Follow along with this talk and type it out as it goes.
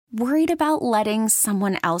Worried about letting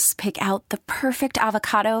someone else pick out the perfect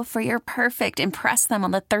avocado for your perfect impress them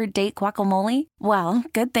on the third date guacamole? Well,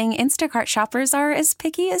 good thing Instacart shoppers are as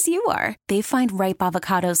picky as you are. They find ripe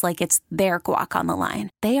avocados like it's their guac on the line.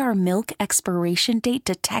 They are milk expiration date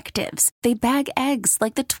detectives. They bag eggs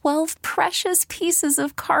like the 12 precious pieces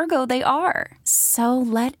of cargo they are. So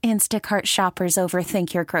let Instacart shoppers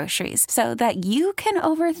overthink your groceries so that you can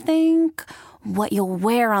overthink what you'll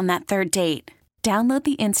wear on that third date. Download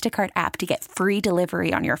the Instacart app to get free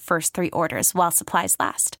delivery on your first 3 orders while supplies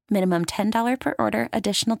last. Minimum $10 per order.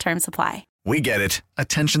 Additional terms apply. We get it.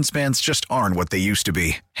 Attention spans just aren't what they used to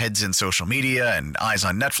be. Heads in social media and eyes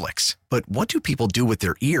on Netflix. But what do people do with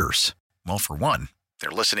their ears? Well, for one, they're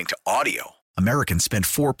listening to audio. Americans spend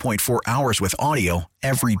 4.4 hours with audio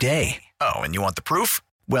every day. Oh, and you want the proof?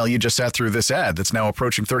 Well, you just sat through this ad that's now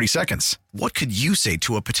approaching 30 seconds. What could you say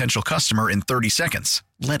to a potential customer in 30 seconds?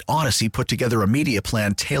 Let Odyssey put together a media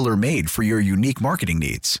plan tailor-made for your unique marketing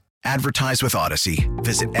needs. Advertise with Odyssey.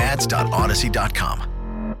 Visit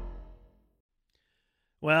ads.odyssey.com.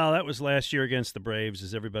 Well, that was last year against the Braves,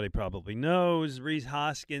 as everybody probably knows. Rhys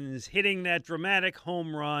Hoskins hitting that dramatic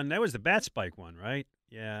home run. That was the bat spike one, right?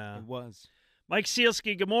 Yeah. It was. Mike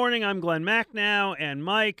Sealski, good morning. I'm Glen now. And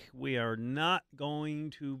Mike, we are not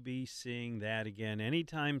going to be seeing that again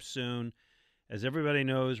anytime soon. As everybody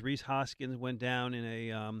knows, Rhys Hoskins went down in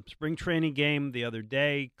a spring training game the other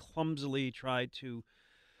day, clumsily tried to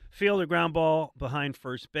field a ground ball behind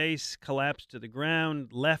first base, collapsed to the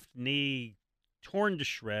ground, left knee torn to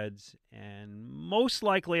shreds, and most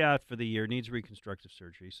likely out for the year, needs reconstructive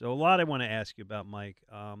surgery. So a lot I want to ask you about, Mike.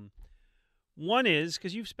 One is,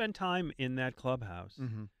 because you've spent time in that clubhouse,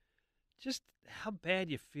 just how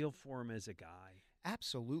bad you feel for him as a guy.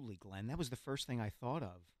 Absolutely, Glenn. That was the first thing I thought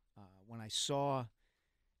of when I saw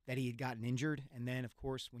that he had gotten injured. And then, of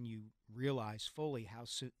course, when you realize fully how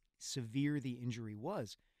severe the injury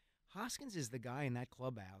was, Hoskins is the guy in that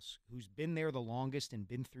clubhouse who's been there the longest and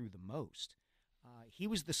been through the most. He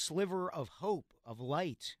was the sliver of hope, of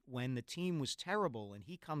light, when the team was terrible, and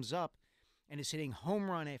he comes up and is hitting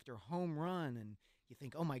home run after home run, and you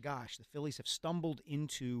think, oh my gosh, the Phillies have stumbled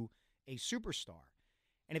into a superstar.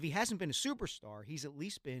 And if he hasn't been a superstar, he's at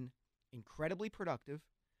least been incredibly productive,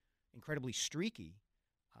 incredibly streaky,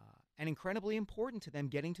 and incredibly important to them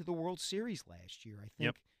getting to the World Series last year. I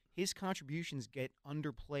think his contributions get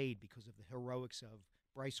underplayed because of the heroics of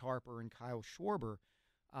Bryce Harper and Kyle Schwarber,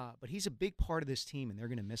 but he's a big part of this team, and they're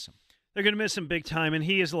going to miss him. They're going to miss him big time, and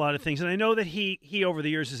he is a lot of things. And I know that he over the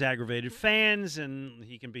years has aggravated fans, and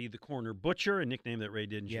he can be the corner butcher, a nickname that Ray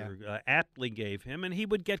Didinger aptly gave him. And he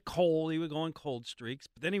would get cold. He would go on cold streaks,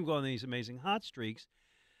 but then he would go on these amazing hot streaks.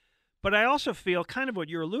 But I also feel kind of what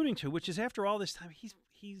you're alluding to, which is after all this time, he's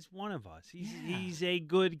one of us. He's a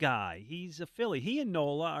good guy. He's a Philly. He and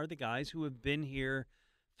Nola are the guys who have been here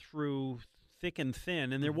through thick and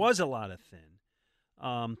thin, and there was a lot of thin.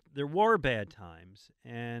 There were bad times,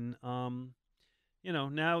 and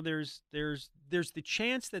now there's the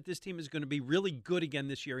chance that this team is going to be really good again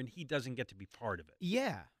this year, and he doesn't get to be part of it.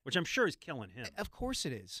 Yeah, which I'm sure is killing him. Of course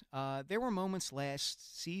it is. There were moments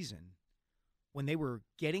last season when they were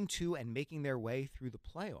getting to and making their way through the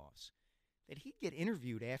playoffs that he'd get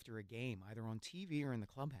interviewed after a game, either on TV or in the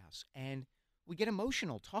clubhouse, and we get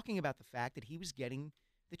emotional talking about the fact that he was getting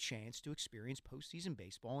the chance to experience postseason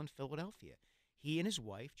baseball in Philadelphia. He and his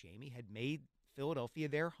wife, Jamie, had made Philadelphia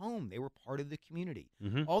their home. They were part of the community.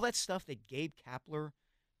 All that stuff that Gabe Kapler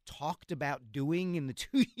talked about doing in the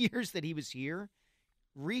 2 years that he was here,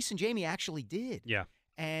 Rhys and Jamie actually did. Yeah.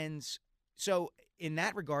 And so in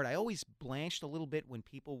that regard, I always blanched a little bit when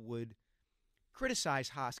people would criticize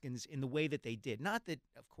Hoskins in the way that they did. Not that,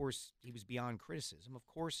 of course, he was beyond criticism. Of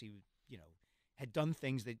course, he had done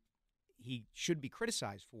things that he should be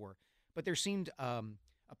criticized for. But there seemed a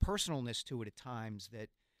personalness to it at times that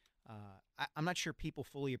I'm not sure people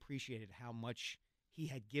fully appreciated how much he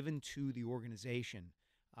had given to the organization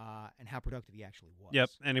and how productive he actually was. Yep,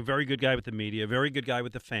 and a very good guy with the media, a very good guy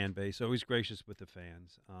with the fan base, always gracious with the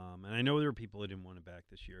fans. And I know there are people that didn't want him back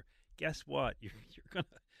this year. Guess what? You're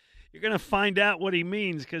gonna find out what he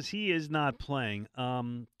means because he is not playing.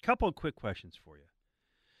 Couple of quick questions for you.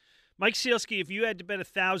 Mike Sealski, if you had to bet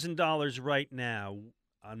 $1,000 right now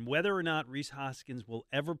on whether or not Rhys Hoskins will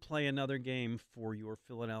ever play another game for your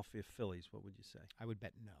Philadelphia Phillies, what would you say? I would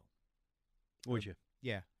bet no. Would you?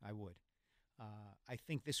 Yeah, I would. I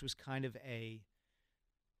think this was kind of a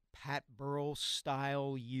Pat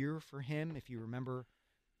Burrell-style year for him. If you remember,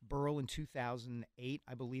 Burrell in 2008,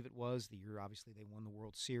 I believe it was, the year obviously they won the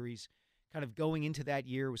World Series. Kind of going into that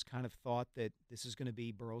year was kind of thought that this is going to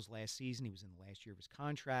be Burrell's last season. He was in the last year of his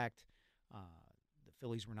contract. The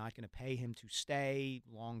Phillies were not going to pay him to stay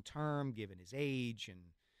long term, given his age and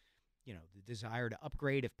the desire to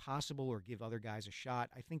upgrade if possible or give other guys a shot.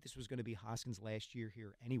 I think this was going to be Hoskins' last year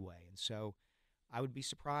here anyway, and so I would be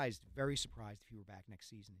surprised, very surprised, if he were back next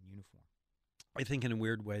season in uniform. I think in a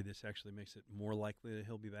weird way this actually makes it more likely that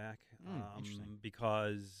he'll be back Interesting.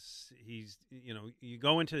 because he's, you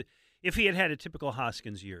go into – if he had a typical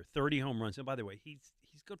Hoskins year, 30 home runs – and by the way, he's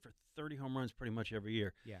good for 30 home runs pretty much every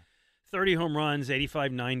year. Yeah. 30 home runs,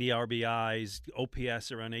 85, 90 RBIs,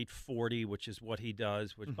 OPS around 840, which is what he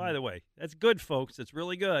does, which, by the way, that's good, folks. That's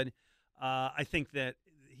really good. I think that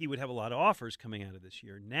he would have a lot of offers coming out of this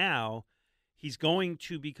year. Now he's going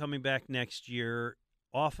to be coming back next year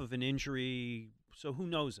off of an injury, so who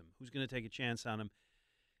knows him? Who's going to take a chance on him?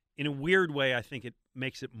 In a weird way, I think it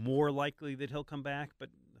makes it more likely that he'll come back, but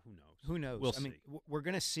who knows? Who knows? We'll I mean, we're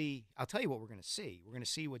going to see. I'll tell you what we're going to see. We're going to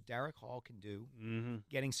see what Derek Hall can do,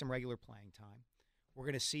 getting some regular playing time. We're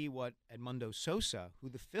going to see what Edmundo Sosa, who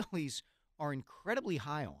the Phillies are incredibly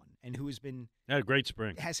high on and who had a great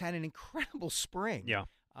spring, has had an incredible spring. Yeah.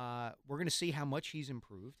 We're going to see how much he's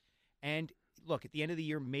improved. And look, at the end of the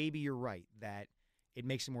year, maybe you're right that it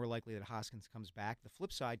makes it more likely that Hoskins comes back. The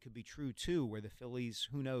flip side could be true, too, where the Phillies,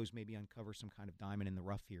 who knows, maybe uncover some kind of diamond in the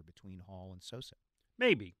rough here between Hall and Sosa.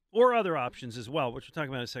 Maybe. Or other options as well, which we'll talk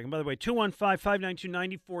about in a second. By the way,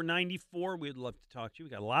 215-592-9494. We'd love to talk to you.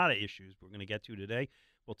 We've got a lot of issues we're going to get to today.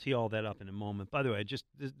 We'll tee all that up in a moment. By the way, just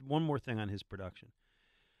one more thing on his production.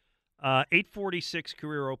 846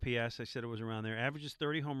 career OPS. I said it was around there. Averages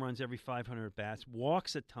 30 home runs every 500 at-bats.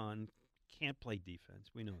 Walks a ton. Can't play defense.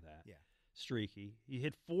 We know that. Yeah. Streaky. He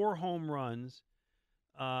hit 4 home runs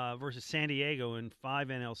versus San Diego in 5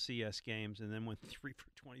 NLCS games, and then went 3 for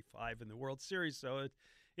 25 in the World Series. So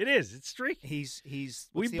it's streaky.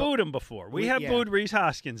 We booed him before. We have booed Rhys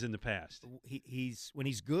Hoskins in the past. He's when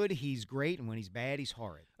he's good, he's great, and when he's bad, he's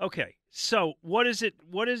horrid. Okay, so what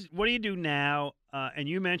do you do now? And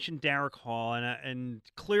you mentioned Derek Hall, and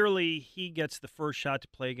clearly he gets the first shot to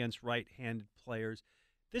play against right-handed players.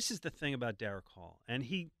 This is the thing about Derek Hall, and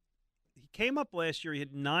he came up last year. He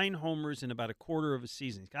had 9 homers in about a quarter of a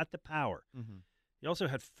season. He's got the power. Mm-hmm. He also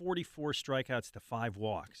had 44 strikeouts to 5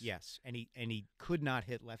 walks. Yes, and he could not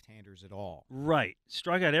hit left-handers at all. Right.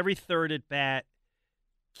 Struck out every third at bat.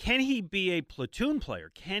 Can he be a platoon player?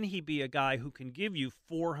 Can he be a guy who can give you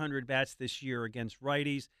 400 bats this year against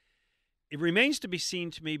righties? It remains to be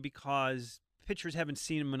seen to me because pitchers haven't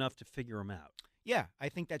seen him enough to figure him out. Yeah, I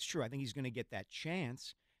think that's true. I think he's going to get that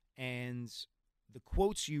chance. And the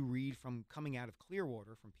quotes you read from coming out of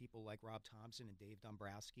Clearwater from people like Rob Thompson and Dave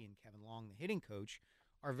Dombrowski and Kevin Long, the hitting coach,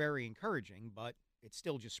 are very encouraging, but it's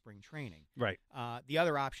still just spring training. Right. The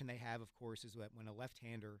other option they have, of course, is that when a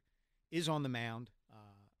left-hander is on the mound,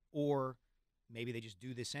 or maybe they just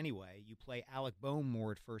do this anyway, you play Alec Bohm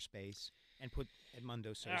more at first base and put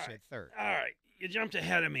Edmundo Sosa at third. All right. You jumped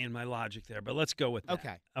ahead of me in my logic there, but let's go with that.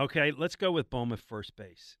 Okay. Okay, let's go with Bohm at first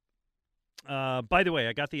base. By the way,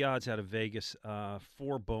 I got the odds out of Vegas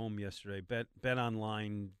for Bohm yesterday.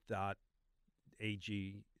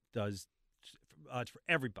 BetOnline.ag does odds for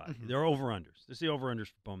everybody. Mm-hmm. They're over-unders. This is the over-unders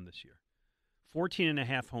for Bohm this year.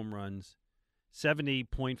 14.5 home runs,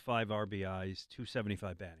 70.5 RBIs,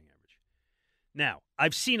 275 batting average. Now,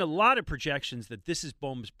 I've seen a lot of projections that this is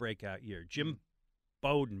Bohm's breakout year. Jim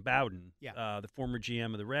Bowden, the former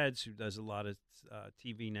GM of the Reds, who does a lot of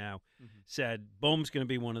TV now, said Bohm's going to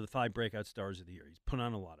be one of the 5 breakout stars of the year. He's put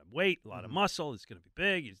on a lot of weight, a lot of muscle. He's going to be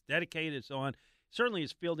big. He's dedicated, so on. Certainly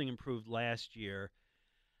his fielding improved last year.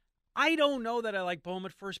 I don't know that I like Bohm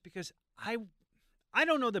at first because I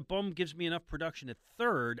don't know that Bohm gives me enough production at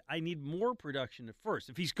third. I need more production at first.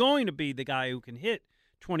 If he's going to be the guy who can hit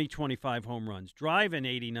 20, 25 home runs, drive in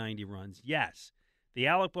 80, 90 runs, yes. The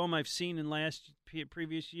Alec Bohm I've seen in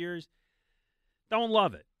previous years, don't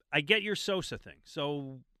love it. I get your Sosa thing.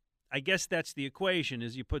 So I guess that's the equation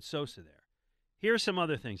is you put Sosa there. Here's some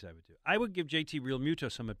other things I would do. I would give JT Realmuto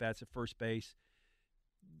some at-bats at first base.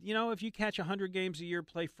 You know, if you catch 100 games a year,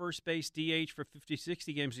 play first base, DH for 50,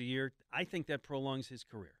 60 games a year, I think that prolongs his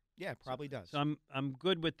career. Yeah, probably does. So I'm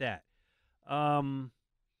good with that.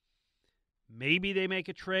 Maybe they make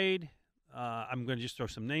a trade. I'm going to just throw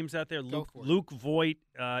some names out there. Luke Voit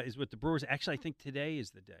is with the Brewers. Actually, I think today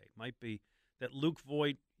is the day. Might be that Luke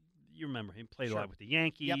Voit, you remember him, played a lot with the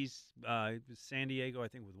Yankees, San Diego, I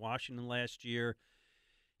think with Washington last year.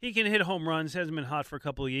 He can hit home runs, hasn't been hot for a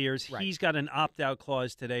couple of years. Right. He's got an opt-out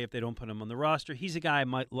clause today if they don't put him on the roster. He's a guy I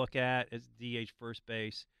might look at as DH first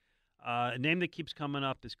base. A name that keeps coming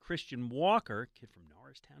up is Christian Walker, kid from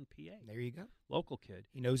Norristown, PA. There you go. Local kid.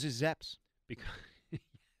 He knows his Zeps. Because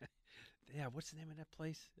what's the name of that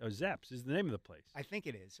place? Oh, Zepp's is the name of the place. I think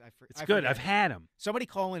it is. It's good. forget. I've had them. Somebody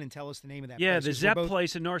call in and tell us the name of that Yeah, place. the 'cause Zepp we're both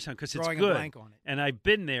place in Norristown because it's drawing good. a blank on it. And I've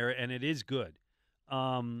been there, and it is good,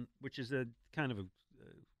 which is a kind of a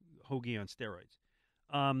hoagie on steroids.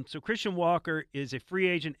 So Christian Walker is a free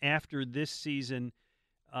agent after this season.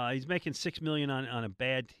 He's making $6 million on a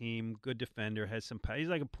bad team. Good defender, has some. He's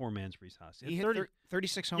like a poor man's Rhys Hoskins. He hit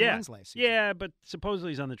 36 home runs last season. Yeah, but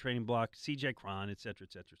supposedly he's on the trading block. C.J. Cron, et cetera,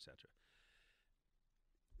 et cetera, et cetera.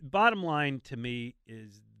 Bottom line to me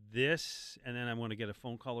is this, and then I want to get a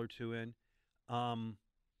phone call or two in. I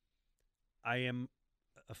am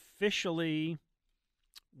officially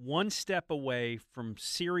one step away from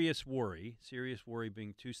serious worry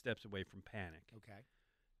being 2 steps away from panic. Okay.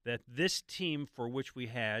 That this team for which we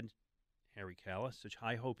had Harry Callis, such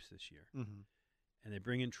high hopes this year, and they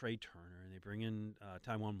bring in Trey Turner, and they bring in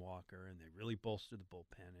Taijuan Walker, and they really bolster the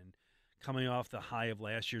bullpen. And coming off the high of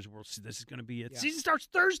last year's World Series, this is going to be it. Yeah. Season starts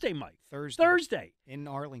Thursday, Mike. Thursday. In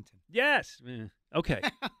Arlington. Yes. Okay.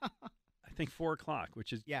 I think 4 o'clock,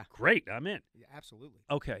 which is great. I'm in. Yeah, absolutely.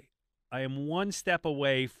 Okay. I am one step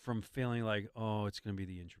away from feeling like, it's going to be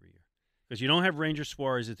the injury year. Because you don't have Ranger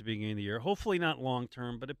Suarez at the beginning of the year. Hopefully not long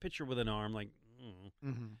term, but a pitcher with an arm like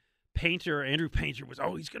Andrew Painter was,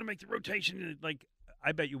 he's going to make the rotation. Like,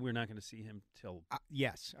 I bet you we're not going to see him till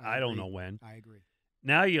yes. I don't know when. I agree.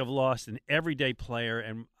 Now you have lost an everyday player,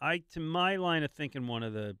 and to my line of thinking, one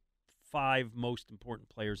of the 5 most important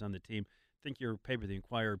players on the team. I think your paper, The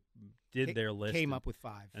Inquirer, did their list. Came up with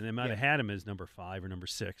 5. And they might have had him as number 5 or number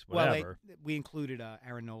 6, whatever. Well, we included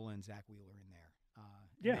Aaron Nola and Zach Wheeler in there.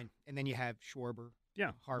 And then you have Schwarber,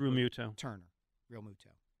 Harper, Realmuto. Turner,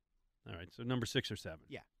 Realmuto. All right, so number 6 or 7.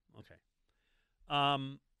 Yeah. Okay.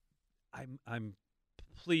 I'm.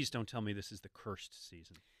 Please don't tell me this is the cursed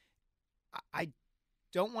season. I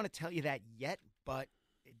don't want to tell you that yet, but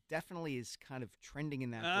it definitely is kind of trending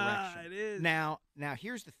in that direction. It is. Now,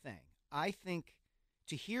 here's the thing. I think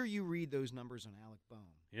to hear you read those numbers on Alec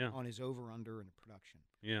Bohm, on his over-under and production,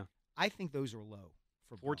 I think those are low.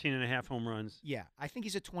 14 and a half home runs. Yeah, I think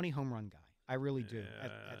he's a 20 home run guy. I really do,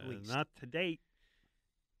 at least. Not to date.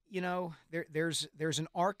 You know, there's an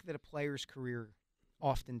arc that a player's career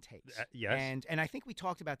often takes. Yes. And I think we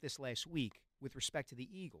talked about this last week with respect to the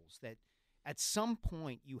Eagles, that at some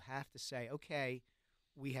point you have to say, okay,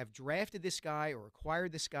 we have drafted this guy or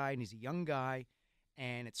acquired this guy, and he's a young guy,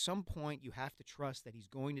 and at some point you have to trust that he's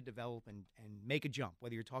going to develop and make a jump,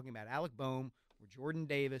 whether you're talking about Alec Bohm or Jordan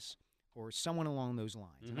Davis or someone along those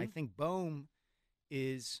lines. And I think Bohm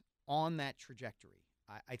is on that trajectory.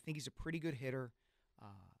 I think he's a pretty good hitter.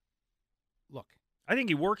 Look. I think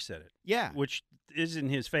he works at it. Yeah. Which is in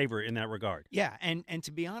his favor in that regard. Yeah, and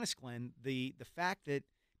to be honest, Glenn, the fact that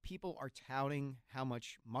people are touting how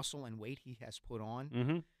much muscle and weight he has put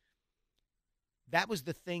on, that was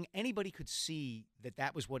the thing. Anybody could see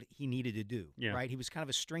that was what he needed to do, right? He was kind of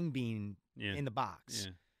a string bean in the box.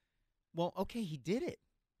 Yeah. Well, okay, he did it.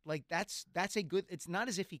 Like, that's a good – it's not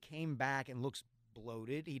as if he came back and looks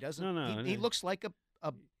bloated. He doesn't – he looks like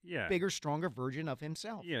a bigger, stronger version of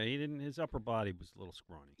himself. Yeah, he didn't – his upper body was a little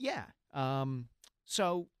scrawny. Yeah.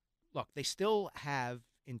 So, look, they still have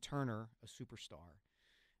in Turner a superstar.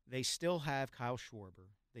 They still have Kyle Schwarber.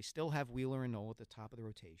 They still have Wheeler and Nola at the top of the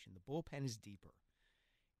rotation. The bullpen is deeper.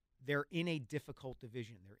 They're in a difficult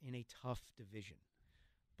division. They're in a tough division.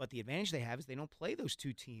 But the advantage they have is they don't play those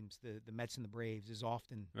 2 teams, the Mets and the Braves, as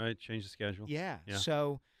often. Right, change the schedule. Yeah.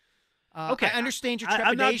 So, I understand your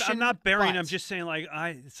I'm trepidation. not burying. I'm just saying, like,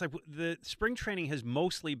 it's like the spring training has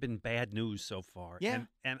mostly been bad news so far. Yeah.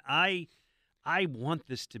 And I want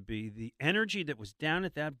this to be the energy that was down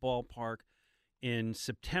at that ballpark in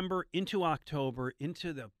September into October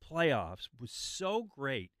into the playoffs was so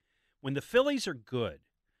great. When the Phillies are good,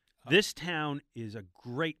 this town is a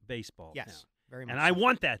great baseball town. Very much. And I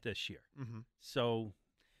want that this year. So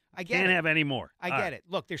I get can't it. have any more. I get it.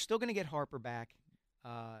 Look, they're still going to get Harper back.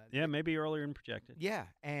 Maybe earlier than projected. Yeah,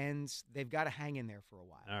 and they've got to hang in there for a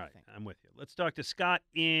while. All right, I think. I'm with you. Let's talk to Scott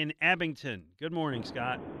in Abington. Good morning,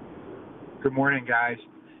 Scott. Good morning, guys.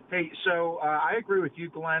 Hey, so I agree with you,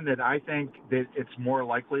 Glenn, that I think that it's more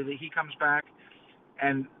likely that he comes back.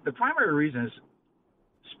 And the primary reason is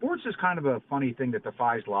sports is kind of a funny thing that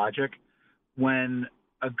defies logic. When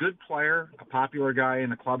a good player, a popular guy in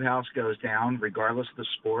the clubhouse goes down, regardless of the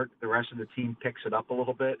sport, the rest of the team picks it up a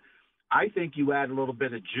little bit. I think you add a little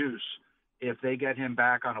bit of juice if they get him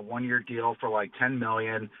back on a 1-year deal for like $10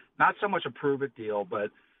 million, not so much a prove-it deal,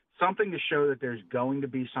 but something to show that there's going to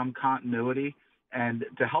be some continuity and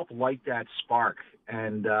to help light that spark.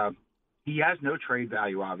 And he has no trade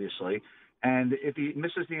value, obviously. And if he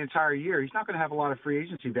misses the entire year, he's not going to have a lot of free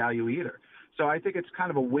agency value either. So I think it's kind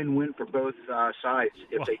of a win-win for both sides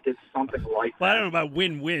if they did something like that. Well, I don't know about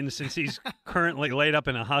win-win since he's currently laid up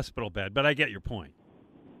in a hospital bed, but I get your point.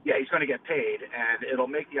 Yeah, he's going to get paid, and it'll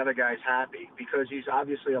make the other guys happy because he's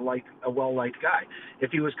obviously a well-liked guy.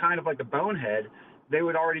 If he was kind of like a bonehead, they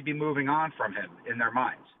would already be moving on from him in their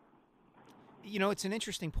minds. You know, it's an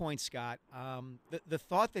interesting point, Scott. The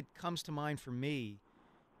thought that comes to mind for me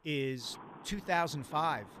is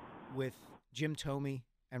 2005 with Jim Thome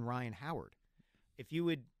and Ryan Howard. If you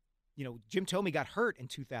would, Jim Thome got hurt in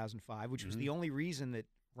 2005, which was the only reason that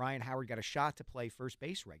Ryan Howard got a shot to play first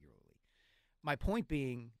base regularly. My point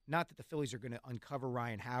being, not that the Phillies are going to uncover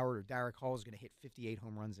Ryan Howard or Derek Hall is going to hit 58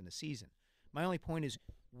 home runs in a season. My only point is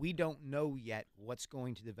we don't know yet what's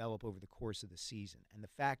going to develop over the course of the season. And the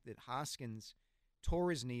fact that Hoskins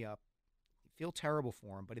tore his knee up, I feel terrible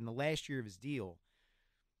for him, but in the last year of his deal,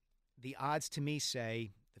 the odds to me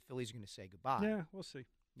say the Phillies are going to say goodbye. Yeah, we'll see.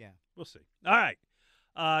 Yeah. We'll see. All right.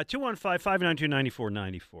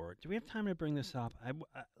 215-592-9494. Do we have time to bring this up?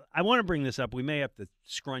 I want to bring this up. We may have to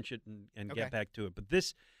scrunch it and get back to it. But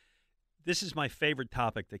this is my favorite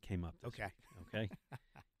topic that came up. Okay.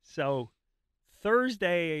 So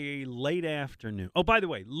Thursday late afternoon. Oh, by the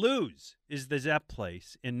way, Lou's is the Zepp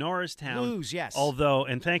place in Norristown. Lou's, yes.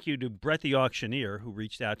 And thank you to Brett the auctioneer who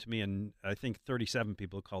reached out to me, and I think 37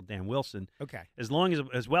 people called Dan Wilson. Okay. As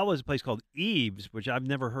well as a place called Eve's, which I've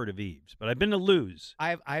never heard of Eve's, but I've been to Lou's.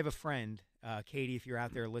 I have a friend, Katie, if you're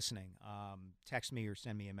out there listening, text me or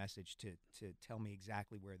send me a message to tell me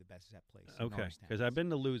exactly where the best Zepp place is. Okay, because I've been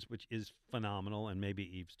to Lou's, which is phenomenal, and maybe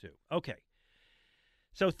Eve's too. Okay.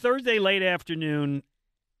 So Thursday late afternoon,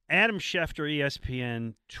 Adam Schefter,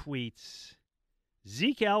 ESPN, tweets,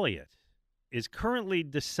 Zeke Elliott is currently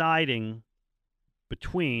deciding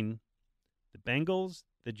between the Bengals,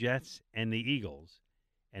 the Jets, and the Eagles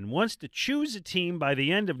and wants to choose a team by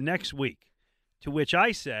the end of next week, to which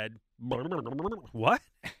I said, what?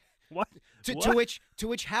 What? To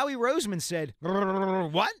which Howie Roseman said,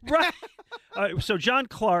 what? Right. So John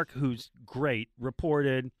Clark, who's great,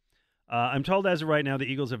 reported, I'm told as of right now the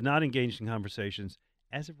Eagles have not engaged in conversations.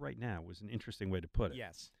 As of right now was an interesting way to put it.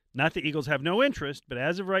 Yes. Not the Eagles have no interest, but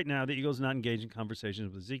as of right now, the Eagles not engaged in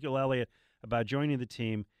conversations with Ezekiel Elliott about joining the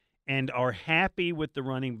team and are happy with the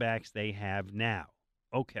running backs they have now.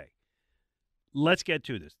 Okay. Let's get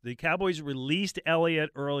to this. The Cowboys released Elliott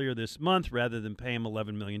earlier this month rather than pay him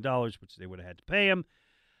 $11 million, which they would have had to pay him.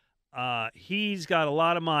 He's got a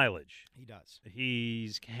lot of mileage. He does.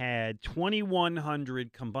 He's had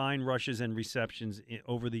 2,100 combined rushes and receptions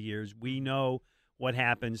over the years. We know what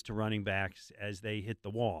happens to running backs as they hit the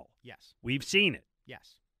wall. Yes. We've seen it.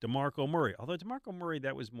 Yes. DeMarco Murray. Although DeMarco Murray,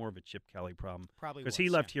 that was more of a Chip Kelly problem. Probably because he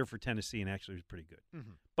left here for Tennessee and actually was pretty good.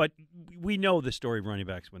 Mm-hmm. But we know the story of running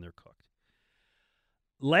backs when they're cooked.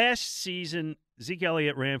 Last season, Zeke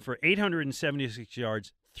Elliott ran for 876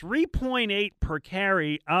 yards, 3.8 per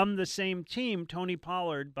carry. On the same team, Tony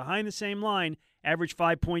Pollard, behind the same line, averaged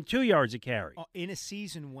 5.2 yards a carry. In a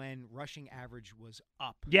season when rushing average was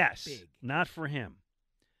up. Yes, big. Not for him.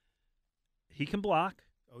 He can block.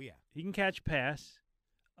 Oh, yeah. He can catch pass.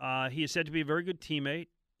 He is said to be a very good teammate,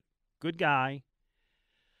 good guy.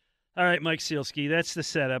 All right, Mike Sealski, that's the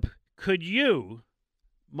setup. Could you,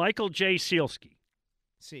 Michael J. Sealski.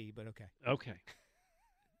 C, but okay. Okay.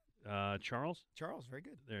 Charles? Charles, very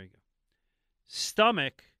good. There you go.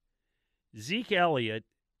 Stomach Zeke Elliott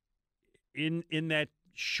in that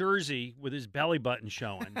jersey with his belly button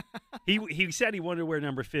showing. He said he wanted to wear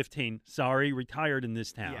number 15. Sorry, retired in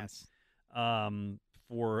this town. Yes.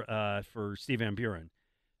 For Steve Van Buren.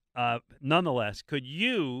 Nonetheless, could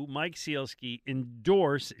you, Mike Sealski,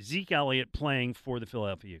 endorse Zeke Elliott playing for the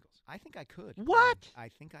Philadelphia Eagles? I think I could. What? I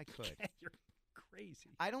think I could. You're crazy.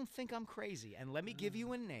 I don't think I'm crazy. And let me give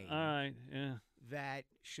you a name that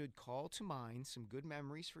should call to mind some good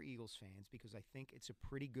memories for Eagles fans because I think it's a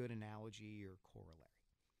pretty good analogy or corollary.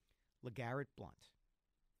 LeGarrette Blount.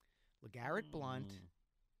 LeGarrette Blount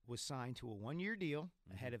was signed to a one-year deal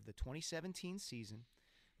ahead of the 2017 season.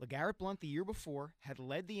 LeGarrette Blount, the year before, had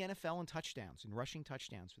led the NFL in touchdowns, in rushing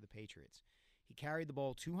touchdowns for the Patriots. He carried the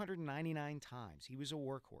ball 299 times. He was a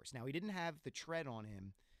workhorse. Now, he didn't have the tread on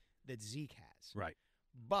him that Zeke has. Right.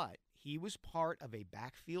 But he was part of a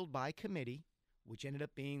backfield by committee, which ended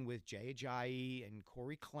up being with Jay Ajayi and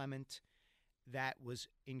Corey Clement, that was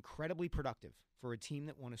incredibly productive for a team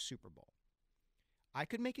that won a Super Bowl. I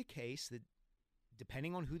could make a case that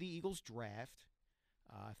depending on who the Eagles draft,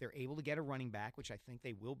 if they're able to get a running back, which I think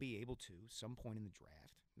they will be able to some point in the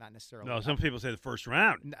draft, not necessarily. No, some people say the first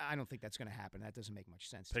round. I don't think that's going to happen. That doesn't make much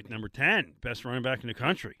sense to Pick me. number 10, best running back in the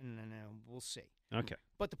country. No, we'll see. Okay.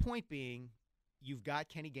 But the point being, you've got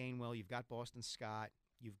Kenny Gainwell, you've got Boston Scott,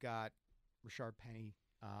 you've got Rashard Penny.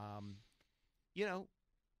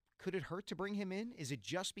 Could it hurt to bring him in? Is it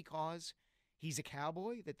just because he's a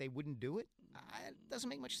Cowboy that they wouldn't do it? It doesn't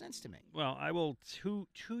make much sense to me. Well, I will, to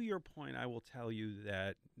your point, I will tell you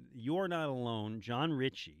that you're not alone. John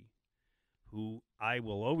Ritchie, who I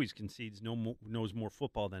will always concede knows more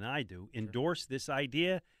football than I do, endorsed this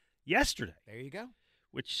idea yesterday. There you go.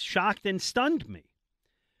 Which shocked and stunned me.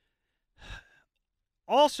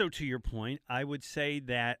 Also, to your point, I would say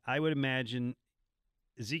that I would imagine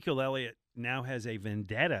Ezekiel Elliott now has a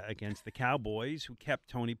vendetta against the Cowboys, who kept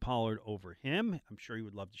Tony Pollard over him. I'm sure he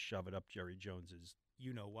would love to shove it up Jerry Jones's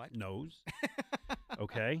nose.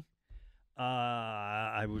 Okay.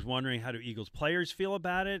 I was wondering, how do Eagles players feel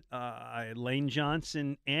about it? Lane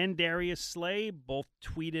Johnson and Darius Slay both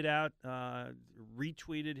tweeted out,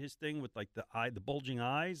 retweeted his thing with like the bulging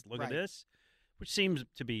eyes. Look at this, which seems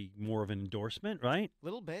to be more of an endorsement, right? A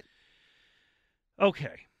little bit.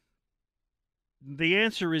 Okay. The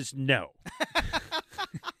answer is no.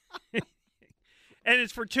 And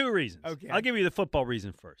it's for two reasons. Okay. I'll give you the football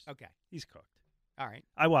reason first. Okay. He's cooked. All right.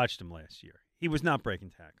 I watched him last year. He was not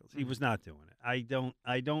breaking tackles. He was not doing it.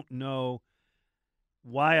 I don't know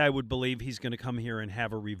why I would believe he's going to come here and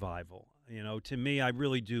have a revival. To me, I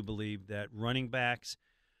really do believe that running backs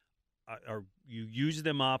are you use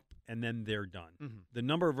them up and then they're done. Mm-hmm. The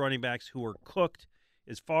number of running backs who are cooked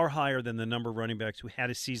is far higher than the number of running backs who had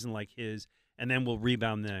a season like his and then will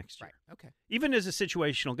rebound the next year. Right. Okay. Even as a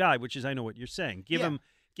situational guy, which is, I know what you're saying. Give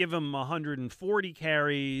him 140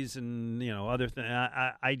 carries and, other things.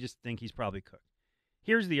 I just think he's probably cooked.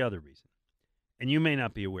 Here's the other reason, and you may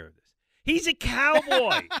not be aware of this. He's a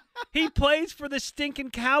Cowboy. He plays for the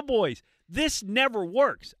stinking Cowboys. This never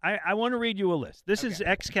works. I want to read you a list. This is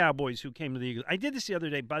ex-Cowboys who came to the Eagles. I did this the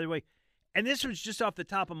other day, by the way, and this was just off the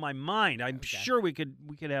top of my mind. I'm sure we could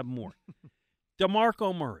have more.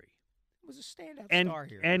 DeMarco Murray. Was a standout star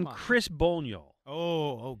here. And Chris Boniol.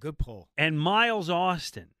 Oh, good pull. And Miles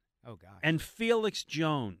Austin. Oh, gosh. And Felix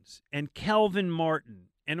Jones. And Kelvin Martin.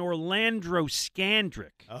 And Orlando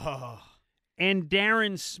Scandrick. Oh. And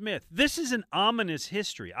Darren Smith. This is an ominous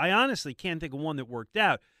history. I honestly can't think of one that worked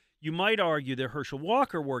out. You might argue that Herschel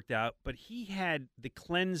Walker worked out, but he had the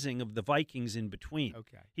cleansing of the Vikings in between.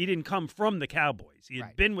 Okay. He didn't come from the Cowboys. He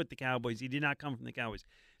had been with the Cowboys. He did not come from the Cowboys.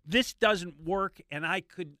 This doesn't work, and I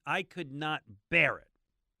could not bear it.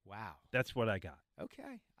 Wow. That's what I got.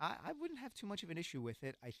 Okay. I wouldn't have too much of an issue with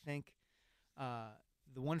it. I think the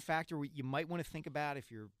one factor you might want to think about if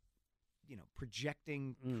you're,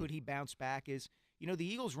 projecting could he bounce back is, the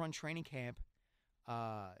Eagles run training camp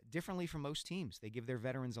differently from most teams. They give their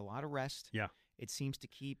veterans a lot of rest. Yeah. It seems to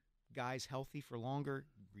keep guys healthy for longer,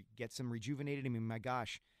 gets them rejuvenated. I mean, my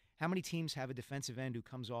gosh, how many teams have a defensive end who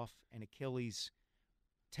comes off an Achilles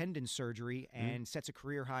tendon surgery and sets a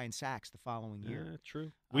career high in sacks the following year? Yeah,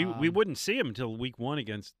 true. We wouldn't see him until week 1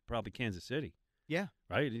 against probably Kansas City. Yeah.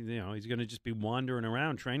 Right? He's going to just be wandering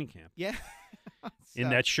around training camp. Yeah.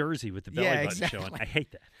 In that jersey with the belly button showing. I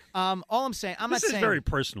hate that. All I'm saying, this is very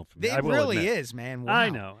personal for me. It really is, man. Wow. I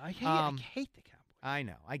know. I hate the Cowboys. I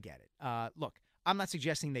know. I get it. Look, I'm not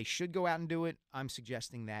suggesting they should go out and do it. I'm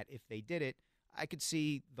suggesting that if they did it, I could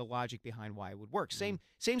see the logic behind why it would work. Same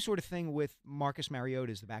sort of thing with Marcus Mariota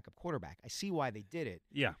as the backup quarterback. I see why they did it.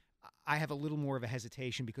 Yeah. I have a little more of a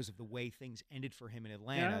hesitation because of the way things ended for him in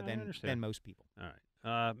Atlanta than most people. All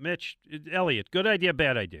right. Mitch, Elliott, good idea,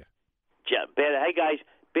 bad idea? Yeah, bad. Hey, guys,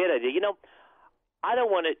 bad idea. I don't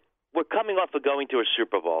want it. We're coming off of going to a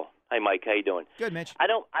Super Bowl. Hey, Mike, how you doing? Good, Mitch. I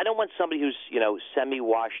don't want somebody who's,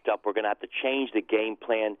 semi-washed up. We're going to have to change the game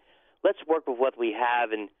plan. Let's work with what we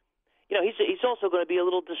have. And, he's also going to be a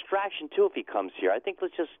little distraction, too, if he comes here. I think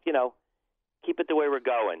let's just, keep it the way we're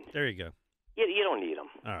going. There you go. You don't need him.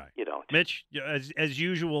 All right. You don't. Mitch, as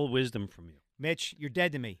usual, wisdom from you. Mitch, you're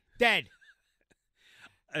dead to me. Dead.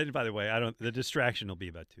 And by the way, the distraction will be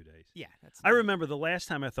about 2 days. Yeah. I remember the last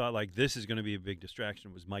time I thought, this is going to be a big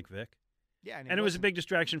distraction was Mike Vick. Yeah. And it was a big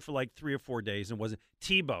distraction for 3 or 4 days. And it wasn't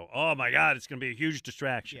Tebow. Oh, my God, it's going to be a huge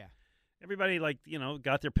distraction. Yeah. Everybody,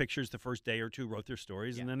 got their pictures the first day or two, wrote their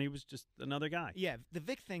stories, and then he was just another guy. Yeah. The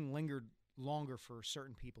Vick thing lingered longer for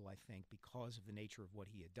certain people, I think, because of the nature of what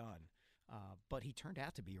he had done. But he turned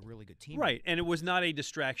out to be a really good teammate. Right, and it was not a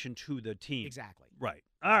distraction to the team. Exactly. Right.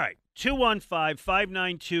 All right,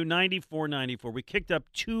 215-592-9494. We kicked up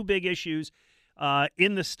 2 big issues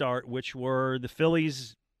in the start, which were the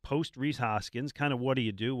Phillies post Rhys Hoskins. Kind of what do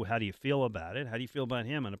you do? How do you feel about it? How do you feel about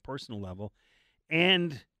him on a personal level?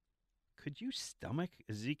 And could you stomach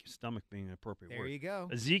stomach being an appropriate There word? you go.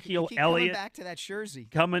 Ezekiel keep Elliott coming back to that jersey.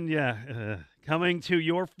 coming to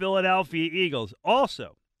your Philadelphia Eagles.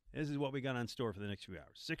 Also, this is what we got on store for the next few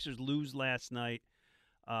hours. Sixers lose last night.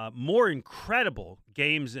 More incredible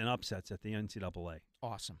games and upsets at the NCAA.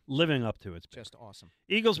 Awesome. Living up to it. Just awesome.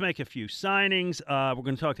 Eagles make a few signings. We're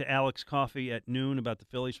going to talk to Alex Coffey at noon about the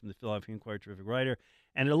Phillies from the Philadelphia Inquirer, terrific writer.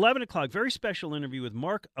 And at 11 o'clock, very special interview with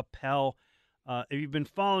Mark Appel. If you've been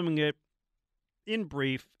following it, in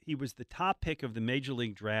brief, he was the top pick of the Major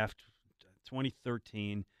League Draft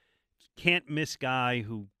 2013. Can't miss guy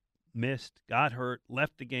who missed, got hurt,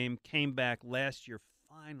 left the game, came back last year,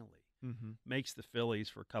 finally makes the Phillies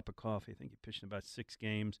for a cup of coffee. I think he pitched in about 6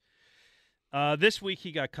 games. This week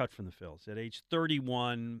he got cut from the Phils at age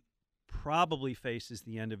 31, probably faces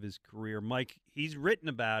the end of his career. Mike, he's written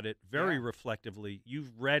about it very reflectively.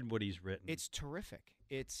 You've read what he's written. It's terrific.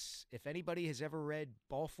 It's, if anybody has ever read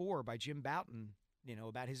Ball 4 by Jim Bouton,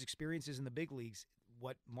 about his experiences in the big leagues,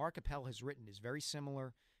 what Mark Appel has written is very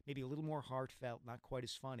similar, maybe a little more heartfelt, not quite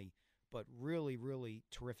as funny, but really, really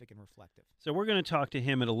terrific and reflective. So we're going to talk to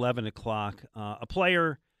him at 11 o'clock, a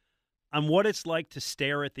player on what it's like to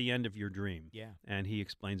stare at the end of your dream. Yeah. And he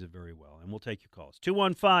explains it very well. And we'll take your calls.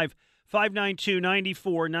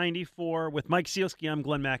 215-592-9494. With Mike Sealski, I'm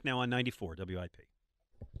Glen Mack, now on 94 WIP.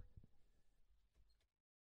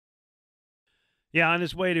 Yeah, on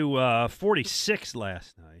his way to 46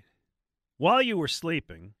 last night, while you were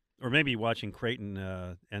sleeping, or maybe watching Creighton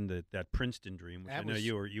and that Princeton dream, which I know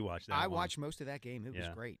you watched that. I watched most of that game. It was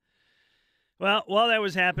great. Well, while that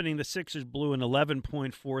was happening, the Sixers blew an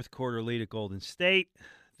 11-point fourth-quarter lead at Golden State.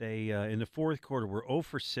 They, in the fourth quarter, were 0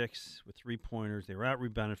 for 6 with 3-pointers. They were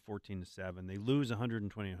out-rebounded 14-7. They lose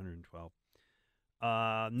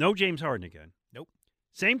 120-112. No James Harden again. Nope.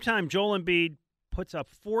 Same time, Joel Embiid puts up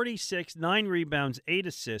 46, 9 rebounds, 8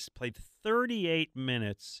 assists, played 38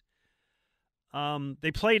 minutes.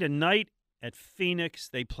 They played a night at Phoenix.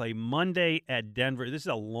 They play Monday at Denver. This is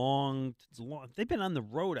a long. They've been on the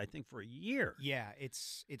road, I think, for a year. Yeah,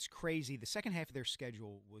 it's crazy. The second half of their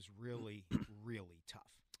schedule was really, really tough.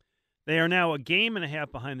 They are now a game and a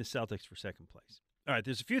half behind the Celtics for second place. All right,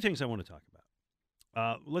 there's a few things I want to talk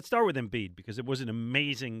about. Let's start with Embiid because it was an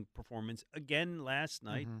amazing performance again last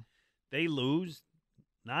night. They lose,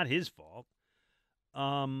 not his fault.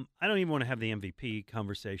 I don't even want to have the MVP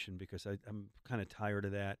conversation because I'm kind of tired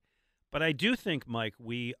of that. But I do think, Mike,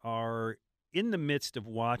 we are in the midst of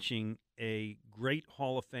watching a great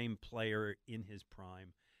Hall of Fame player in his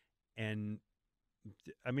prime. And,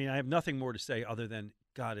 I mean, I have nothing more to say other than,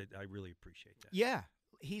 God, I really appreciate that. Yeah,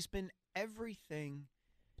 he's been everything,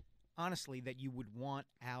 honestly, that you would want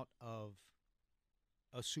out of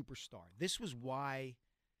a superstar. This was why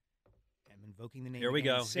I'm invoking the name. Here we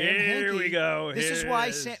again. go. Sam Here Hinkie. we go. This is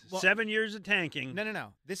why 7 years of tanking.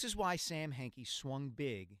 No. This is why Sam Hinkie swung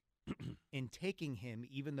big in taking him,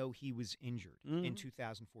 even though he was injured in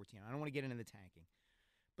 2014. I don't want to get into the tanking,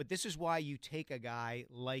 but this is why you take a guy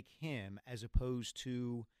like him as opposed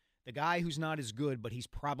to the guy who's not as good, but he's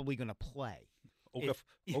probably going to play.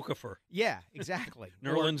 Okafor. Yeah, exactly.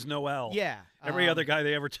 Nerlens Noel. Yeah. Every other guy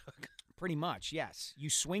they ever took. Pretty much, yes. You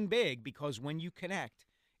swing big because when you connect,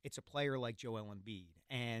 it's a player like Joel Embiid.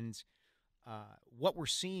 And what we're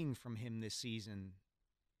seeing from him this season,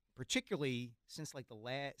 particularly since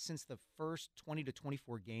the first 20 to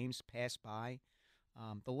 24 games passed by,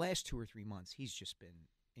 the last 2 or 3 months, he's just been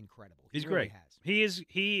incredible. He's really great. Has.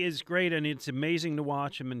 He is great, and it's amazing to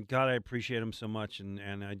watch him. And God, I appreciate him so much,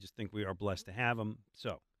 and I just think we are blessed to have him.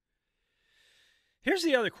 So, here's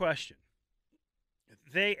the other question.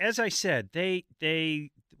 As I said, they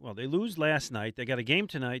lose last night. They got a game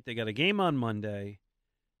tonight. They got a game on Monday.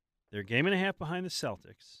 They're a game and a half behind the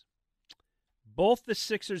Celtics. Both the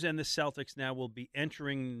Sixers and the Celtics now will be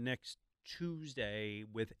entering next Tuesday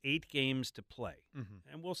with 8 games to play.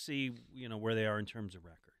 And we'll see, where they are in terms of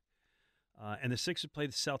record. And the Sixers play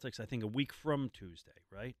the Celtics, I think, a week from Tuesday,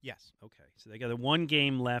 right? Yes. Okay. So they got 1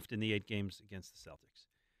 game left in the 8 games against the Celtics.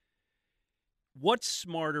 What's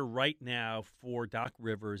smarter right now for Doc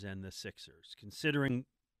Rivers and the Sixers, considering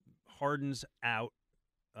Harden's out?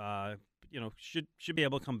 Should be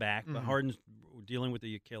able to come back, but Harden's dealing with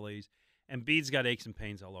the Achilles. And Embiid's got aches and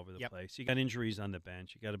pains all over the place. You got injuries on the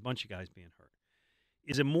bench. You got a bunch of guys being hurt.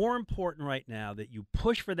 Is it more important right now that you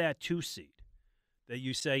push for that 2 seed, that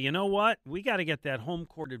you say, you know what, we got to get that home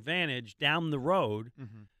court advantage down the road,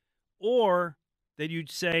 or that you'd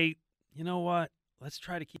say, you know what, let's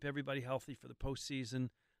try to keep everybody healthy for the postseason,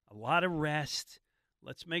 a lot of rest.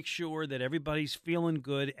 Let's make sure that everybody's feeling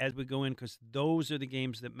good as we go in because those are the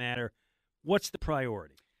games that matter. What's the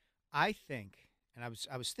priority? I think and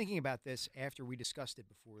I was thinking about this after we discussed it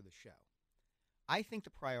before the show. I think the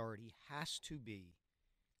priority has to be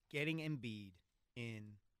getting Embiid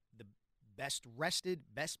in the best rested,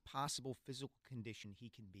 best possible physical condition he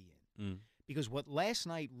can be in. Mm. Because what last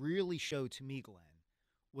night really showed to me, Glenn,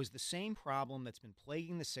 was the same problem that's been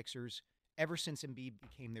plaguing the Sixers ever since Embiid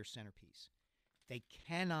became their centerpiece. They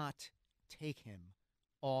cannot take him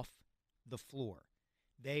off the floor.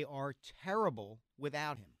 They are terrible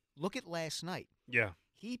without him. Look at last night. Yeah.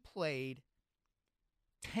 He played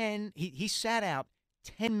 10, he sat out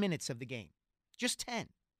 10 minutes of the game. Just 10.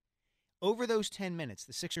 Over those 10 minutes,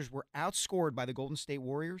 the Sixers were outscored by the Golden State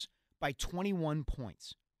Warriors by 21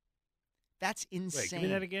 points. That's insane. Wait, give me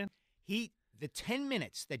that again? The 10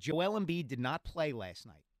 minutes that Joel Embiid did not play last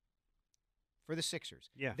night for the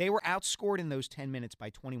Sixers, they were outscored in those 10 minutes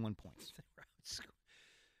by 21 points.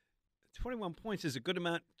 21 points is a good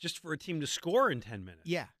amount just for a team to score in 10 minutes.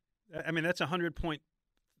 Yeah. I mean, that's a 100-point.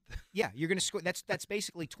 Yeah, you're going to score. That's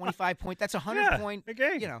basically 25 point. That's a 100-point.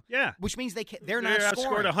 Okay. Yeah. Which means they're not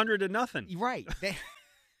scoring. Outscored 100-0. Right.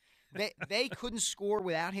 They couldn't score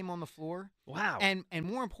without him on the floor. Wow. And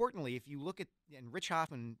more importantly, if you look at, and Rich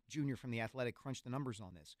Hoffman Jr. from The Athletic crunched the numbers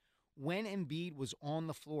on this, when Embiid was on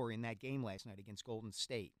the floor in that game last night against Golden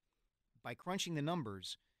State, by crunching the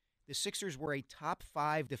numbers, the Sixers were a top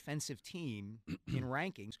 5 defensive team in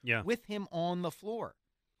rankings with him on the floor.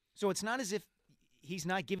 So it's not as if he's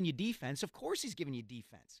not giving you defense. Of course he's giving you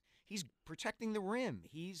defense. He's protecting the rim.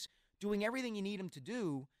 He's doing everything you need him to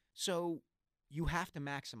do, so you have to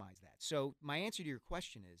maximize that. So my answer to your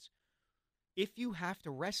question is, if you have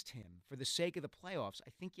to rest him for the sake of the playoffs, I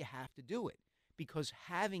think you have to do it, because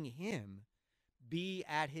having him be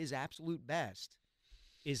at his absolute best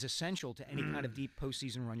is essential to any kind of deep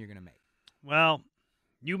postseason run you're going to make. Well,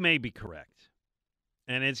 you may be correct,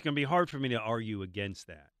 and it's going to be hard for me to argue against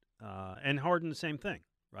that. And Harden, the same thing,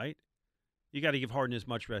 right? You got to give Harden as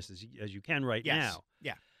much rest as you can now.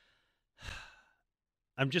 Yeah.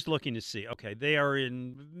 I'm just looking to see. Okay, they are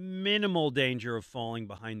in minimal danger of falling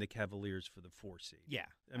behind the Cavaliers for the 4 seed. Yeah.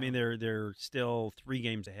 I mean, they're still 3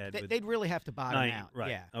 games ahead. They'd really have to bottom out.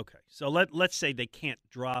 Right. Yeah. Okay. So let's say they can't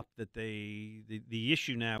drop that. The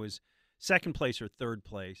issue now is second place or third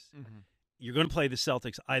place. Mm-hmm. You're going to play the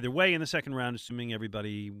Celtics either way in the second round, assuming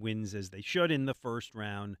everybody wins as they should in the first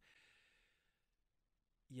round.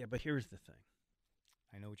 Yeah, but here's the thing.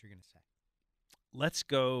 I know what you're going to say. Let's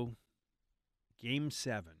go Game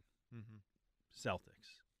 7,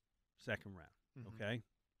 Celtics, second round, okay?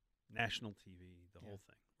 National TV, the whole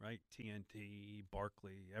thing, right? TNT,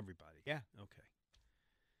 Barkley, everybody. Yeah. Okay.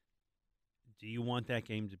 Do you want that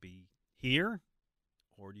game to be here,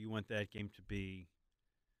 or do you want that game to be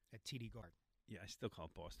at TD Garden? Yeah, I still call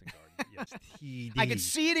it Boston Garden. Yes, TD. I could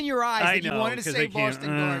see it in your eyes that you wanted to say Boston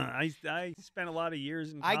Garden. I spent a lot of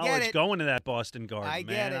years in college going to that Boston Garden. I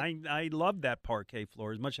get it. I loved that parquet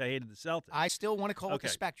floor as much as I hated the Celtics. I still want to call it the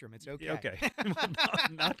Spectrum. It's okay. Okay.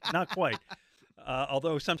 not quite.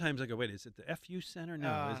 Although sometimes I go, wait, is it the FU Center?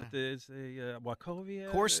 No. Is it the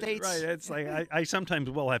Wachovia? Core States? Right. It's like I sometimes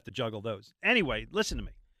will have to juggle those. Anyway, listen to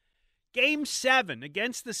me. Game 7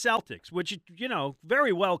 against the Celtics, which,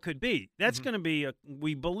 very well could be. That's going to be,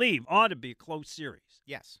 we believe, ought to be a close series.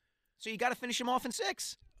 Yes. So you got to finish them off in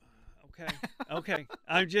 6. Okay.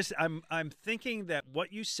 I'm thinking that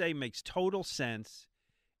what you say makes total sense,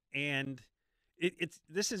 and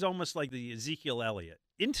this is almost like the Ezekiel Elliott.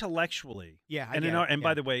 Intellectually. Yeah, and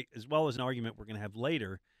by the way, as well as an argument we're going to have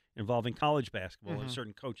later involving college basketball and a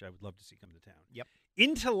certain coach I would love to see come to town. Yep.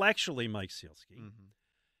 Intellectually, Mike Sealski,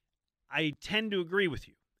 I tend to agree with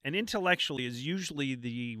you. And intellectually is usually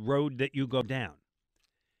the road that you go down.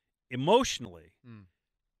 Emotionally,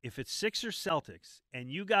 if it's Sixers Celtics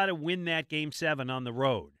and you got to win that Game 7 on the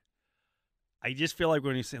road, I just feel like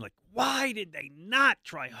we're going to say, why did they not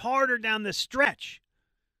try harder down the stretch?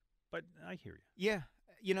 But I hear you.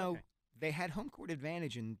 Yeah. They had home court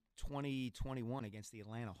advantage in 2021 against the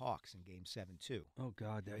Atlanta Hawks in Game 7 too. Oh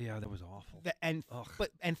God, that was awful.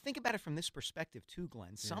 And think about it from this perspective too,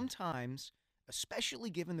 Glenn. Yeah. Sometimes,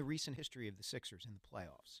 especially given the recent history of the Sixers in the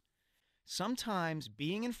playoffs, sometimes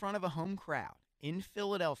being in front of a home crowd in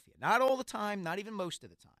Philadelphia, not all the time, not even most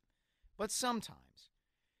of the time, but sometimes,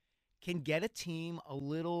 can get a team a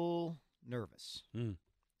little nervous.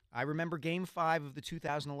 I remember Game 5 of the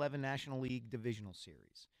 2011 National League Divisional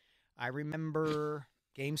Series. I remember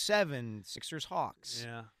Game 7, Sixers-Hawks.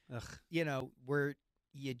 Yeah. Ugh. Where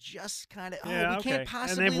you just kind of, we can't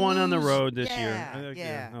possibly And they've won lose. on the road this year.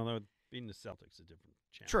 Yeah. Although beating the Celtics is a different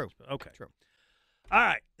challenge. True. But okay. True. All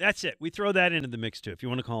right, that's it. We throw that into the mix, too, if you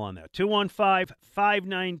want to call on that.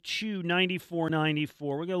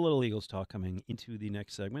 215-592-9494. We got a little Eagles talk coming into the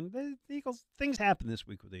next segment. The Eagles, things happen this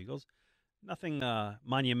week with the Eagles. Nothing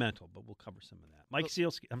monumental, but we'll cover some of that. Mike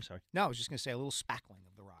Sealski, I'm sorry. No, I was just going to say a little spackling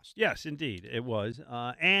of the roster. Yes, indeed, it was.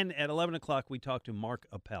 And at 11 o'clock, we talked to Mark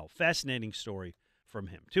Appel. Fascinating story from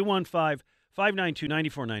him.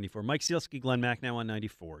 215-592-9494. Mike Sealski, Glen Mack, now on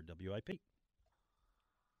 94 WIP.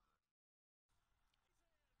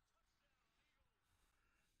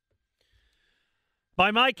 By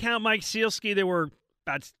my count, Mike Sealski, there were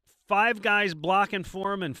about 5 guys blocking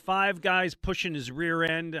for him and 5 guys pushing his rear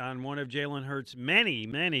end on one of Jalen Hurts'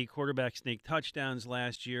 many quarterback sneak touchdowns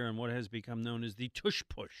last year on what has become known as the tush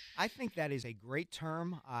push. I think that is a great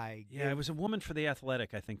term. It was a woman for The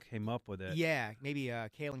Athletic, I think, came up with it. Yeah, maybe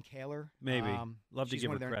Kaylin Kaler. Maybe. Love to give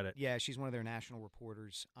her credit. Yeah, she's one of their national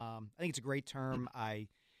reporters. I think it's a great term.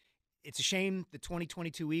 It's a shame the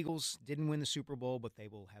 2022 Eagles didn't win the Super Bowl, but they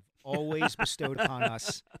will have always bestowed upon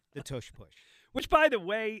us the tush push. Which, by the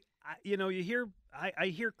way, I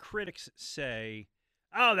hear critics say,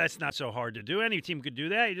 "Oh, that's not so hard to do. Any team could do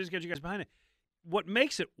that. You just get you guys behind it." What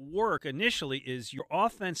makes it work initially is your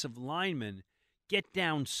offensive linemen get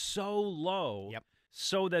down so low,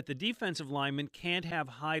 so that the defensive linemen can't have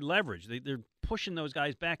high leverage. They're pushing those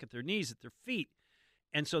guys back at their knees, at their feet.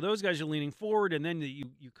 And so those guys are leaning forward, and then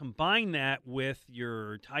you combine that with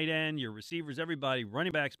your tight end, your receivers, everybody,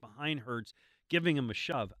 running backs behind Hurts, giving him a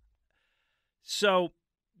shove. So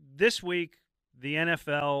this week, the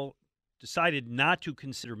NFL decided not to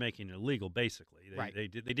consider making it illegal, basically. They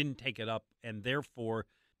didn't take it up, and therefore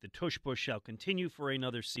the tush-push shall continue for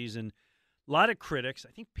another season. A lot of critics.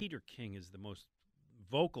 I think Peter King is the most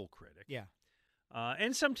vocal critic. Yeah.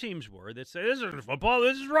 And some teams were that say, this isn't football,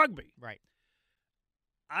 this is rugby. Right.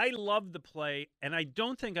 I love the play, and I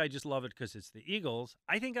don't think I just love it because it's the Eagles.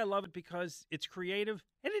 I think I love it because it's creative,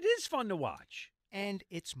 and it is fun to watch. And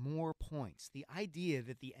it's more points. The idea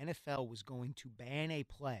that the NFL was going to ban a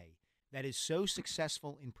play that is so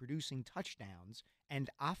successful in producing touchdowns and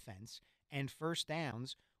offense and first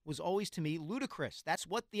downs was always, to me, ludicrous. That's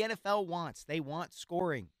what the NFL wants. They want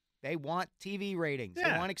scoring. They want TV ratings.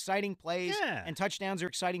 Yeah. They want exciting plays, and touchdowns are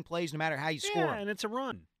exciting plays no matter how you score. Yeah, and it's a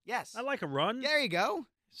run. Yes. I like a run. There you go.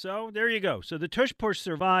 So there you go. So the tush push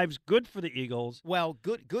survives. Good for the Eagles. Well,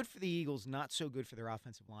 good for the Eagles, not so good for their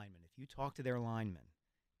offensive linemen. If you talk to their linemen,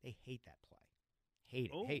 they hate that play.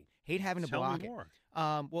 Hate having to block it. More.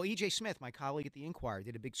 Well, E.J. Smith, my colleague at the Inquirer,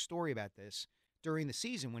 did a big story about this during the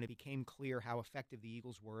season when it became clear how effective the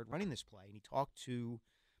Eagles were at running this play. And he talked to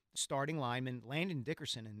the starting lineman, Landon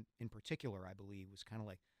Dickerson in particular, I believe, was kind of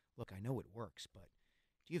like, look, I know it works, but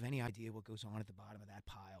do you have any idea what goes on at the bottom of that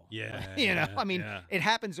pile? Yeah. It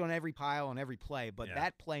happens on every pile, on every play, but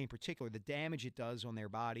that play in particular, the damage it does on their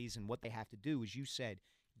bodies and what they have to do, as you said,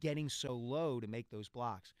 getting so low to make those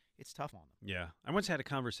blocks, it's tough on them. Yeah. I once had a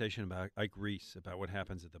conversation about Rhys about what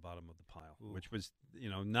happens at the bottom of the pile, which was,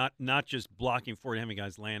 not just blocking forward and having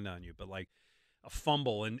guys land on you, but like a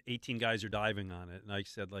fumble and 18 guys are diving on it. And I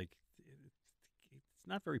said, like, it's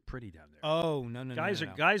not very pretty down there. Oh, no. Guys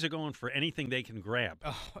are going for anything they can grab.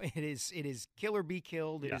 Oh, it is kill or be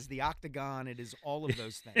killed. It is the octagon. It is all of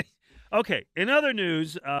those things. Okay. In other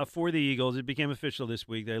news, for the Eagles, it became official this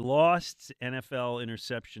week. They lost NFL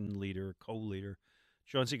interception co-leader,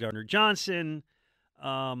 Chauncey Gardner-Johnson,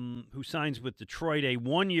 who signs with Detroit a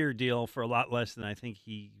 1-year deal for a lot less than I think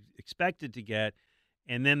he expected to get.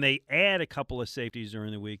 And then they add a couple of safeties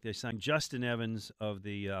during the week. They signed Justin Evans of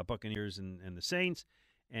the Buccaneers and the Saints.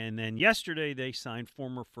 And then yesterday they signed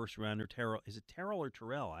former first-rounder Terrell. Is it Terrell or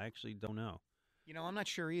Terrell? I actually don't know. I'm not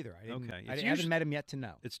sure either. I It's haven't met him yet to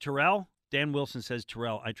know. It's Terrell. Dan Wilson says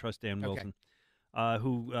Terrell. I trust Dan Wilson.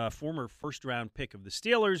 Who former first-round pick of the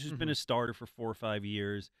Steelers, who's been a starter for 4 or 5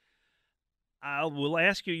 years. We'll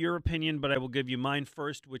ask you your opinion, but I will give you mine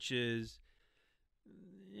first, which is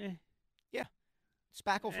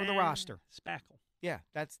Spackle for the roster. Spackle. Yeah,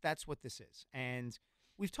 that's what this is. And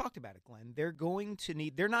we've talked about it, Glenn.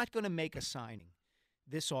 They're not going to make a signing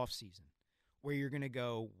this offseason where you're going to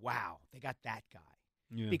go, wow, they got that guy.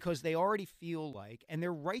 Yeah. Because they already feel like, and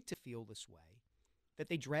they're right to feel this way, that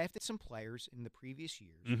they drafted some players in the previous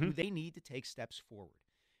years who they need to take steps forward.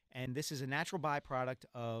 And this is a natural byproduct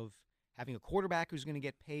of having a quarterback who's going to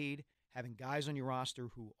get paid, having guys on your roster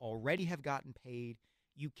who already have gotten paid.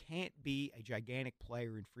 You can't be a gigantic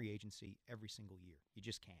player in free agency every single year. You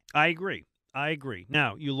just can't. I agree.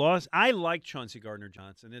 Now, you lost. I like Chauncey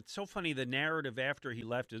Gardner-Johnson. It's so funny. The narrative after he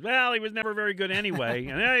left is, well, he was never very good anyway,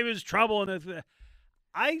 and he was trouble.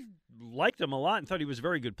 I liked him a lot and thought he was a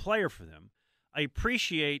very good player for them. I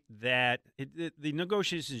appreciate that the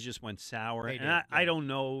negotiations just went sour, They and did, yeah. I don't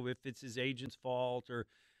know if it's his agent's fault or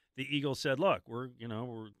the Eagles said, "Look,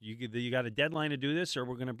 you got a deadline to do this, or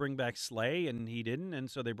we're going to bring back Slay," and he didn't, and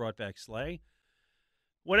so they brought back Slay.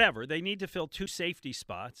 Whatever, they need to fill 2 safety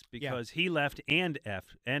spots because he left and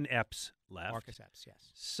Epps left. Marcus Epps,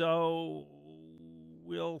 yes. So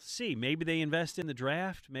we'll see. Maybe they invest in the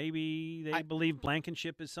draft. Maybe they believe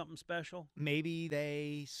Blankenship is something special. Maybe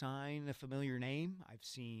they sign a familiar name. I've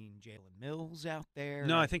seen Jalen Mills out there.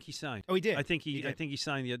 No, I think he signed. Oh, he did. I think he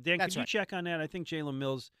signed the. Dan, That's can you right. check on that? I think Jalen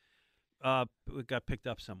Mills got picked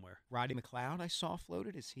up somewhere. Rodney McLeod, I saw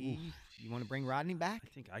floated. Is he? You want to bring Rodney back? I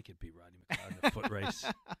think I could beat Rodney McLeod in a foot race.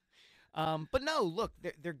 But no, look,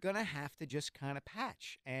 they're going to have to just kind of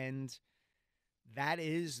patch, and that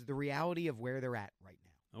is the reality of where they're at right now.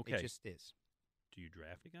 Okay. It just is. Do you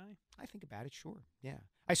draft a guy? I think about it, sure. Yeah.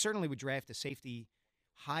 I certainly would draft a safety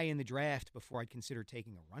high in the draft before I'd consider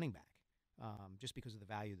taking a running back, just because of the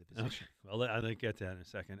value of the position. Okay. Well, I'll get to that in a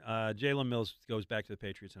second. Jalen Mills goes back to the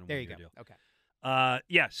Patriots on a There you one-year go. deal. Okay.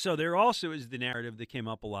 Yeah, so there also is the narrative that came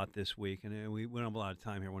up a lot this week, and we went over a lot of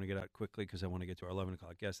time here. I want to get out quickly because I want to get to our 11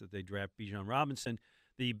 o'clock guest, that they draft Bijan Robinson,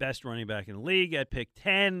 the best running back in the league, at pick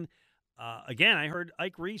 10. Again, I heard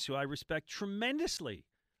Ike Rhys, who I respect tremendously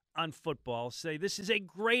on football, say this is a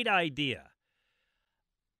great idea.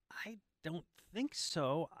 I don't think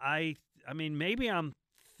so. I mean, maybe I'm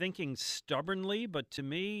thinking stubbornly, but to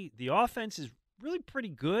me, the offense is really pretty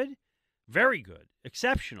good. Very good,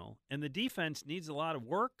 exceptional, and the defense needs a lot of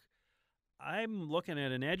work. I'm looking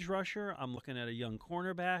at an edge rusher. I'm looking at a young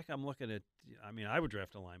cornerback. I'm looking at, I would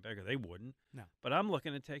draft a linebacker. They wouldn't. No. But I'm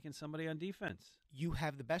looking at taking somebody on defense. You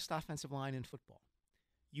have the best offensive line in football.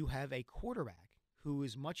 You have a quarterback who,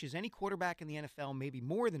 as much as any quarterback in the NFL, maybe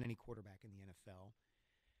more than any quarterback in the NFL,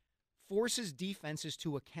 forces defenses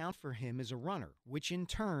to account for him as a runner, which in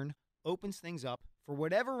turn opens things up for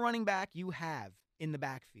whatever running back you have in the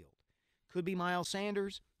backfield. Could be Miles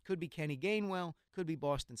Sanders, could be Kenny Gainwell, could be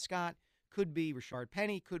Boston Scott, could be Rashard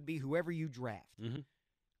Penny, could be whoever you draft. Mm-hmm.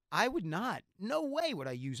 I would not, no way would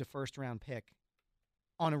I use a first-round pick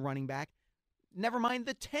on a running back, never mind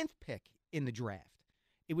the 10th pick in the draft.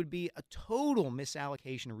 It would be a total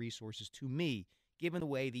misallocation of resources to me, given the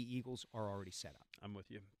way the Eagles are already set up. I'm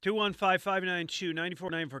with you.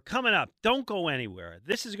 215-592-9494. Coming up, don't go anywhere.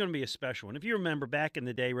 This is going to be a special one. If you remember, back in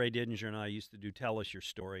the day, Ray Didinger and I used to do Tell Us Your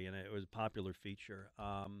Story, and it was a popular feature.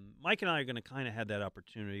 Mike and I are going to kind of have that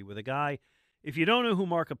opportunity with a guy. If you don't know who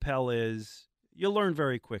Mark Appel is, you'll learn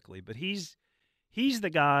very quickly. But he's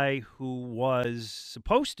the guy who was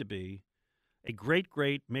supposed to be a great,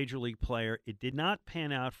 great Major League player. It did not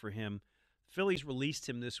pan out for him. Phillies released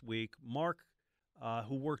him this week. Mark,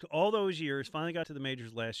 who worked all those years, finally got to the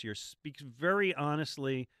majors last year, speaks very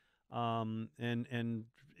honestly and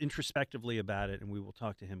introspectively about it, and we will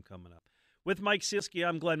talk to him coming up. With Mike Sielski,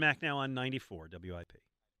 I'm Glen Macnow on 94 WIP.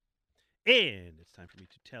 And it's time for me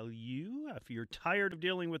to tell you, if you're tired of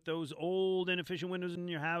dealing with those old, inefficient windows in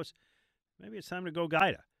your house, maybe it's time to go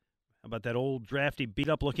Guida. How about that old, drafty,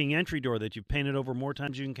 beat-up-looking entry door that you've painted over more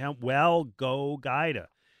times than you can count? Well, go Guida.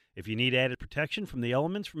 If you need added protection from the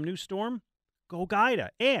elements from New Storm, go Guida.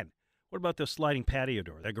 And what about the sliding patio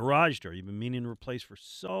door, that garage door you've been meaning to replace for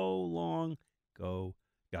so long? Go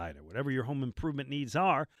Guida. Whatever your home improvement needs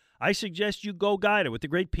are, I suggest you go Guida with the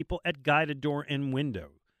great people at Guida Door and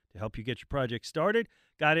Window. To help you get your project started,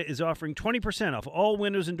 Guida is offering 20% off all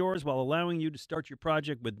windows and doors while allowing you to start your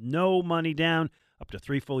project with no money down, up to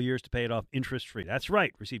 3 full years to pay it off interest-free. That's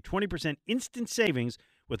right. Receive 20% instant savings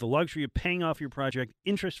with the luxury of paying off your project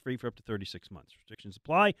interest-free for up to 36 months. Restrictions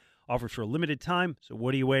apply. Offers for a limited time, so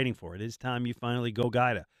what are you waiting for? It is time you finally go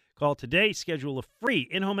Guida. Call today. Schedule a free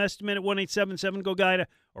in-home estimate at 1-877-GO-GUIDA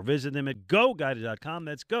or visit them at GoGuida.com.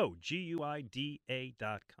 That's go,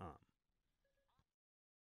 GUIDA.com.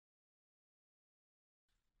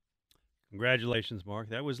 Congratulations, Mark.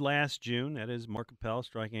 That was last June. That is Mark Appel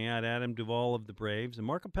striking out Adam Duvall of the Braves. And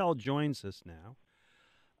Mark Appel joins us now.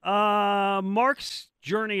 Mark's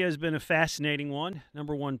journey has been a fascinating one.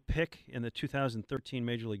 Number 1 pick in the 2013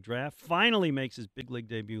 Major League Draft. Finally makes his big league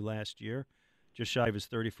debut last year, just shy of his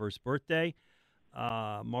 31st birthday.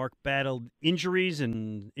 Mark battled injuries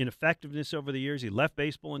and ineffectiveness over the years. He left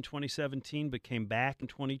baseball in 2017 but came back in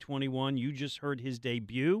 2021. You just heard his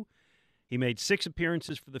debut. He made 6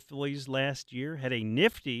 appearances for the Phillies last year, had a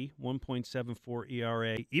nifty 1.74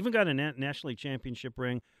 ERA, even got a National League Championship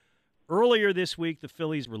ring. Earlier this week, the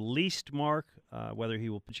Phillies released Mark. Whether he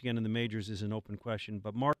will pitch again in the majors is an open question,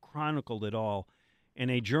 but Mark chronicled it all in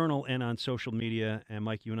a journal and on social media. And,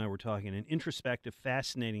 Mike, you and I were talking, an introspective,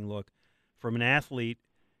 fascinating look from an athlete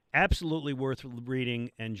Absolutely worth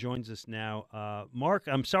reading, and joins us now. Mark,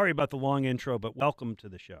 I'm sorry about the long intro, but welcome to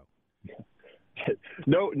the show.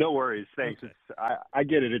 No worries. Thanks. Okay. I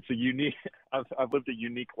get it. It's a unique. I've lived a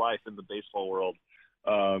unique life in the baseball world.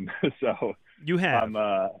 So You have.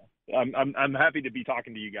 I'm happy to be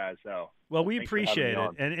talking to you guys. So well, we thanks for having appreciate me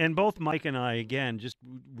it, on. and both Mike and I again just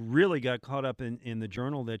really got caught up in the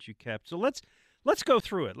journal that you kept. So let's go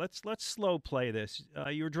through it. Let's slow play this.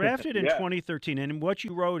 You were drafted in Yeah. 2013, and what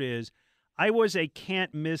you wrote is, I was a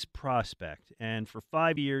can't miss prospect, and for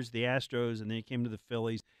 5 years the Astros, and then you came to the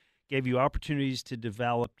Phillies, gave you opportunities to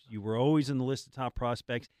develop. You were always in the list of top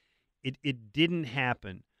prospects. It didn't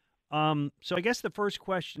happen. So I guess the first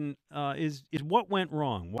question is what went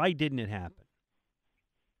wrong? Why didn't it happen?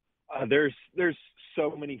 There's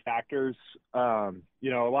so many factors. A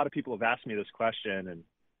lot of people have asked me this question, and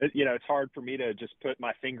it's hard for me to just put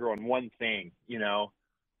my finger on one thing.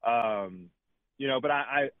 But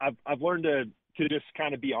I've learned to just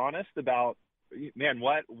kind of be honest about, man,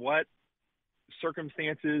 what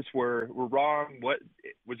circumstances were wrong? What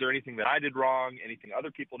was there anything that I did wrong? Anything other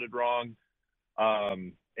people did wrong?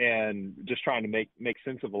 And just trying to make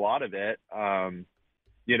sense of a lot of it. I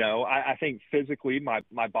think physically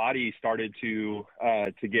my body started to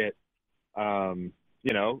get,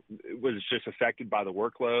 it was just affected by the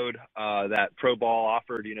workload that pro ball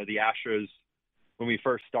offered. The Astros, when we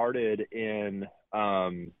first started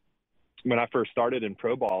when I first started in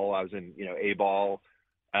pro ball, I was in, A ball.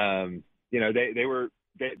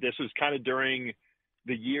 This was kind of during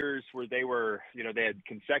the years where they were, they had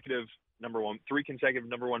three consecutive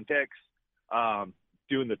number one picks,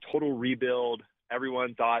 doing the total rebuild.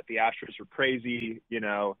 Everyone thought the Astros were crazy,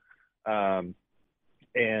 and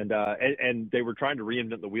they were trying to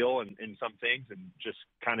reinvent the wheel in some things, and just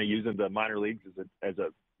kind of using the minor leagues as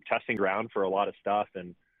a testing ground for a lot of stuff.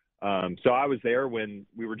 And so I was there when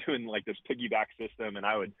we were doing like this piggyback system, and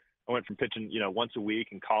I went from pitching, once a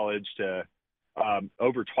week in college to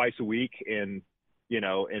over twice a week in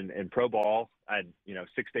pro ball. I had,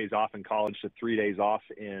 6 days off in college to 3 days off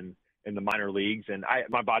in the minor leagues. And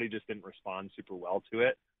my body just didn't respond super well to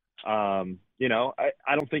it. I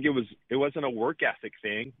don't think it wasn't a work ethic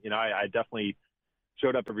thing. I definitely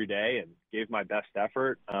showed up every day and gave my best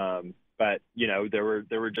effort. But there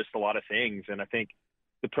were just a lot of things. And I think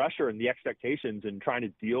the pressure and the expectations and trying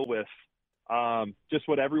to deal with just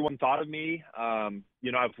what everyone thought of me.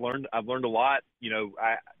 I've learned a lot.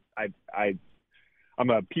 I'm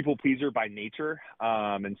a people pleaser by nature.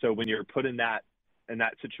 And so when you're put in that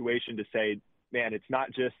situation to say, man, it's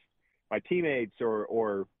not just my teammates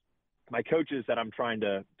or my coaches that I'm trying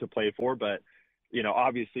to play for, but,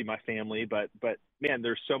 obviously my family, but man,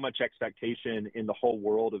 there's so much expectation in the whole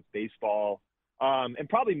world of baseball, and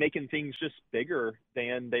probably making things just bigger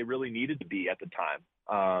than they really needed to be at the time.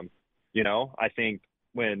 I think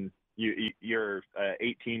when you're a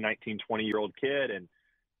 18, 19, 20-year-old kid and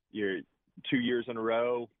you're 2 years in a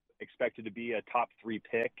row expected to be a top 3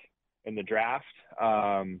 pick in the draft,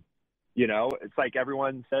 it's like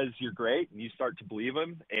everyone says you're great and you start to believe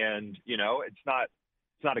them. And, it's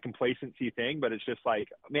not a complacency thing, but it's just like,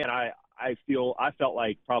 man, I felt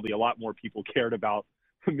like probably a lot more people cared about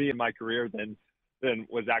me and my career than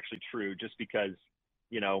was actually true, just because,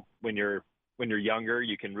 when you're younger,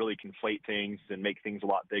 you can really conflate things and make things a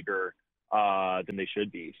lot bigger than they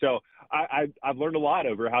should be. So I've learned a lot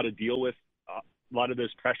over how to deal with a lot of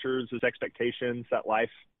those pressures, those expectations that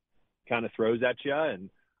life kind of throws at you.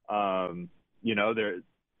 And,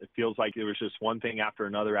 it feels like it was just one thing after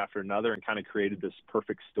another, and kind of created this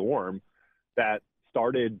perfect storm that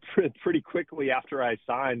started pretty quickly after I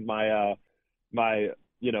signed my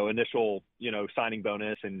initial, signing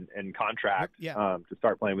bonus and contract to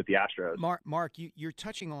start playing with the Astros. Mark, you're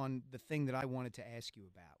touching on the thing that I wanted to ask you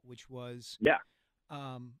about, which was,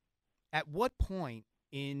 at what point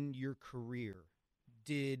in your career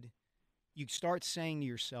did you start saying to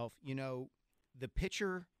yourself, the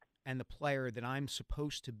pitcher and the player that I'm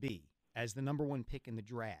supposed to be as the number one pick in the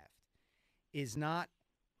draft is not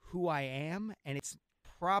who I am, and it's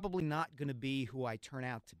probably not going to be who I turn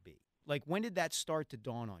out to be? Like, when did that start to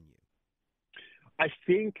dawn on you? I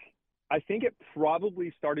think it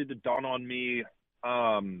probably started to dawn on me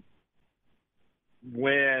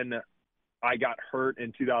when I got hurt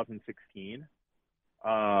in 2016.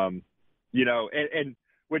 And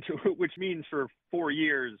which means for 4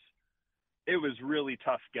 years it was really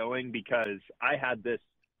tough going, because I had this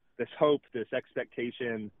hope, this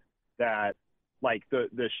expectation that like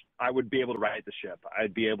I would be able to right the ship.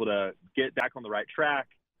 I'd be able to get back on the right track.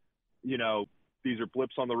 These are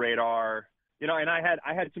blips on the radar, and I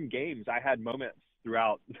had some games. I had moments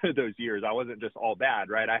throughout those years. I wasn't just all bad,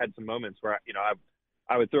 right? I had some moments where,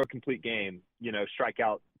 I would throw a complete game, strike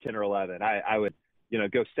out 10 or 11. I would,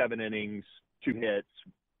 go 7 innings, 2 hits,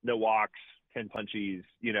 no walks, 10 punchies,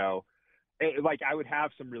 I would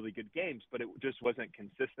have some really good games, but it just wasn't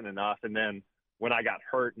consistent enough. And then when I got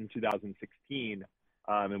hurt in 2016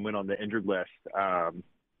 and went on the injured list, that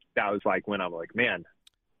was like when I'm like, man,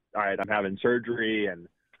 all right, I'm having surgery, and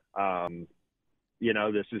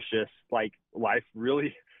this is just like life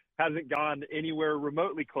really hasn't gone anywhere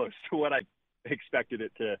remotely close to what I expected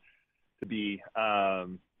it to be.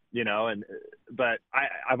 But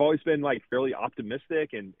I've always been like fairly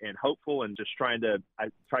optimistic and hopeful, and just try to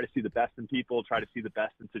see the best in people, try to see the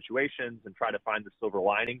best in situations, and try to find the silver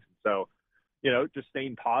linings. And so, just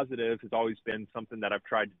staying positive has always been something that I've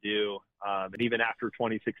tried to do. And even after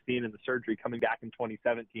 2016 and the surgery, coming back in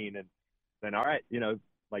 2017, and then, all right,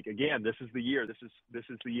 again, this is the year. This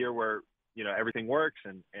is the year where, everything works,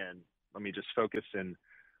 and let me just focus. And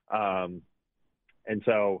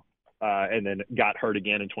so, and then got hurt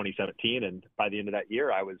again in 2017, and by the end of that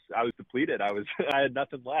year, I was depleted. I had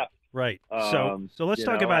nothing left. Right. So let's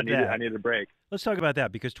talk about that. I needed a break. Let's talk about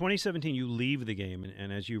that, because 2017 you leave the game,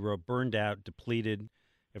 and as you wrote, burned out, depleted,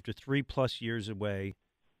 after 3+ years away,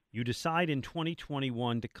 you decide in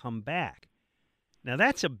 2021 to come back. Now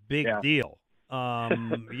that's a big deal.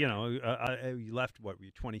 You left, what, were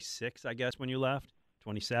you 26, I guess, when you left?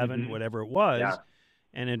 27, whatever it was. Yeah.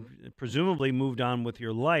 And it presumably moved on with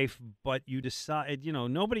your life, but you decide,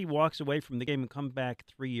 nobody walks away from the game and come back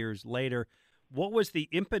 3 years later. What was the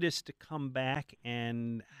impetus to come back,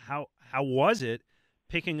 and how was it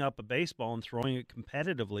picking up a baseball and throwing it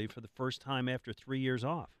competitively for the first time after 3 years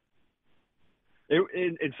off?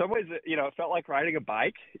 In some ways, it felt like riding a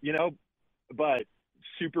bike, but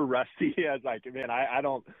super rusty. I was like, man, I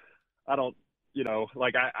don't, I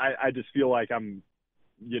just feel like I'm,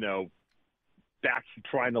 back to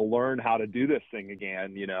trying to learn how to do this thing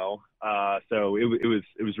again, so it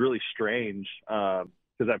was really strange,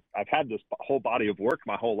 because I've had this whole body of work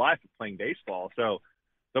my whole life of playing baseball. So in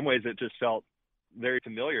some ways it just felt very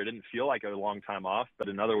familiar. It didn't feel like a long time off, but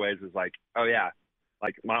in other ways it's like, oh yeah,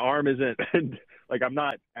 like my arm isn't like, I'm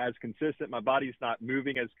not as consistent. My body's not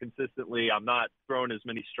moving as consistently. I'm not throwing as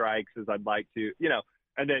many strikes as I'd like to,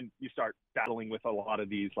 and then you start battling with a lot of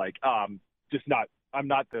these, like, I'm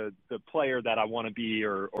not the player that I want to be,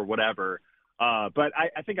 or whatever. But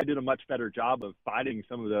I think I did a much better job of fighting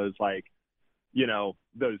some of those, like,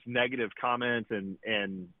 those negative comments and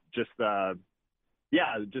just the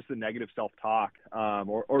negative self-talk,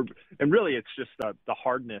 and really it's just the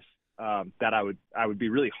hardness, that I would be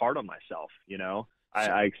really hard on myself.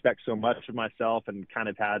 I expect so much of myself, and kind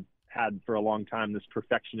of had for a long time this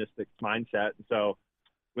perfectionistic mindset. And so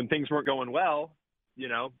when things weren't going well,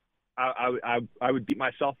 I would beat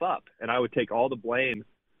myself up, and I would take all the blame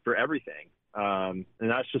for everything. And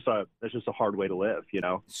that's just a hard way to live,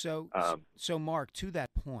 So Mark, to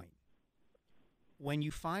that point, when you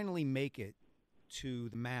finally make it to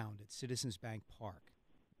the mound at Citizens Bank Park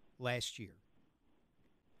last year,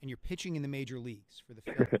 and you're pitching in the major leagues for the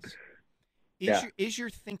Phillies, is your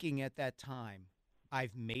thinking at that time,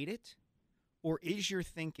 I've made it, or is your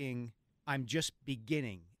thinking, I'm just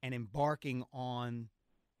beginning and embarking on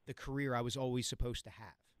the career I was always supposed to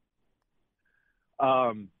have?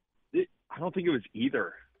 I don't think it was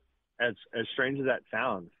either, as strange as that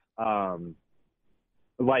sounds.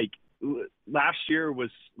 Last year was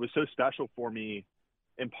so special for me,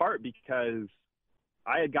 in part because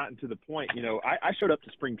I had gotten to the point, I showed up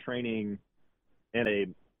to spring training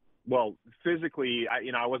physically,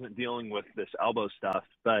 I wasn't dealing with this elbow stuff,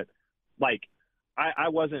 but I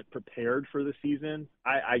wasn't prepared for the season.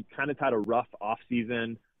 I kind of had a rough off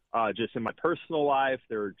season, just in my personal life.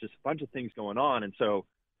 There were just a bunch of things going on. And so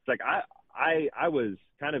it's like, I was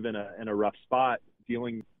kind of in a rough spot,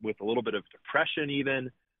 dealing with a little bit of depression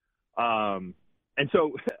even. And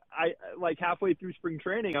so I, halfway through spring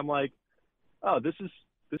training, I'm like, oh, this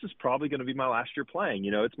is probably going to be my last year playing.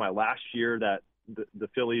 It's my last year that the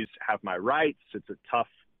Phillies have my rights. It's a tough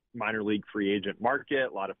minor league free agent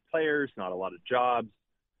market, a lot of players, not a lot of jobs.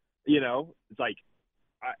 It's like,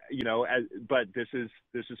 but this is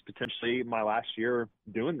potentially my last year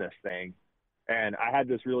doing this thing. And I had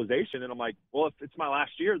this realization, and I'm like, well, if it's my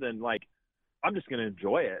last year, then I'm just going to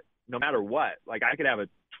enjoy it no matter what. I could have a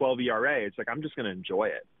 12 ERA. It's like, I'm just going to enjoy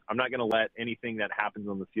it. I'm not going to let anything that happens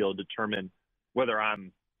on the field determine whether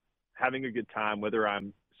I'm having a good time, whether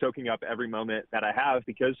I'm soaking up every moment that I have,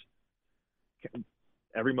 because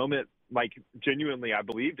every moment, genuinely, I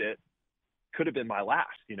believed it could have been my last.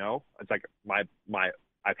 It's like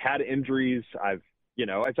I've had injuries. I've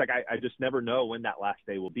it's like I just never know when that last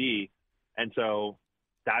day will be. And so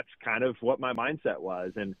that's kind of what my mindset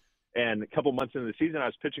was. And a couple months into the season, I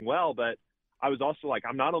was pitching well, but I was also like,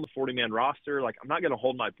 I'm not on the 40-man roster. Like, I'm not going to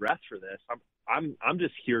hold my breath for this. I'm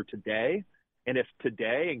just here today. And if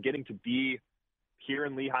today and getting to be here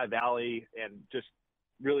in Lehigh Valley and just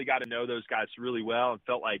really got to know those guys really well and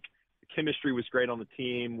felt like the chemistry was great on the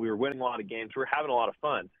team. We were winning a lot of games. We were having a lot of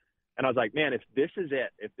fun. And I was like, man, if this is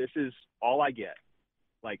it, if this is all I get,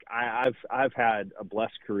 like I've had a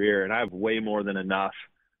blessed career and I have way more than enough,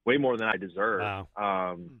 way more than I deserve.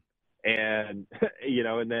 Wow. And,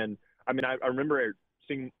 and then, I mean, I remember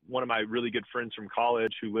seeing one of my really good friends from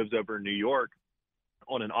college who lives over in New York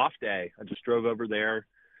on an off day. I just drove over there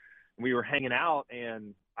and we were hanging out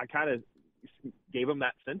and I kind of gave him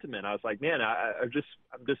that sentiment. I was like, man, I'm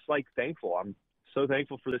just like thankful. I'm so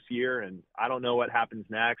thankful for this year and I don't know what happens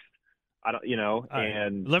next. I don't,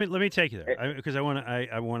 and let me take you there because I want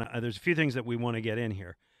to. There's a few things that we want to get in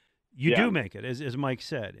here. You do make it, as Mike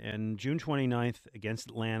said, and June 29th against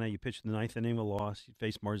Atlanta, you pitched the ninth inning of a loss. You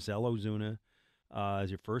faced Marcell Ozuna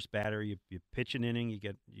as your first batter. You pitch an inning, you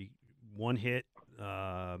get one hit,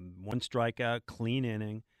 one strikeout, clean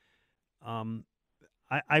inning.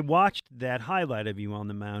 I watched that highlight of you on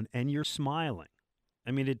the mound, and you're smiling.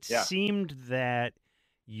 I mean, it seemed that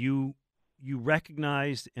you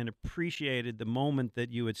recognized and appreciated the moment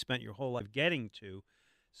that you had spent your whole life getting to.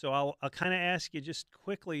 So I'll kind of ask you just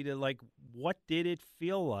quickly to, like, what did it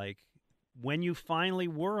feel like when you finally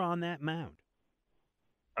were on that mound?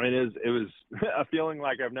 I mean, it was a feeling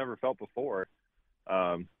like I've never felt before.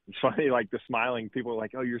 It's funny, like the smiling, people are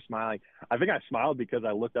like, oh, you're smiling. I think I smiled because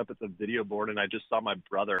I looked up at the video board and I just saw my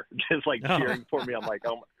brother just like cheering for me. I'm like,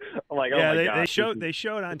 oh my God. They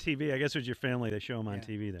show it on TV. I guess with your family, they show them on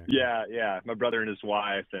TV there. Yeah. My brother and his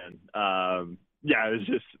wife. And, it was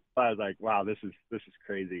just, I was like, wow, this is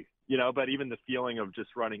crazy, but even the feeling of just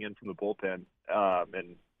running in from the bullpen.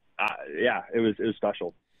 It was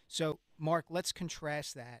special. So Mark, let's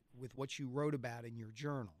contrast that with what you wrote about in your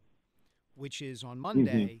journal, which is on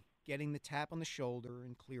Monday, getting the tap on the shoulder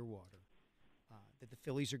in Clearwater, that the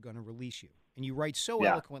Phillies are going to release you. And you write so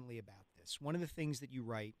eloquently about this. One of the things that you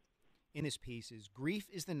write in this piece is, grief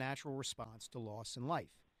is the natural response to loss in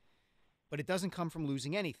life. But it doesn't come from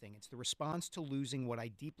losing anything. It's the response to losing what I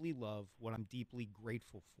deeply love, what I'm deeply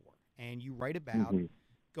grateful for. And you write about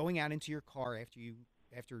going out into your car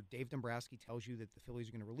after Dave Dombrowski tells you that the Phillies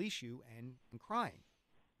are going to release you and crying.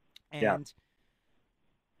 And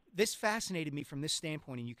this fascinated me from this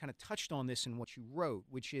standpoint, and you kind of touched on this in what you wrote,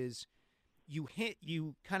 which is you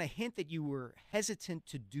kind of hint that you were hesitant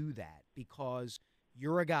to do that because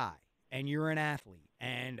you're a guy and you're an athlete,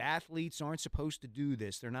 and athletes aren't supposed to do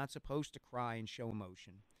this. They're not supposed to cry and show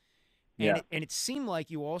emotion. And it seemed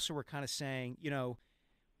like you also were kind of saying,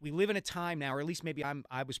 we live in a time now, or at least maybe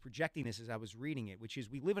I was projecting this as I was reading it, which is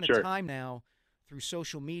we live in a time now through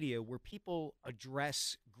social media where people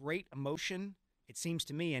address great emotion, it seems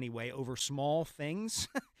to me anyway, over small things,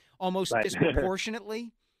 almost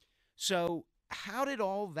disproportionately. So how did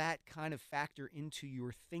all that kind of factor into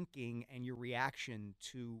your thinking and your reaction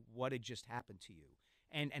to what had just happened to you?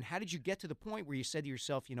 And how did you get to the point where you said to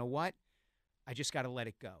yourself, you know what, I just got to let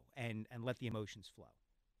it go and let the emotions flow?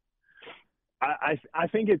 I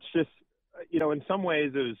think it's just, in some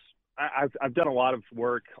ways I've done a lot of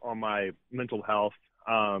work on my mental health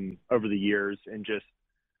over the years and just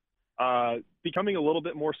becoming a little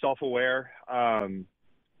bit more self-aware.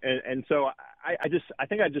 And so I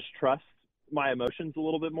think I just trust my emotions a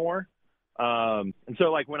little bit more. And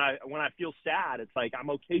so like when I feel sad, it's like, I'm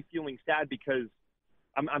okay feeling sad because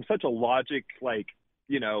I'm such a logic,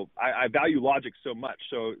 I value logic so much.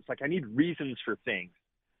 So it's like, I need reasons for things,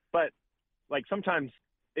 but like sometimes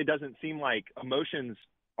it doesn't seem like emotions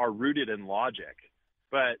are rooted in logic.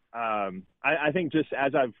 But I think just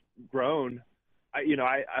as I've grown, I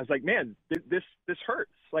was like, man, this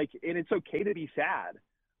hurts. Like, and it's okay to be sad.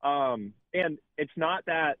 And it's not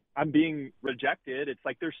that I'm being rejected. It's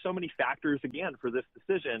like, there's so many factors again for this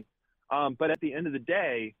decision. But at the end of the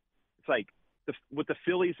day, it's like what the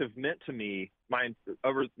Phillies have meant to me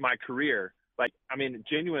over my career. Like, I mean,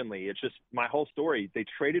 genuinely, it's just my whole story. They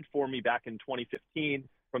traded for me back in 2015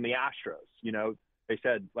 from the Astros. They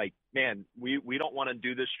said, like, man, we don't want to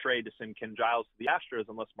do this trade to send Ken Giles to the Astros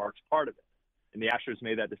unless Mark's part of it. And the Astros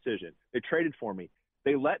made that decision. They traded for me.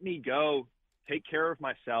 They let me go take care of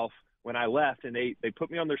myself when I left, and they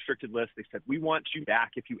put me on their restricted list. They said, we want you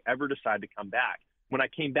back if you ever decide to come back. When I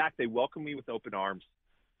came back, they welcomed me with open arms.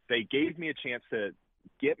 They gave me a chance to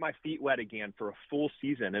get my feet wet again for a full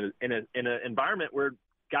season in an environment where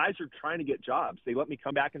guys are trying to get jobs. They let me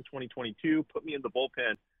come back in 2022, put me in the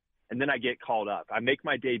bullpen, and then I get called up. I make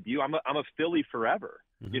my debut. I'm a Philly forever.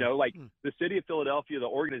 Mm-hmm. You know, like the city of Philadelphia, the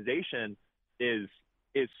organization is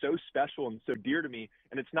so special and so dear to me.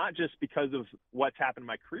 And it's not just because of what's happened in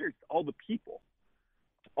my career. It's all the people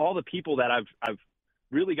that I've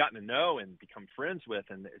really gotten to know and become friends with,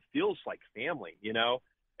 and it feels like family, you know?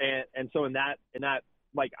 And so in that,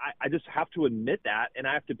 like, I just have to admit that, and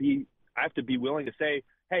I have to be willing to say,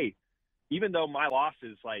 hey, even though my loss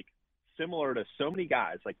is like similar to so many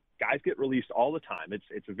guys, like guys get released all the time.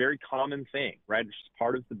 It's a very common thing, right? It's just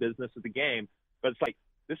part of the business of the game, but it's like,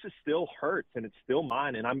 this is still hurts and it's still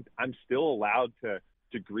mine. And I'm still allowed to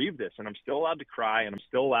grieve this, and I'm still allowed to cry, and I'm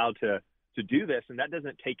still allowed to do this. And that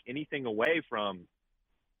doesn't take anything away from,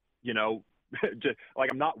 you know, just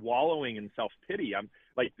like, I'm not wallowing in self-pity. I'm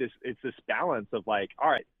like it's this balance of like, all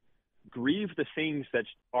right, grieve the things that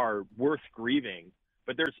are worth grieving.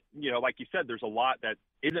 But there's, you know, like you said, there's a lot that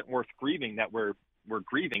isn't worth grieving that we're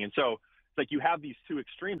grieving. And so it's like you have these two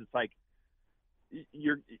extremes. It's like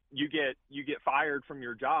you get fired from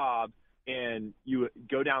your job and you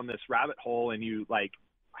go down this rabbit hole and you like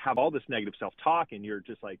have all this negative self-talk and you're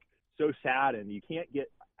just like so sad and you can't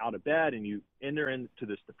get out of bed and you enter into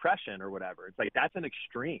this depression or whatever. It's like, that's an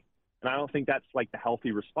extreme. And I don't think that's like the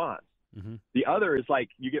healthy response. Mm-hmm. The other is like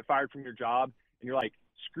you get fired from your job and you're like,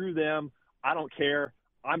 screw them. I don't care.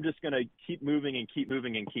 I'm just going to keep moving and keep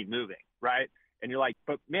moving and keep moving. Right. And you're like,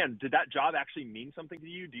 but man, did that job actually mean something to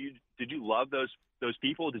you? Did you love those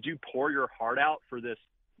people? Did you pour your heart out for this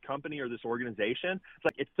company or this organization? It's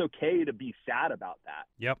like, it's okay to be sad about that.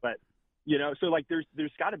 Yep. But, you know, so like there's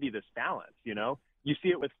got to be this balance, you know. You see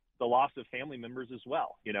it with the loss of family members as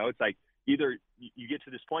well. You know, it's like either you get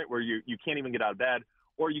to this point where you can't even get out of bed,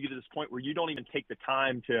 or you get to this point where you don't even take the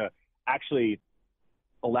time to actually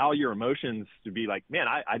allow your emotions to be like, man,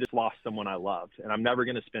 I just lost someone I loved and I'm never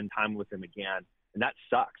going to spend time with them again. And that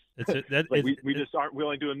sucks. Like we just aren't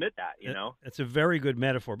willing to admit that, you know? It's a very good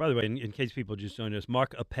metaphor. By the way, in case people just joined us,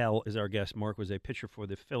 Mark Appel is our guest. Mark was a pitcher for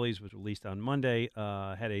the Phillies, was released on Monday,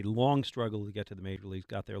 had a long struggle to get to the major leagues,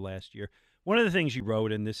 got there last year. One of the things you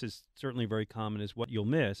wrote, and this is certainly very common, is what you'll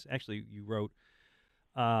miss. Actually, you wrote,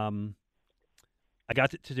 I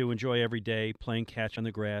got to enjoy every day, playing catch on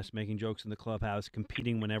the grass, making jokes in the clubhouse,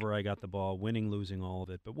 competing whenever I got the ball, winning, losing, all of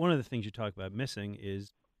it. But one of the things you talk about missing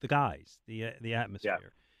is the guys, the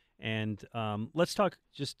atmosphere. Yeah. And let's talk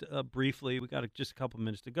just briefly, we got just a couple of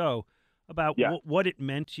minutes to go, about what it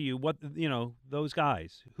meant to you, what, you know, those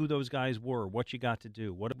guys, who those guys were, what you got to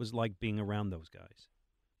do, what it was like being around those guys.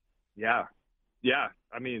 Yeah. Yeah.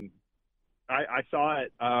 I mean, I saw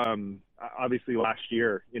it obviously last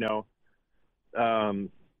year, you know,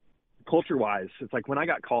 culture-wise. It's like when I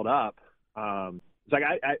got called up, it's like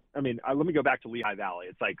I mean, let me go back to Lehigh Valley.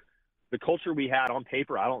 It's like the culture we had on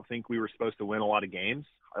paper, I don't think we were supposed to win a lot of games.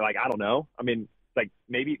 Like, I don't know. I mean, like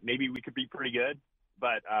maybe we could be pretty good,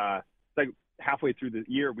 but it's like halfway through the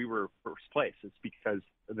year we were first place. It's because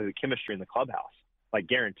of the chemistry in the clubhouse, like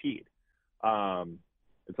guaranteed.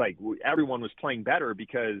 It's like everyone was playing better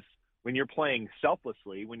because when you're playing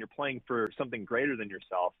selflessly, when you're playing for something greater than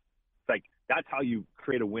yourself, it's like that's how you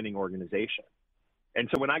create a winning organization. And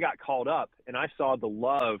so when I got called up and I saw the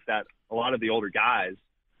love that a lot of the older guys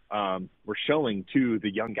were showing to the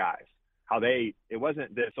young guys, how it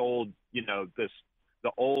wasn't this old, you know, the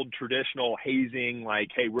old traditional hazing, like,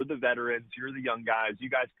 hey, we're the veterans, you're the young guys, you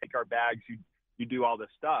guys take our bags, you do all this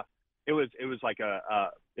stuff. It was like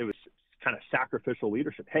it was kind of sacrificial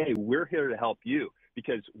leadership. Hey, we're here to help you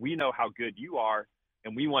because we know how good you are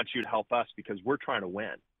and we want you to help us because we're trying to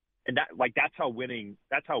win. And that's how winning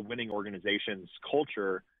organizations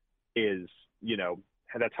culture is, you know,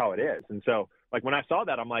 that's how it is. And so like when I saw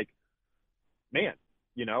that, I'm like, man,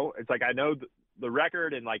 you know, it's like, I know the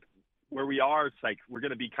record and like where we are, it's like, we're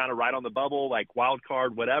going to be kind of right on the bubble, like wild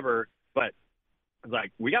card, whatever. But it's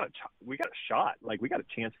like, we got a shot. Like we got a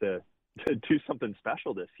chance to do something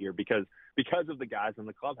special this year because of the guys in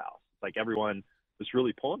the clubhouse. Like everyone was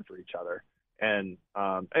really pulling for each other. And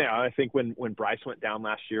I think when Bryce went down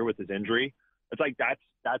last year with his injury, it's like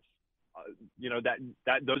that's you know, that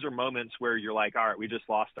those are moments where you're like, all right, we just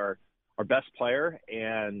lost our best player,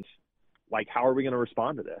 and like, how are we going to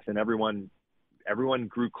respond to this? And everyone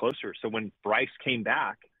grew closer. So when Bryce came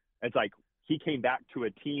back, it's like he came back to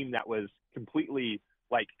a team that was completely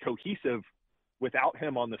like cohesive without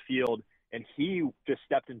him on the field, and he just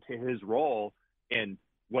stepped into his role and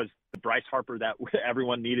was the Bryce Harper that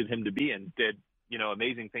everyone needed him to be and did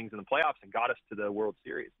amazing things in the playoffs and got us to the World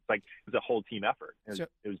Series. It's like it was a whole team effort. It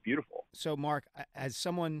was beautiful. So, Mark, as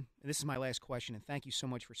someone, and this is my last question, and thank you so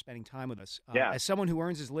much for spending time with us. Yeah. As someone who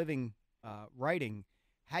earns his living writing,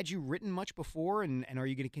 had you written much before, and are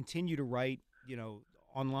you going to continue to write,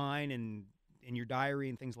 online and in your diary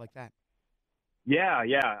and things like that? Yeah.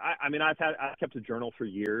 I mean, I've kept a journal for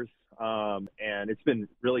years, and it's been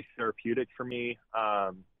really therapeutic for me.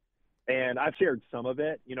 And I've shared some of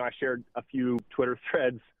it. I shared a few Twitter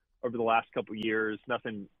threads over the last couple of years,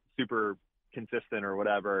 nothing super consistent or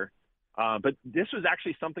whatever. But this was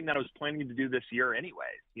actually something that I was planning to do this year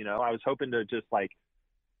anyways. I was hoping to just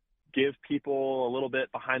give people a little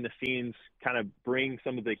bit behind the scenes, kind of bring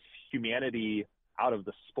some of the humanity out of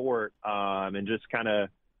the sport, and just kind of,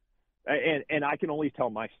 and I can only tell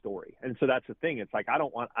my story. And so that's the thing. It's like, I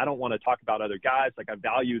don't want to talk about other guys. I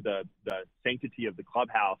value the sanctity of the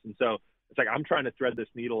clubhouse. And so it's like, I'm trying to thread this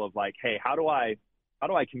needle of hey, how do I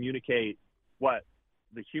communicate what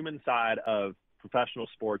the human side of professional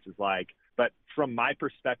sports is like, but from my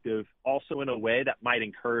perspective, also in a way that might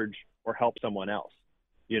encourage or help someone else,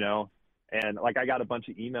 and I got a bunch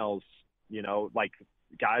of emails,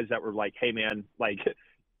 guys that were like, hey man,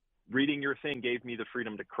 reading your thing gave me the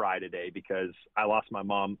freedom to cry today because I lost my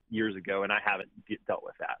mom years ago and I haven't dealt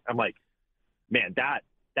with that. I'm like, man,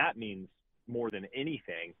 that means more than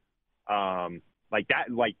anything. That's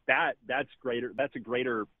greater. That's a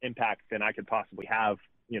greater impact than I could possibly have,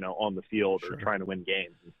 on the field or trying to win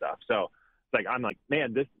games and stuff. So it's like, I'm like,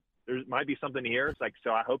 man, there might be something here. It's like,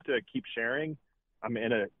 so I hope to keep sharing. I'm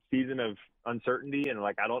in a season of uncertainty and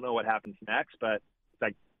I don't know what happens next, but it's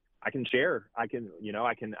like, I can share. I can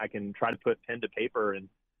try to put pen to paper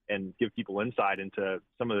and give people insight into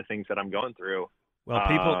some of the things that I'm going through.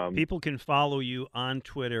 Well, people can follow you on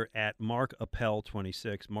Twitter at Mark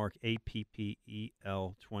Appel26, Mark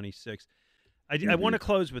APPEL 26. I want to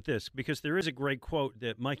close with this because there is a great quote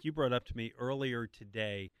that, Mike, you brought up to me earlier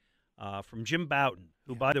today from Jim Bouton,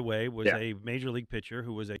 who, by the way, was a major league pitcher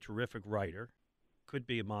who was a terrific writer, could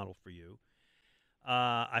be a model for you.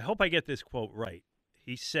 I hope I get this quote right.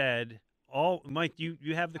 He said, Mike,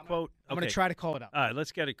 you have the quote? I'm going to try to call it up. All right,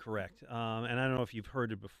 let's get it correct. And I don't know if you've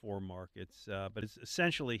heard it before, Mark. But it's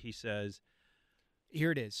essentially, he says,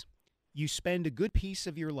 here it is. You spend a good piece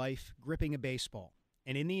of your life gripping a baseball,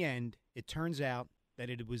 and in the end, it turns out that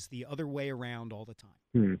it was the other way around all the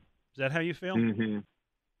time. Is that how you feel? Mm-hmm.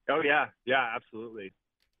 Oh, yeah. Yeah, absolutely.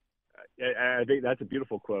 I think that's a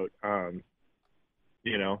beautiful quote.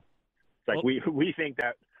 It's like we think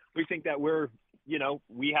that we're,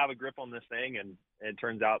 we have a grip on this thing, and it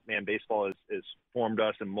turns out, man, baseball has formed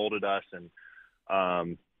us and molded us, and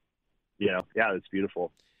it's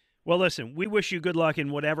beautiful. Well, listen, we wish you good luck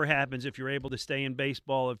in whatever happens. If you're able to stay in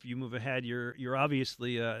baseball, if you move ahead, you're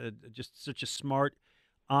obviously just such a smart,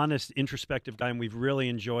 honest, introspective guy, and we've really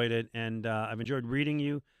enjoyed it. And I've enjoyed reading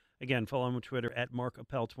you. Again, follow him on Twitter at Mark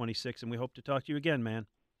Appel26, and we hope to talk to you again, man.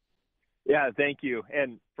 Yeah, thank you.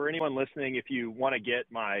 And for anyone listening, if you want to get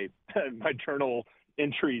my my journal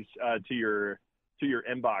entries to your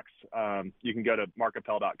inbox, you can go to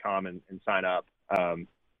markappel.com and sign up.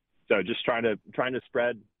 So just trying to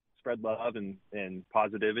spread love and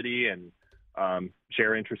positivity and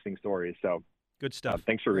share interesting stories. So good stuff.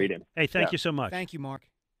 Thanks for reading. Hey, thank you so much. Thank you, Mark.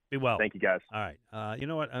 Be well. Thank you, guys. All right. You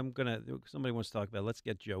know what? Somebody wants to talk about it. Let's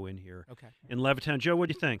get Joe in here. Okay. In Levittown. Joe, what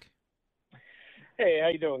do you think? Hey, how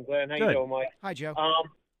you doing, Glenn? How you doing, Mike? Hi, Joe.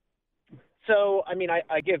 So, I mean,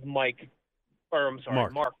 I give Mark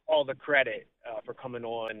all the credit for coming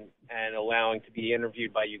on and allowing to be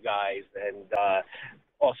interviewed by you guys, and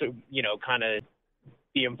also, kind of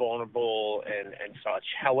being vulnerable and such.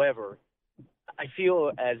 However, I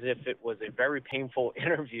feel as if it was a very painful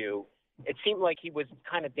interview. It seemed like he was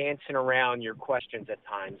kind of dancing around your questions at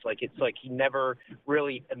times. It's like he never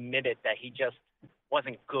really admitted that he just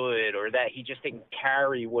wasn't good, or that he just didn't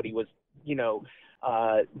carry what he was,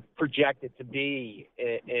 projected to be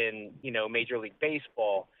in Major League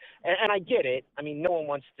Baseball. And I get it. I mean, no one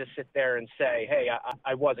wants to sit there and say, hey,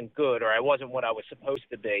 I wasn't good, or I wasn't what I was supposed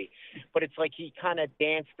to be. But it's like he kind of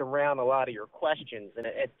danced around a lot of your questions. And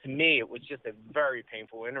to me, it was just a very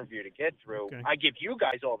painful interview to get through. Okay. I give you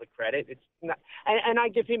guys all the credit. It's not, and I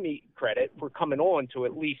give him credit for coming on to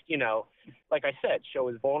at least, like I said, show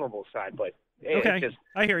his vulnerable side. But okay,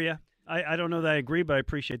 I hear you. I don't know that I agree, but I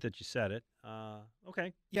appreciate that you said it.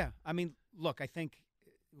 Okay. Yeah, I mean, look, I think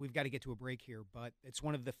we've got to get to a break here, but it's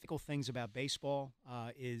one of the fickle things about baseball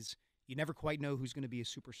is you never quite know who's going to be a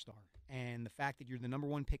superstar. And the fact that you're the number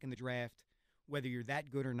one pick in the draft, whether you're that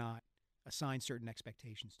good or not, assigns certain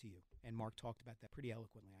expectations to you. And Mark talked about that pretty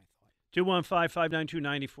eloquently, I thought.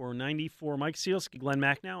 215-592-9494. Mike Sealski, Glen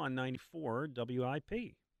Macnow on 94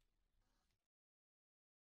 WIP.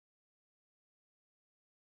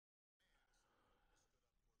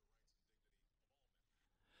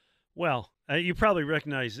 Well, you probably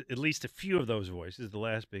recognize at least a few of those voices, the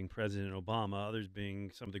last being President Obama, others being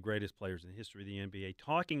some of the greatest players in the history of the NBA,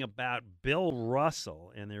 talking about Bill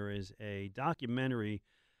Russell. And there is a documentary,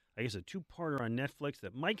 I guess a two-parter on Netflix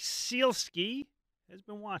that Mike Sealski has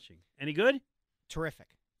been watching. Any good? Terrific.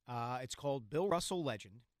 It's called Bill Russell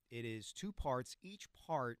Legend. It is 2 parts. Each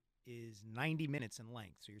part is 90 minutes in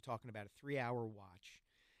length, so you're talking about a 3-hour watch,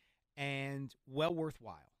 and well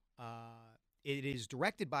worthwhile. It is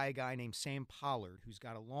directed by a guy named Sam Pollard, who's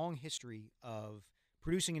got a long history of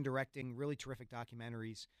producing and directing really terrific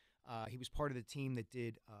documentaries. He was part of the team that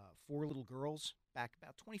did Four Little Girls back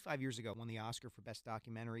about 25 years ago, won the Oscar for Best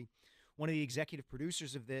Documentary. One of the executive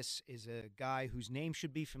producers of this is a guy whose name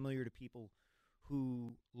should be familiar to people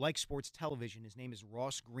who like sports television. His name is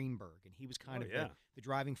Ross Greenberg, and he was kind of the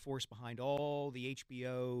driving force behind all the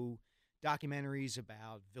HBO documentaries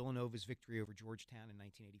about Villanova's victory over Georgetown in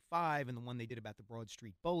 1985 and the one they did about the Broad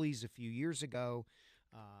Street Bullies a few years ago,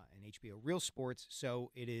 and HBO Real Sports.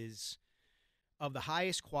 So it is of the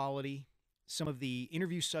highest quality. Some of the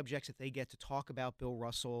interview subjects that they get to talk about Bill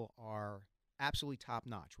Russell are absolutely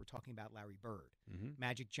top-notch. We're talking about Larry Bird,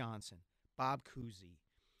 Magic Johnson, Bob Cousy,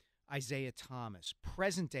 Isaiah Thomas,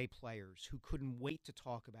 present-day players who couldn't wait to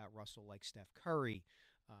talk about Russell like Steph Curry,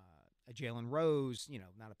 Jalen Rose,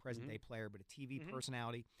 not a present-day player, but a TV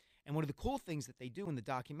personality. And one of the cool things that they do in the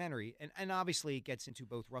documentary, and obviously it gets into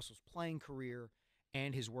both Russell's playing career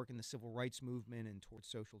and his work in the civil rights movement and towards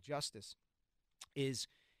social justice, is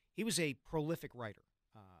he was a prolific writer,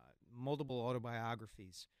 multiple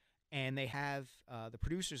autobiographies. And they have, the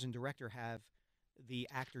producers and director have the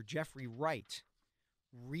actor Jeffrey Wright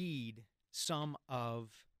read some of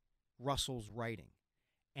Russell's writing.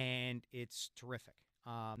 And it's terrific.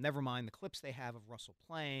 Never mind the clips they have of Russell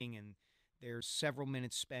playing, and there's several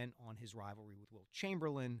minutes spent on his rivalry with Wilt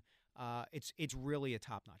Chamberlain. It's really a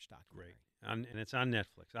top-notch documentary. Great. And it's on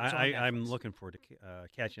Netflix. I'm looking forward to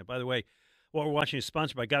catching up. By the way, what we're watching is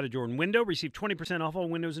sponsored by Got a Door and Window. Receive 20% off all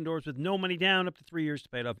windows and doors with no money down, up to 3 years to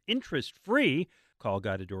pay it off interest-free. Call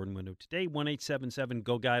Got a Door and Window today,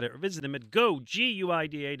 1-877-GO-GUIDA, or visit them at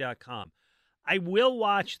GoGuida.com. I will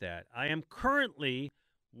watch that. I am currently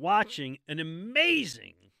watching an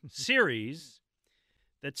amazing series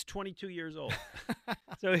that's 22 years old.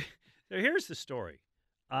 So here's the story.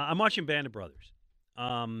 I'm watching Band of Brothers.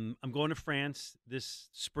 I'm going to France this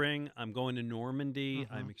spring. I'm going to Normandy.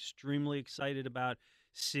 I'm extremely excited about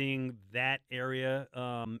seeing that area.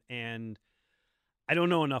 And I don't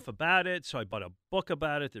know enough about it, so I bought a book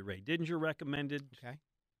about it that Ray Didinger recommended. Okay.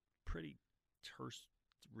 Pretty tough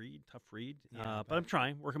read. But I'm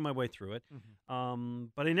trying, working my way through it.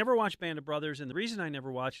 But I never watched Band of Brothers, and the reason I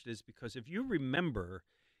never watched it is because if you remember,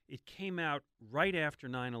 it came out right after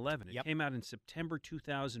 9/11. It came out in September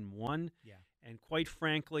 2001. Yeah. And quite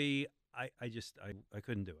frankly, I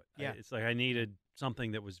couldn't do it. Yeah. It's like I needed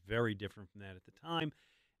something that was very different from that at the time.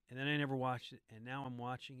 And then I never watched it, and now I'm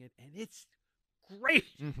watching it, and it's great.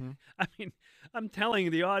 I mean, I'm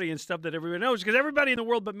telling the audience stuff that everybody knows because everybody in the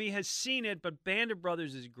world but me has seen it, but Band of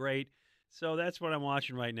Brothers is great. So that's what I'm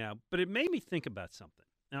watching right now. But it made me think about something.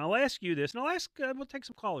 And I'll ask you this, and we'll take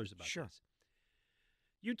some callers about this.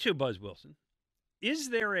 You too, Buzz Wilson. Is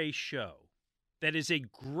there a show that is a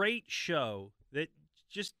great show that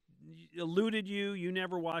just eluded you, you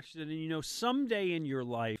never watched it, and someday in your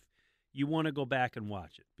life you want to go back and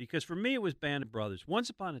watch it? Because for me, it was Band of Brothers. Once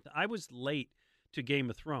upon a time, I was late to Game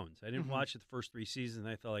of Thrones. I didn't watch it the first 3 seasons,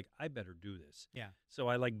 and I thought, I better do this. Yeah. So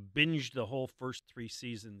I, binged the whole first 3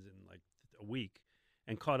 seasons in, a week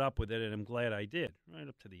and caught up with it, and I'm glad I did, right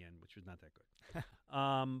up to the end, which was not that good.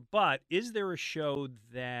 But is there a show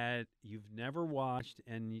that you've never watched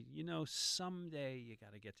and, someday you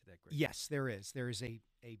got to get to that great? Yes, there is. There is a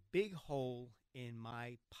big hole in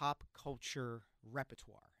my pop culture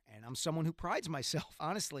repertoire. And I'm someone who prides myself,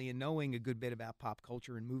 honestly, in knowing a good bit about pop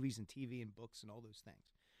culture and movies and TV and books and all those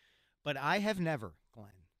things. But I have never,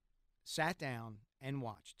 Glenn, sat down and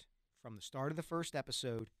watched from the start of the first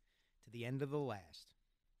episode to the end of the last,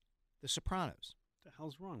 The Sopranos. What the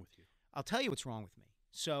hell's wrong with you? I'll tell you what's wrong with me.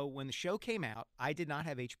 So when the show came out, I did not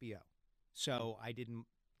have HBO. So I didn't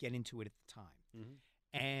get into it at the time.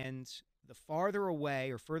 And the farther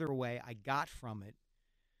away or further away I got from it,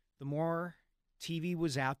 the more TV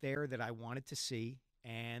was out there that I wanted to see,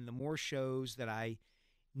 and the more shows that I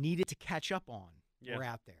needed to catch up on were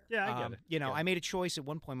out there. Yeah, I get it. I made a choice at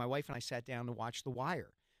one point. My wife and I sat down to watch The Wire,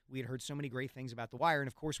 We had heard so many great things about The Wire, and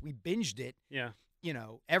of course we binged it. Yeah.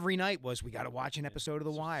 Every night we got to watch an episode of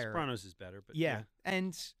The Wire. Sopranos is better, but yeah.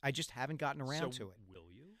 And I just haven't gotten around to it. Will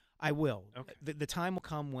you? I will. Okay. The time will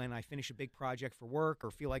come when I finish a big project for work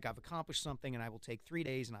or feel like I've accomplished something, and I will take 3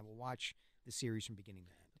 days and I will watch the series from beginning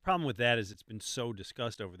to end. The problem with that is it's been so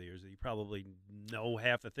discussed over the years that you probably know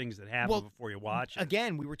half the things that happen before you watch it.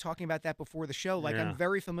 Again, we were talking about that before the show. Like, I'm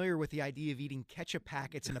very familiar with the idea of eating ketchup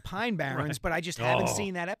packets in the Pine Barrens, but I just haven't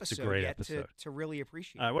seen that episode yet to really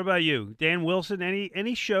appreciate it. All right, what about you? Dan Wilson,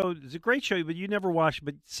 any show, it's a great show, but you never watched,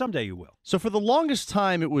 but someday you will. So for the longest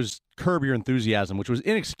time, it was Curb Your Enthusiasm, which was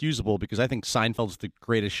inexcusable because I think Seinfeld's the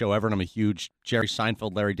greatest show ever, and I'm a huge Jerry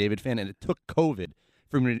Seinfeld, Larry David fan, and it took COVID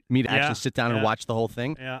for me to actually sit down and watch the whole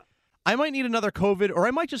thing. Yeah. I might need another COVID, or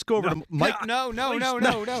I might just go over to Mike. No.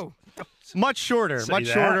 Much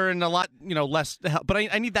shorter, and a lot, less. But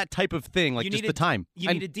I need that type of thing, like just the time.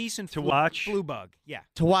 You need a decent watch flu bug,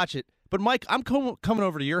 to watch it. But Mike, I'm coming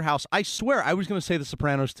over to your house. I swear, I was going to say The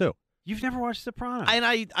Sopranos too. You've never watched Sopranos, and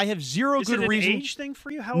I have zero good reason. Is it an age thing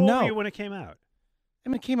for you? How old were you when it came out? I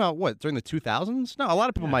mean, it came out, during the 2000s? No, a lot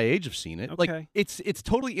of people my age have seen it. Okay. Like, it's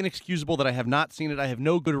totally inexcusable that I have not seen it. I have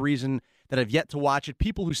no good reason that I've yet to watch it.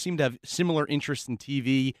 People who seem to have similar interests in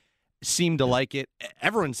TV seem to like it.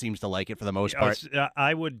 Everyone seems to like it for the most part.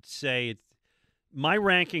 I would say my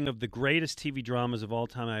ranking of the greatest TV dramas of all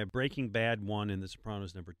time, I have Breaking Bad 1 and The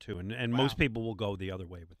Sopranos number 2. And most people will go the other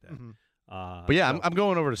way with that. Mm-hmm. But yeah, I'm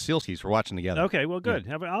going over to Sealskis. We're watching together. Okay, well, good.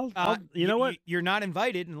 Yeah. I'll you know what? You're not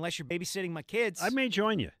invited unless you're babysitting my kids. I may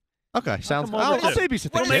join you. Okay, sounds good. I'll babysit the kids.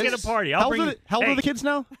 We'll make it a party. How old are the kids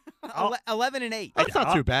now? 11 and 8. That's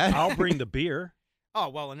not too bad. I'll bring the beer. Oh,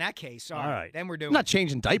 well, in that case, all right. Then we're doing I'm not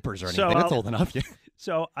changing diapers or anything. That's old enough.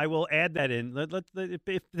 So I will add that in.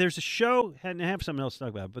 If there's a show, and I have something else to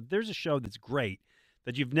talk about, but there's a show that's great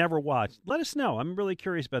that you've never watched, let us know. I'm really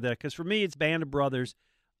curious about that because for me, it's Band of Brothers.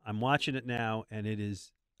 I'm watching it now, and it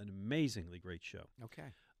is an amazingly great show. Okay.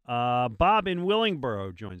 Bob in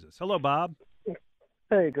Willingboro joins us. Hello, Bob.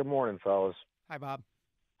 Hey, good morning, fellas. Hi, Bob.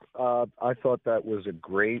 I thought that was a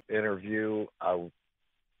great interview. I'm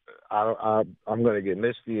going to get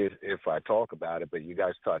misty if I talk about it, but you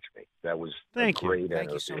guys touched me. That was a great interview.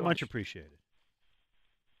 Thank you so much appreciated.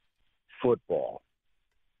 Football.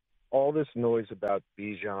 All this noise about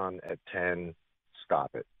Bijan at 10, stop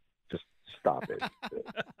it. Just stop it.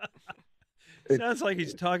 Sounds like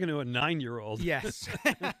he's talking to a 9-year-old. Yes.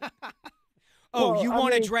 You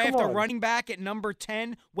want to draft a running back at number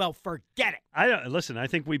 10? Well, forget it. Listen, I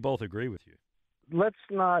think we both agree with you. Let's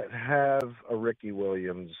not have a Ricky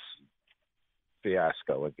Williams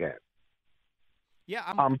fiasco again. Yeah,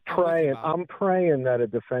 I'm praying that a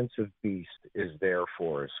defensive beast is there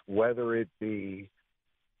for us, whether it be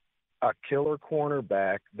a killer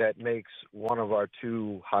cornerback that makes one of our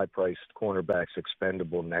 2 high-priced cornerbacks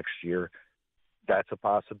expendable next year. That's a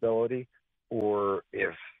possibility. Or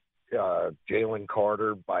if Jalen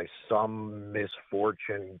Carter, by some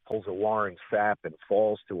misfortune, pulls a Warren Sapp and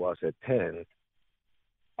falls to us at 10,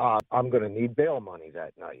 I'm going to need bail money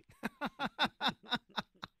that night.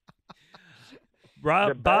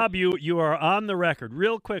 Bob, you are on the record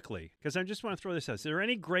real quickly because I just want to throw this out. Is there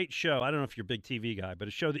any great show? I don't know if you're a big TV guy, but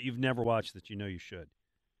a show that you've never watched that you know you should.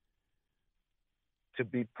 To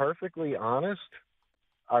be perfectly honest,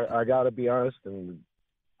 I got to be honest, and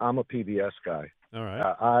I'm a PBS guy. All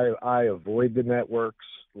right. I avoid the networks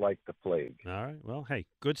like the plague. All right. Well, hey,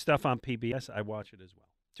 good stuff on PBS. I watch it as well.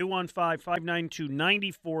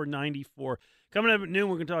 215-592-9494. Coming up at noon,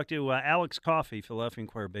 we're going to talk to Alex Coffey, Philadelphia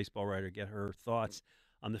Inquirer baseball writer, get her thoughts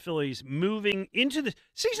on the Phillies moving into the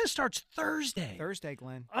season. Starts Thursday. Thursday,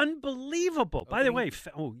 Glenn. Unbelievable. By the way,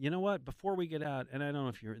 you know what? Before we get out, and I don't know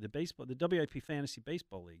if you're the WIP Fantasy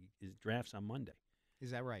Baseball League drafts on Monday.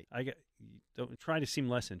 Is that right? Don't try to seem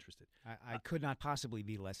less interested. I could not possibly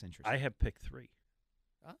be less interested. I have pick 3.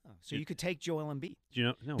 Oh, so you could take Joel Embiid. Do you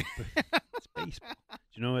know? No, it's baseball. Do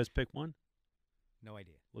you know who has pick 1? No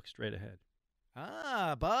idea. Look straight ahead.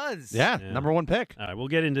 Buzz. Yeah, number 1 pick. All right, we'll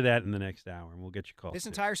get into that in the next hour, and we'll get you called. This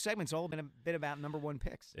entire segment's all been a bit about number 1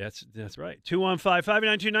 picks. That's right.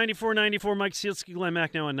 215-592-9494. Mike Sealski, Glen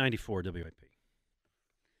Mack now on 94 WIP.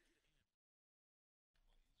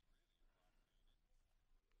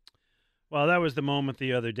 Well, that was the moment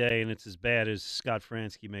the other day, and it's as bad as Scott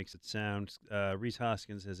Fransky makes it sound. Rhys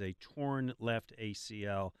Hoskins has a torn left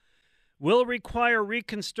ACL. Will require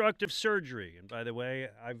reconstructive surgery. And by the way,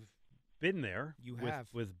 I've been there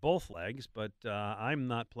with both legs, but I'm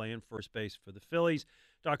not playing first base for the Phillies.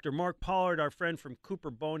 Dr. Mark Pollard, our friend from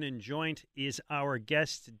Cooper Bone and Joint, is our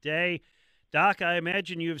guest today. Doc, I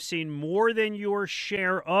imagine you've seen more than your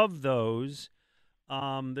share of those.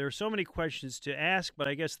 There are so many questions to ask, but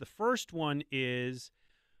I guess the first one is,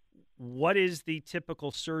 what is the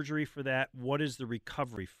typical surgery for that? What is the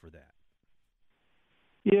recovery for that?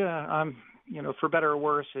 Yeah, for better or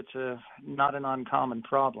worse, it's not an uncommon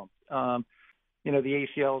problem. The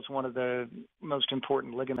ACL is one of the most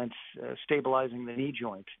important ligaments stabilizing the knee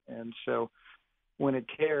joint. And so when it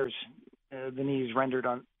tears, the knee is rendered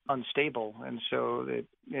unstable. And so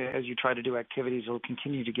as you try to do activities, it'll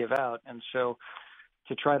continue to give out. And so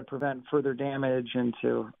to try to prevent further damage and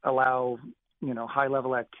to allow,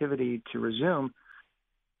 high-level activity to resume,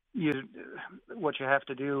 what you have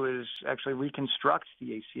to do is actually reconstruct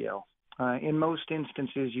the ACL. In most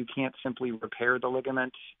instances, you can't simply repair the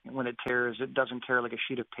ligament. When it tears, it doesn't tear like a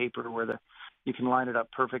sheet of paper where you can line it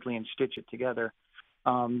up perfectly and stitch it together.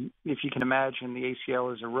 If you can imagine, the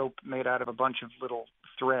ACL is a rope made out of a bunch of little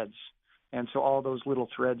threads, and so all those little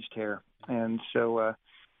threads tear. And so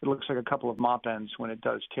it looks like a couple of mop ends when it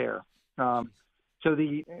does tear. So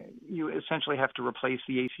you essentially have to replace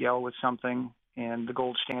the ACL with something, and the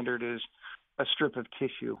gold standard is a strip of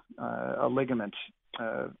tissue, a ligament,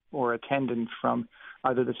 or a tendon from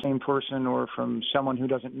either the same person or from someone who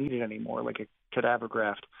doesn't need it anymore, like a cadaver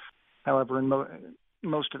graft. However, in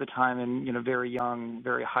most of the time in very young,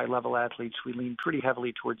 very high-level athletes, we lean pretty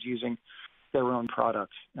heavily towards using their own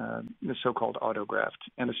product, the so-called autograft.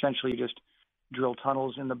 And essentially you just drill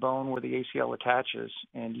tunnels in the bone where the ACL attaches,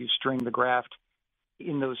 and you string the graft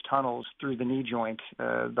in those tunnels through the knee joint,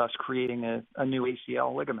 thus creating a new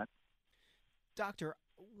ACL ligament. Doctor,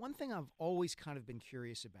 one thing I've always kind of been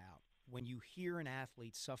curious about when you hear an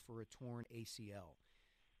athlete suffer a torn ACL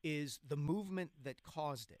is the movement that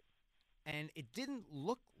caused it. And it didn't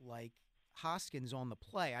look like Hoskins on the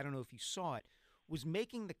play, I don't know if you saw it, was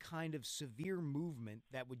making the kind of severe movement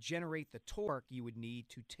that would generate the torque you would need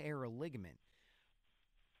to tear a ligament.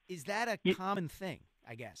 Is that a common thing,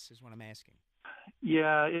 I guess, is what I'm asking?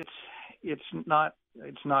 Yeah, it's not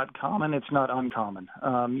common. It's not uncommon.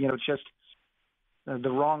 It's just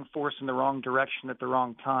the wrong force in the wrong direction at the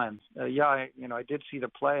wrong time. I did see the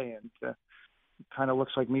play, and it kind of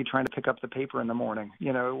looks like me trying to pick up the paper in the morning.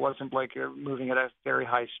 It wasn't like moving at a very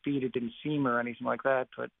high speed. It didn't seem or anything like that,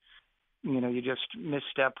 but you just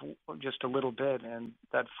misstep just a little bit, and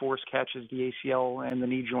that force catches the ACL and the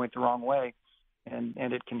knee joint the wrong way, and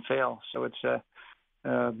it can fail. So it's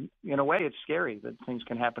in a way, it's scary that things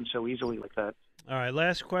can happen so easily like that. All right,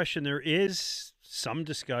 last question. There is some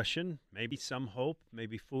discussion, maybe some hope,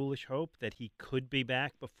 maybe foolish hope, that he could be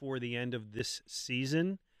back before the end of this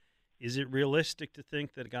season. Is it realistic to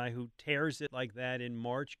think that a guy who tears it like that in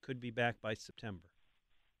March could be back by September?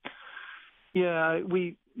 Yeah,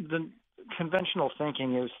 the conventional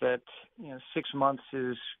thinking is that 6 months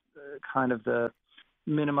is kind of the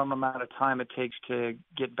minimum amount of time it takes to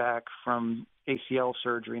get back from ACL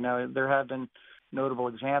surgery. Now, there have been notable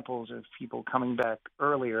examples of people coming back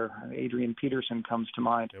earlier. Adrian Peterson comes to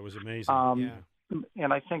mind. That was amazing.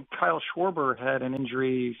 And I think Kyle Schwarber had an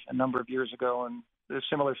injury a number of years ago in a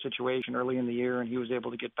similar situation early in the year, and he was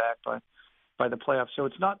able to get back by the playoffs. So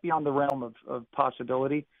it's not beyond the realm of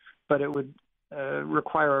possibility, but it would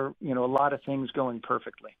require a lot of things going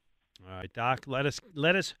perfectly. All right, Doc, let us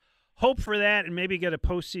hope for that and maybe get a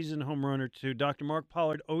postseason home run or two. Dr. Mark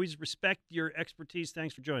Pollard, always respect your expertise.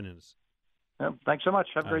 Thanks for joining us. Thanks so much.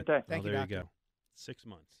 Have a great day. Thank you, there Doctor. You go. 6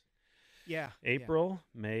 months. Yeah. April,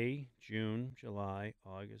 May, June, July,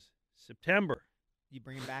 August, September. You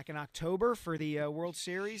bring him back in October for the World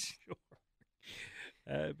Series? Sure.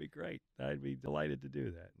 That'd be great. I'd be delighted to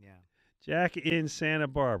do that. Yeah. Jack in Santa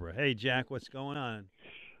Barbara. Hey, Jack, what's going on?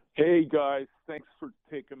 Hey, guys. Thanks for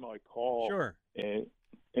taking my call. Sure.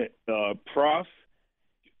 Prof,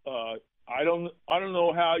 I don't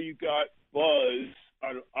know how you got Buzz.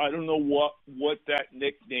 I don't know what that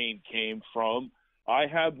nickname came from. I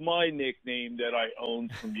have my nickname that I own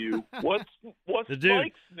from you. What's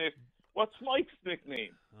Mike's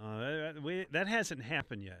nickname? That hasn't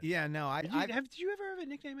happened yet. Yeah, no. Did you ever have a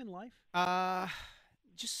nickname in life?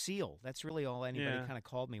 Just Seal. That's really all anybody kind of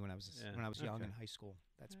called me when I was young in high school.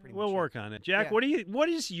 That's pretty much We'll work on it. Jack, what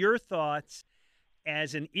is your thoughts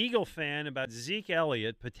as an Eagle fan about Zeke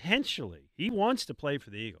Elliott potentially? He wants to play for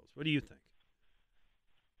the Eagles. What do you think?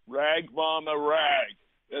 Rag Mama Rag.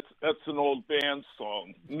 That's an old band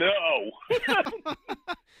song. No.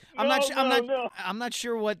 I'm not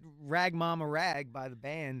sure what Rag Mama Rag by the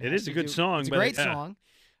band. It is a good song. It's a great song.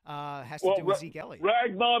 Has to do with Zeke Elliott.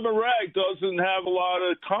 Rag Mama Rag doesn't have a lot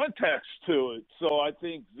of context to it, so I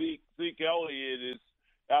think Zeke Elliott is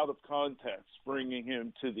out of context, bringing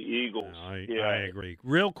him to the Eagles. I agree.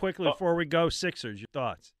 Real quickly before we go, Sixers, your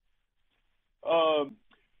thoughts?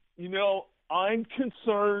 I'm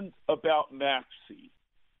concerned about Maxey,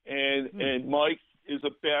 and Mike is a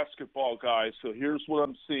basketball guy, so here's what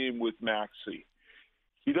I'm seeing with Maxey.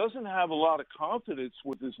 He doesn't have a lot of confidence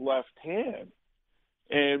with his left hand.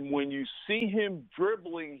 And when you see him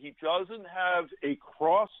dribbling, he doesn't have a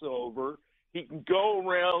crossover. He can go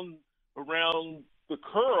around the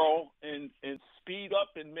curl and speed up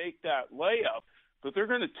and make that layup. But they're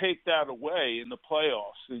going to take that away in the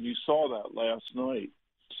playoffs, and you saw that last night.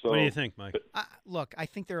 So, what do you think, Mike? Look, I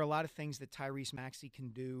think there are a lot of things that Tyrese Maxey can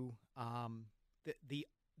do. The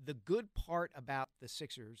good part about the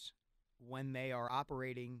Sixers when they are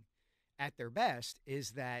operating at their best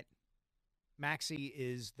is that Maxey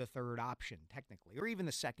is the third option, technically, or even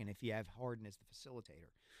the second if you have Harden as the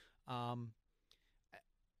facilitator. I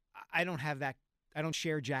don't have that. I don't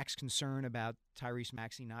share Jack's concern about Tyrese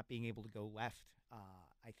Maxey not being able to go left.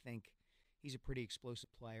 I think he's a pretty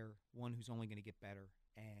explosive player, one who's only going to get better,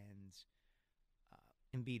 and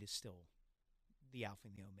Embiid is still the alpha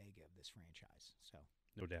and the omega of this franchise. So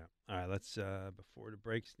no doubt. All right, let's before the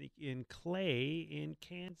break sneak in Clay in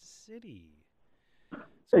Kansas City.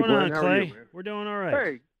 What's going on, Glenn, Clay? You, we're doing all right.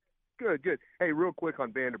 Hey, good. Hey, real quick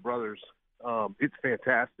on Band of Brothers, it's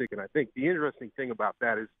fantastic, and I think the interesting thing about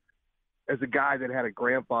that is, as a guy that had a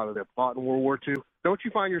grandfather that fought in World War II, don't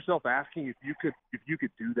you find yourself asking if you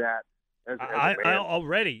could do that? As a man? I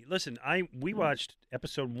already listen. We watched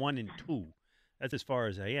episode 1 and 2. That's as far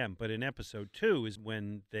as I am. But in episode 2 is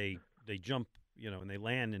when they jump, and they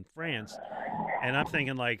land in France, and I'm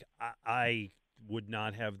thinking like I would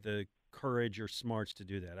not have the courage or smarts to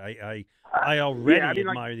do that. I already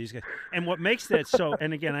admire these guys. And what makes that so,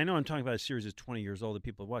 and again, I know I'm talking about a series that's 20 years old that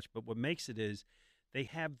people watch, but what makes it is they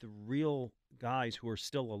have the real guys who are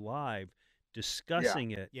still alive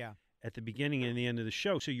discussing it at the beginning and the end of the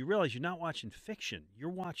show. So you realize you're not watching fiction. You're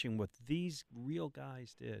watching what these real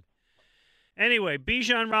guys did. Anyway,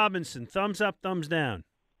 Bijan Robinson, thumbs up, thumbs down.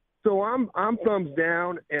 So I'm thumbs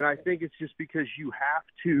down, and I think it's just because you have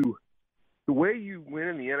to – the way you win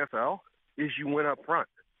in the NFL is you win up front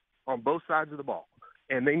on both sides of the ball.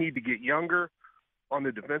 And they need to get younger on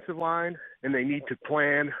the defensive line, and they need to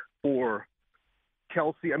plan for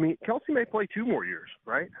Kelsey. I mean, Kelsey may play 2 more years,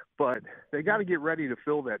 right? But they got to get ready to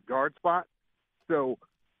fill that guard spot. So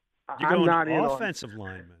I'm not in offensive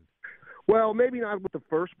lineman. Well, maybe not with the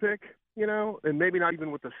first pick, and maybe not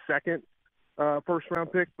even with the second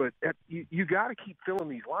first-round pick, but you got to keep filling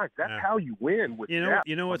these lines. That's how you win. With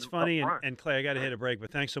you know what's funny, and Clay, I got to hit a break,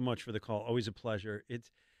 but thanks so much for the call. Always a pleasure.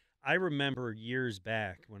 I remember years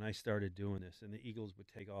back when I started doing this, and the Eagles would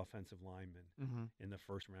take offensive linermen in the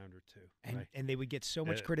first round or 2, and they would get so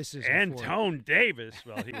much criticism. Antone Davis,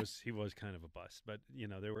 well, he was kind of a bust, but they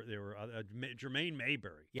were Jermaine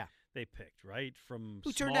Mayberry. Yeah, they picked right from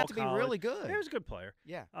who small turned out to be college. really good. He was a good player.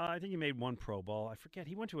 Yeah, I think he made 1 Pro Bowl. I forget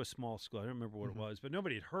he went to a small school. I don't remember what it was, but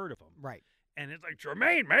nobody had heard of him. Right, and it's like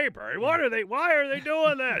Jermaine Mayberry. Why are they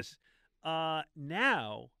doing this?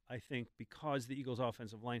 Now, I think because the Eagles'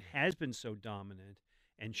 offensive line has been so dominant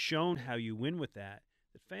and shown how you win with that,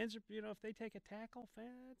 the fans are, if they take a tackle,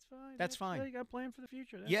 that's fine. That's fine. You got a plan for the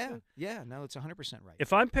future. That's good. Yeah. No, it's 100% right.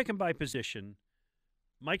 If I'm picking by position,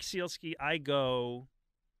 Mike Sealski, I go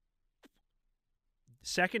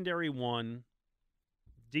secondary 1,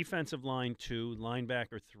 defensive line 2,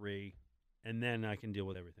 linebacker 3, and then I can deal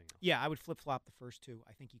with everything else. Yeah, I would flip-flop the first 2.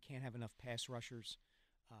 I think you can't have enough pass rushers.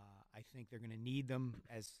 I think they're going to need them.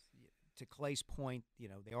 As to Clay's point,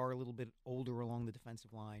 they are a little bit older along the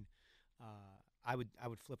defensive line. I would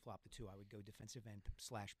flip-flop the 2. I would go defensive end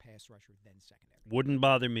 / pass rusher, then secondary. Wouldn't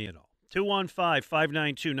bother me at all.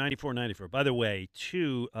 215-592-9494. By the way,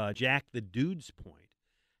 to Jack the Dude's point,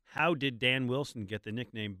 how did Dan Wilson get the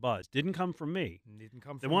nickname Buzz? Didn't come from me. Didn't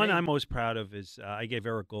come the from one me. I'm most proud of is I gave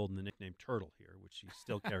Eric Golden the nickname Turtle here, which he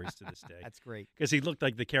still carries to this day. That's great. Because he looked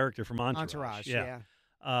like the character from Entourage, yeah.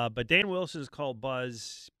 But Dan Wilson is called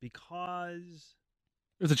Buzz because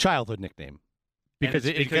it was a childhood nickname. Because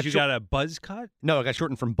you got a buzz cut? No, it got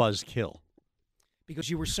shortened from Buzzkill.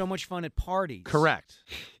 Because you were so much fun at parties. Correct.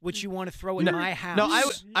 Which you want to throw in my house. No,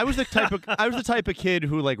 I was the type of kid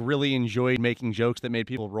who really enjoyed making jokes that made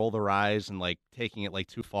people roll their eyes and taking it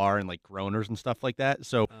too far and groaners and stuff like that.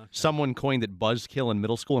 So someone coined it Buzzkill in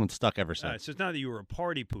middle school and it's stuck ever since. So it's not that you were a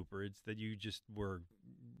party pooper; it's that you just were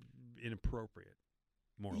inappropriate.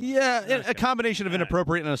 More or less. Yeah, a combination of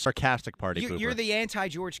inappropriate and a sarcastic party pooper. You're the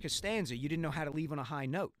anti-George Costanza. You didn't know how to leave on a high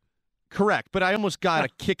note. Correct, but I almost got a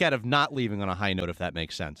kick out of not leaving on a high note, if that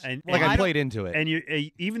makes sense. I played into it. And you,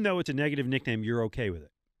 even though it's a negative nickname, you're okay with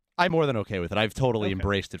it. I'm more than okay with it. I've totally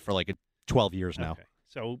embraced it for 12 years now. Okay.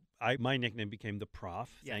 So my nickname became the Prof.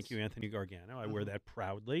 Yes. Thank you, Anthony Gargano. I wear that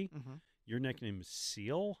proudly. Your nickname is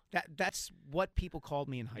Seal? That's what people called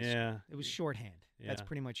me in high school. It was shorthand. Yeah. That's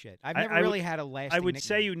pretty much it. I've never really had a lasting I would nickname.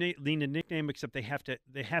 say you need a nickname, except they have to.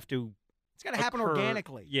 It's got to happen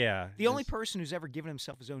organically. Yeah. The only person who's ever given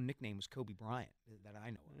himself his own nickname was Kobe Bryant, that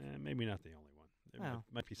I know of. Maybe not the only one. There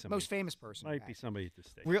might be somebody. Most famous person. Might be somebody at this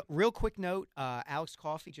stage. Real quick note, Alex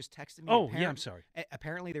Coffey just texted me. Oh, yeah, I'm sorry.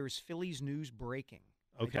 Apparently there is Phillies news breaking.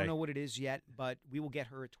 Okay. I don't know what it is yet, but we will get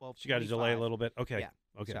her at 12:25. She got to delay a little bit? Okay. Yeah.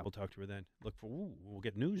 Okay, So- we'll talk to her then. We'll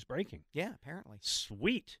get news breaking. Yeah, apparently.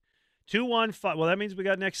 Sweet. 215. Well, that means we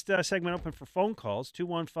got next segment open for phone calls.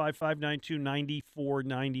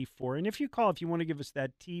 215-592-9494. And if you call, if you want to give us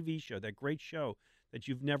that TV show, that great show that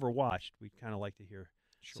you've never watched, we'd kind of like to hear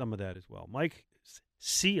some of that as well. Mike,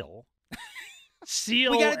 Seal.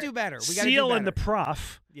 Seal. We got to do better. Seal and the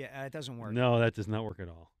Prof. Yeah, it doesn't work. No, that does not work at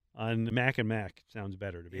all. On Mac and Mac, it sounds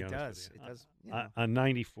better, to be honest with you. It does. On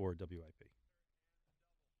 94 WIP.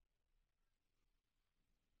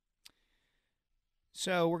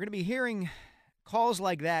 So we're going to be hearing calls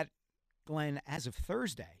like that, Glenn, as of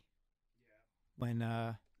Thursday.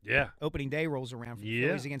 When opening day rolls around for the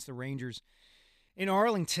Phillies against the Rangers in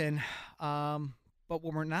Arlington. But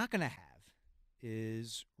what we're not going to have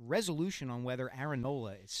is resolution on whether Aaron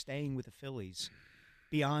Nola is staying with the Phillies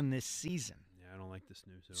beyond this season. Yeah, I don't like this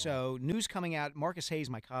news at all. So news coming out, Marcus Hayes,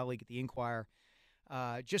 my colleague at the Inquirer,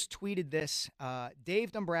 just tweeted this.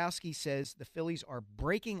 Dave Dombrowski says the Phillies are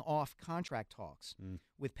breaking off contract talks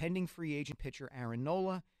with pending free agent pitcher Aaron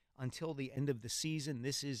Nola until the end of the season.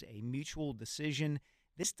 This is a mutual decision.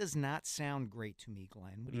 This does not sound great to me,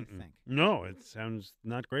 Glenn. What do you think? No, it sounds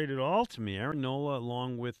not great at all to me. Aaron Nola,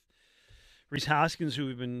 along with Rhys Hoskins, who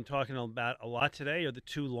we've been talking about a lot today, are the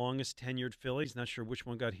two longest tenured Phillies. Not sure which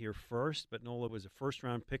one got here first, but Nola was a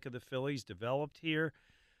first-round pick of the Phillies, developed here.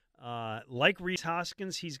 Like Rhys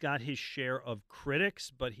Hoskins, he's got his share of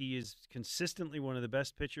critics, but he is consistently one of the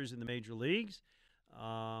best pitchers in the major leagues,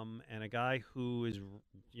 and a guy who is,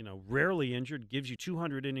 rarely injured, gives you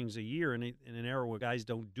 200 innings a year in an era where guys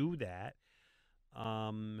don't do that.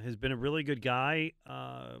 Has been a really good guy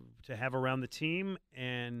to have around the team,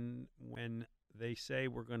 and when they say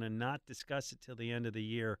we're going to not discuss it till the end of the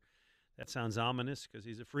year, that sounds ominous because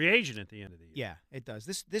he's a free agent at the end of the year. Yeah, it does.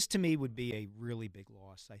 This to me would be a really big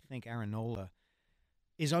loss. I think Aaron Nola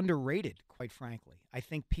is underrated, quite frankly. I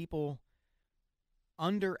think people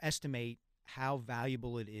underestimate how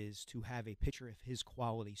valuable it is to have a pitcher of his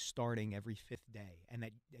quality starting every fifth day, and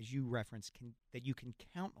that, as you referenced, that you can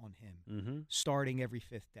count on him starting every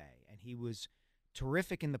fifth day. And he was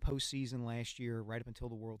terrific in the postseason last year, right up until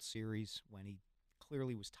the World Series when he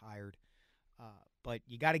clearly was tired. But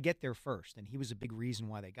you got to get there first, and he was a big reason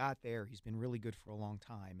why they got there. He's been really good for a long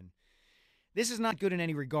time, and this is not good in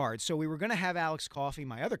any regard. So we were going to have Alex Coffey,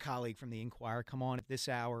 my other colleague from the Inquirer, come on at this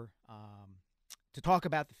hour to talk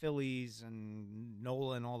about the Phillies and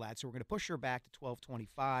Nola and all that. So we're going to push her back to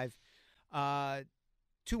 12:25.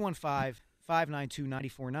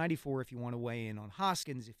 215-592-9494 if you want to weigh in on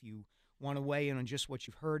Hoskins, if you want to weigh in on just what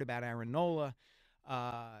you've heard about Aaron Nola.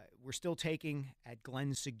 We're still taking, at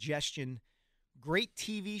Glenn's suggestion, great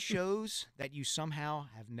TV shows that you somehow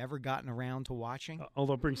have never gotten around to watching.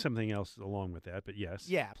 Although bring something else along with that, but yes.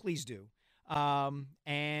 Yeah, please do.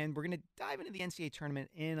 And we're going to dive into the NCAA tournament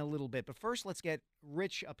in a little bit. But first, let's get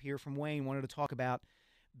Rich up here from Wayne. Wanted to talk about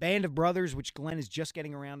Band of Brothers, which Glenn is just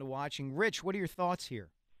getting around to watching. Rich, what are your thoughts here?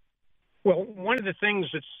 Well, one of the things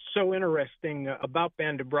that's so interesting about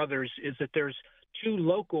Band of Brothers is that there's two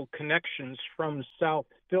local connections from South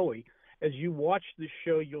Philly. As you watch the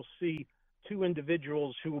show, you'll see two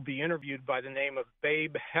individuals who will be interviewed by the name of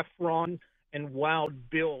Babe Heffron and Wild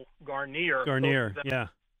Bill Garnier.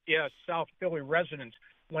 Yeah, South Philly residents.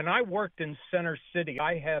 When I worked in Center City,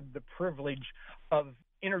 I had the privilege of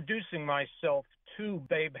introducing myself to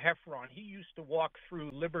Babe Heffron. He used to walk through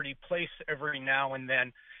Liberty Place every now and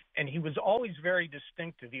then, and he was always very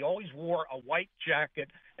distinctive. He always wore a white jacket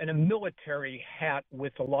and a military hat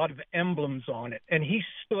with a lot of emblems on it, and he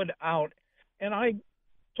stood out. And I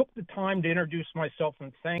took the time to introduce myself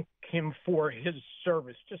and thank him for his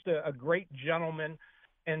service. Just a great gentleman.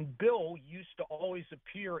 And Bill used to always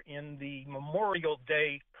appear in the Memorial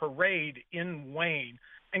Day parade in Wayne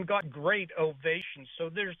and got great ovations. So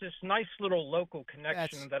there's this nice little local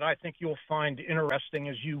connection that I think you'll find interesting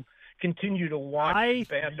as you continue to watch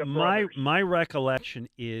Band of Brothers. My recollection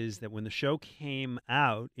is that when the show came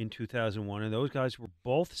out in 2001, and those guys were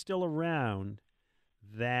both still around,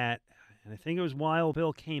 and I think it was Wild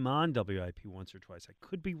Bill came on WIP once or twice. I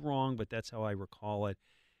could be wrong, but that's how I recall it.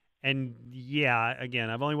 And, yeah,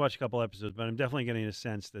 again, I've only watched a couple episodes, but I'm definitely getting a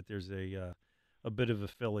sense that there's a bit of a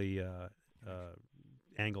Philly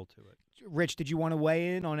angle to it. Rich, did you want to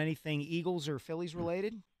weigh in on anything Eagles or Phillies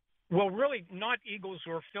related? Well, really not Eagles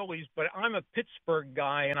or Phillies, but I'm a Pittsburgh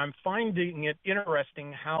guy, and I'm finding it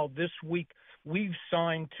interesting how this week we've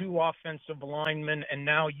signed 2 offensive linemen, and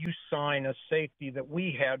now you sign a safety that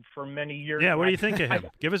we had for many years. Yeah, what do you think of him?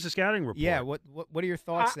 Give us a scouting report. Yeah, what are your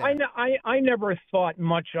thoughts there? I never thought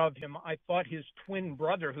much of him. I thought his twin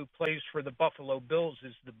brother, who plays for the Buffalo Bills,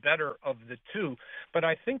 is the better of the two. But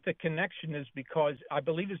I think the connection is because I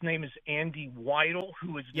believe his name is Andy Weidel,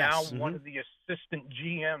 who is now one of the assistant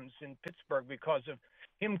GMs in Pittsburgh because of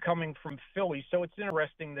him coming from Philly. So it's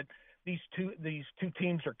interesting that these two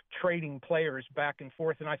teams are trading players back and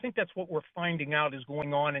forth, and I think that's what we're finding out is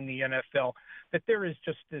going on in the NFL, that there is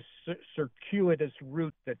just this circuitous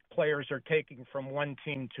route that players are taking from one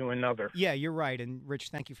team to another. Yeah, you're right, and Rich,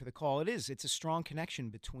 thank you for the call. It's a strong connection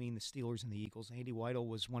between the Steelers and the Eagles. Andy Weidel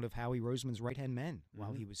was one of Howie Roseman's right-hand men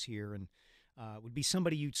while he was here, and would be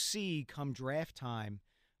somebody you'd see come draft time,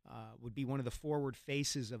 would be one of the forward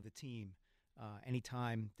faces of the team.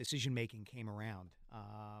 Anytime decision-making came around.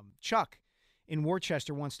 Chuck in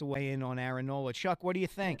Worcester wants to weigh in on Aaron Nola. Chuck, what do you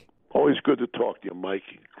think? Always good to talk to you, Mike.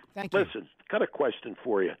 Thank you. Listen, got a question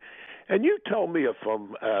for you. And you tell me if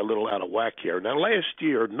I'm a little out of whack here. Now, last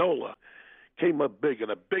year, Nola came up big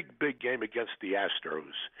in a big game against the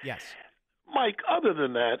Astros. Yes. Mike, other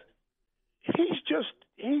than that, he's just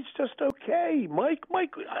okay. Mike,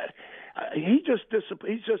 he's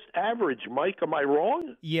just average. Mike, am I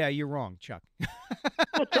wrong? Yeah, you're wrong, Chuck.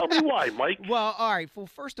 Well, tell me why, Mike. Well, all right. Well,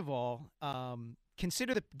 first of all,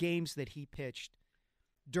 consider the games that he pitched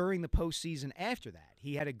during the postseason after that.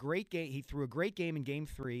 He had a great game. He threw a great game in Game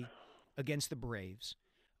 3 against the Braves.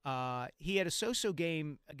 He had a so-so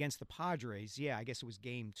game against the Padres. Yeah, I guess it was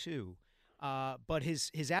Game 2. But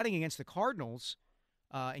his outing against the Cardinals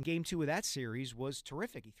in Game 2 of that series was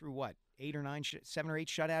terrific. He threw, 7 or 8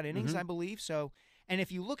 shutout innings, I believe. So, and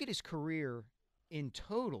if you look at his career in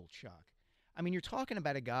total, Chuck, I mean, you're talking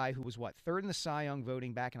about a guy who was, third in the Cy Young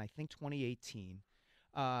voting back in, I think, 2018.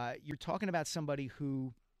 You're talking about somebody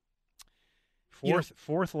who...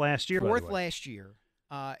 Fourth last year, Fourth last year.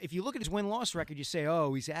 If you look at his win-loss record, you say,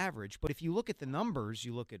 oh, he's average. But if you look at the numbers,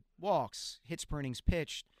 you look at walks, hits per innings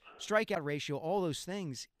pitched, strikeout ratio, all those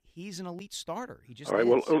things, he's an elite starter. He just All right,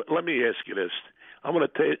 is. well, let me ask you this. I'm going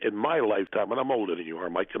to tell you, in my lifetime, and I'm older than you are,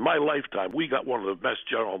 Mike, in my lifetime, we got one of the best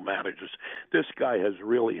general managers. This guy has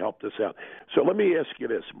really helped us out. So let me ask you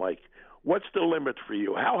this, Mike. What's the limit for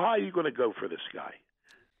you? How high are you going to go for this guy?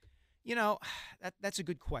 You know, that's a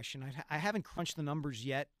good question. I haven't crunched the numbers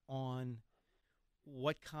yet on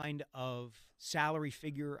what kind of salary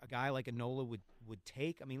figure a guy like a Nola would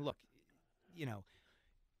take. I mean, look,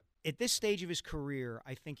 at this stage of his career,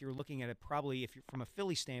 I think you're looking at it probably, if you're from a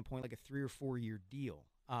Philly standpoint, like a 3 or 4 year deal.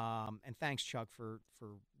 And thanks, Chuck, for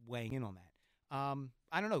weighing in on that.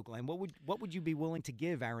 I don't know, Glenn. What would you be willing to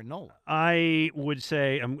give Aaron Nola? I would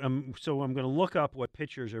say I'm going to look up what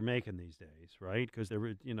pitchers are making these days, right? Because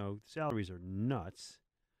salaries are nuts.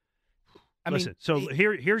 Listen,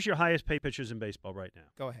 here's your highest paid pitchers in baseball right now.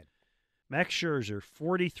 Go ahead. Max Scherzer,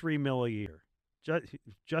 $43 million a year.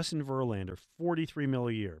 Justin Verlander, $43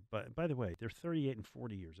 million a year. But by the way, they're 38 and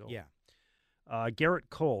 40 years old. Yeah. Garrett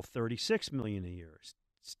Cole, $36 million a year.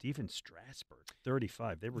 Steven Strasburg,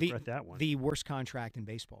 35. They regret that one. The worst contract in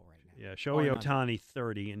baseball right now. Yeah, Shohei Ohtani,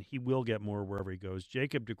 30, and he will get more wherever he goes.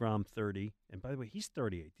 Jacob deGrom, 30. And by the way, he's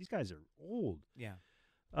 38. These guys are old. Yeah.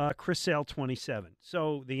 Chris Sale, 27.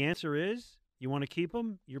 So the answer is, you want to keep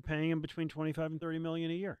him? You're paying him between $25 and $30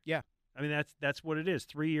 million a year. Yeah. I mean, that's what it is.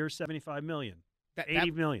 3 years, $75 million.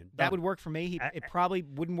 $80 million. That would work for me. It probably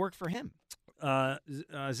wouldn't work for him.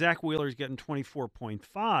 Zach Wheeler's getting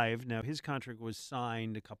 24.5. Now, his contract was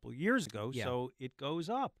signed a couple of years ago, so it goes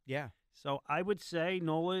up. Yeah. So I would say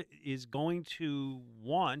Nola is going to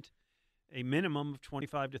want a minimum of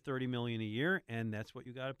 $25 to $30 million a year, and that's what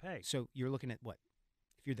you got to pay. So you're looking at what?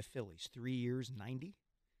 If you're the Phillies, 3 years, 90?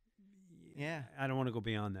 Yeah. I don't want to go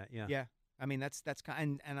beyond that. Yeah. Yeah. I mean, that's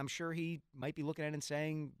kind, and I'm sure he might be looking at it and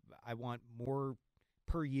saying, I want more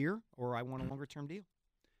per year, or I want a longer-term deal.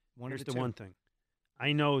 Here's the one thing.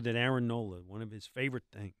 I know that Aaron Nola, one of his favorite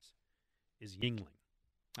things, is Yingling.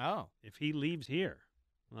 Oh. If he leaves here,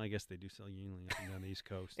 well, I guess they do sell Yingling up and down the East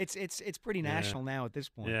Coast. It's pretty national now at this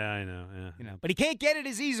point. Yeah, I know. Yeah. But he can't get it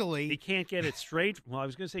as easily. He can't get it straight. Well, I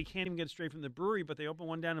was going to say he can't even get it straight from the brewery, but they opened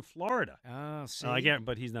one down in Florida. Oh, see.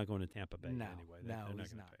 But he's not going to Tampa Bay anyway. No,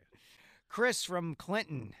 he's not. Pay it. Chris from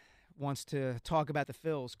Clinton wants to talk about the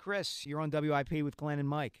Phils. Chris, you're on WIP with Glenn and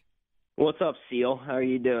Mike. What's up, Seal? How are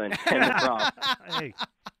you doing? Hey.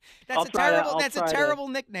 That's a terrible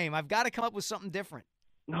nickname. I've got to come up with something different.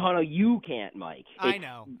 No, you can't, Mike. I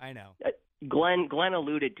know. Glen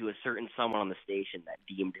alluded to a certain someone on the station that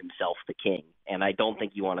deemed himself the king, and I don't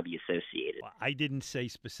think you want to be associated. Well, I didn't say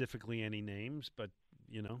specifically any names, but,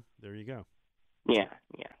 there you go. Yeah.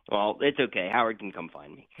 Well, it's okay. Howard can come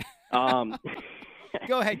find me.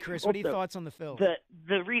 Go ahead, Chris. What are your thoughts on the Phil?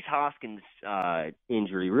 The Rhys Hoskins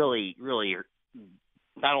injury really,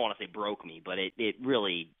 I don't want to say broke me, but it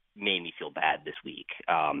really made me feel bad this week.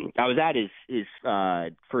 I was at his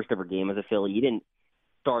first ever game as a Philly. He didn't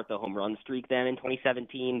start the home run streak then in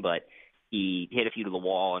 2017, but he hit a few to the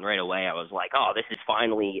wall, and right away I was like, oh, this is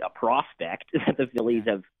finally a prospect that the Phillies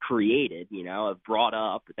have created, have brought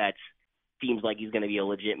up. That seems like he's going to be a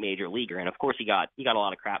legit major leaguer. And of course he got a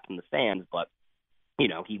lot of crap from the fans, but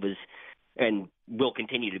he was and will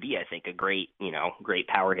continue to be, I think, a great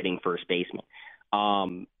power hitting first baseman.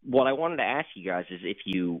 What I wanted to ask you guys is if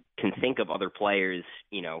you can think of other players,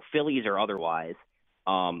 Phillies or otherwise,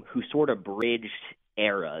 who sort of bridged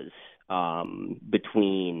eras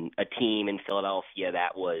between a team in Philadelphia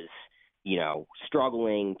that was,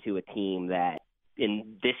 struggling to a team that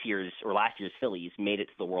in this year's or last year's Phillies made it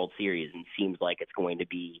to the World Series and seems like it's going to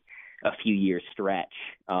be a few years stretch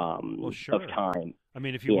of time. I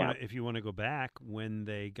mean, if you want to go back when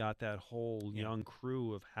they got that whole young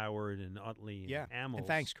crew of Howard and Utley and Hamels. And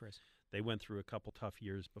thanks, Chris. They went through a couple tough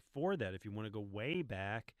years before that. If you want to go way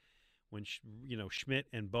back, when Schmidt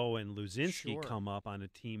and Boa and Luzinski come up on a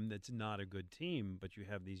team that's not a good team, but you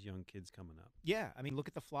have these young kids coming up. Yeah, I mean, look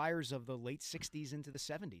at the Flyers of the late 60s into the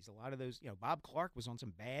 70s. A lot of those, Bob Clark was on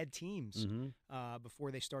some bad teams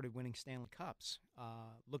before they started winning Stanley Cups.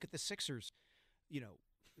 Look at the Sixers,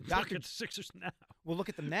 Look at the Sixers now. Well, look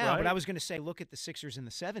at them now, right? But I was going to say look at the Sixers in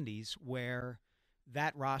the 70s where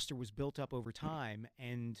that roster was built up over time,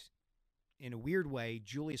 and in a weird way,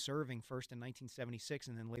 Julius Erving first in 1976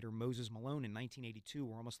 and then later Moses Malone in 1982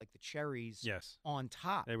 were almost like the cherries on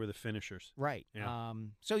top. They were the finishers. Right. Yeah.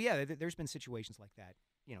 There's been situations like that,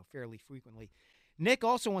 fairly frequently. Nick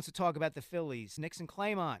also wants to talk about the Phillies. Nick's in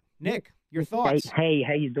Claymont. Nick, your thoughts? Hey,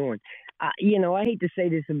 how you doing? I hate to say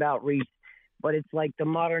this about Rhys, but it's like the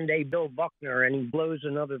modern-day Bill Buckner, and he blows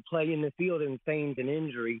another play in the field and feigns an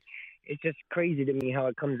injury. It's just crazy to me how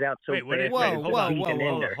it comes out so fast.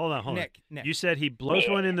 Hold on. Nick. You said he blows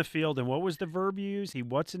one in the field, and what was the verb you used?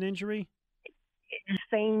 What's an injury? It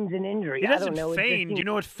feigns an injury. He doesn't I don't know. feign. Do you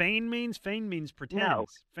know what feign means? Feign means pretends. No.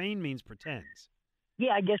 Feign means pretends.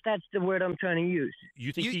 Yeah, I guess that's the word I'm trying to use.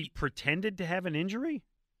 You think he pretended to have an injury?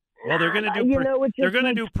 Well, they're going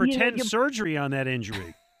to do pretend surgery on that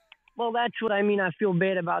injury. Well, that's what I mean. I feel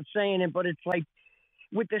bad about saying it, but it's like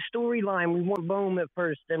with the storyline, we want Bohm at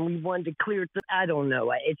first, and we wanted to clear it. I don't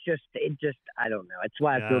know. It just, I don't know. It's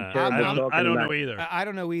why I feel terrible. I don't know either. I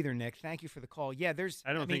don't know either, Nick. Thank you for the call. Yeah,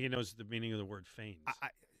 I don't think he knows the meaning of the word feigns.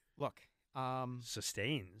 Look,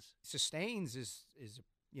 sustains. Sustains is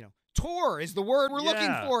tore is the word we're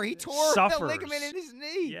looking for. He tore the ligament in his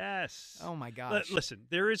knee. Yes. Oh my gosh. Listen,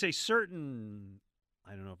 there is a certain,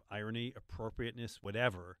 I don't know, irony, appropriateness,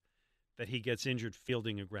 whatever, that he gets injured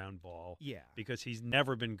fielding a ground ball. Yeah. Because he's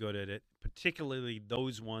never been good at it, particularly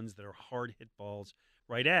those ones that are hard hit balls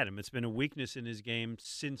right at him. It's been a weakness in his game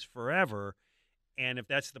since forever. And if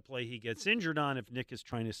that's the play he gets injured on, if Nick is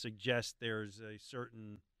trying to suggest there's a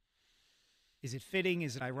certain... Is it fitting?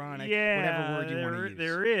 Is it ironic? Yeah, whatever word you want to use.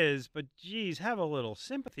 There is, but geez, have a little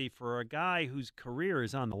sympathy for a guy whose career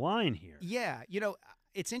is on the line here. Yeah,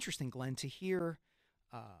 it's interesting, Glenn, to hear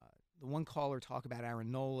the one caller talk about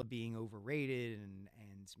Aaron Nola being overrated, and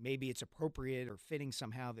maybe it's appropriate or fitting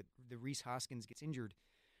somehow that the Rhys Hoskins gets injured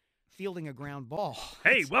fielding a ground ball.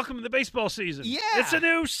 Hey, welcome to the baseball season. Yeah. It's a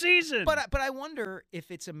new season. But I wonder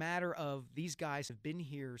if it's a matter of these guys have been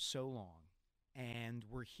here so long and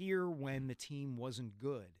were here when the team wasn't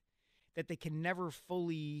good, that they can never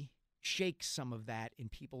fully shake some of that in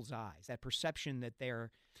people's eyes, that perception that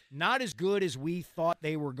they're not as good as we thought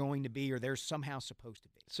they were going to be or they're somehow supposed to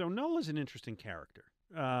be. So Nola's an interesting character.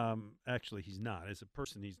 Actually, he's not. As a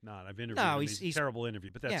person, he's not. I've interviewed him. He's a terrible interview,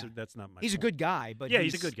 but that's not my He's point. a good guy. But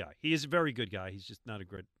he's a good guy. He is a very good guy. He's just not a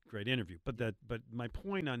great interview. But my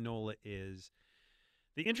point on Nola is,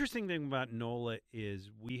 the interesting thing about Nola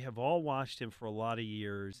is we have all watched him for a lot of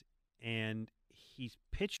years, and he's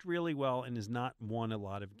pitched really well and has not won a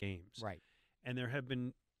lot of games. Right. And there have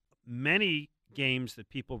been many games that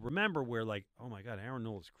people remember where, like, oh, my God, Aaron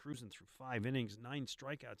Nola's cruising through 5 innings, 9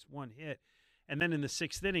 strikeouts, 1 hit. And then in the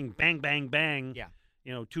 6th inning, bang, bang, bang,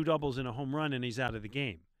 2 doubles and a home run, and he's out of the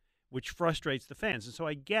game, which frustrates the fans. And so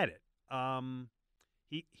I get it.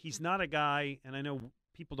 He's not a guy, and I know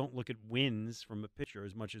people don't look at wins from a pitcher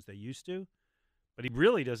as much as they used to, But he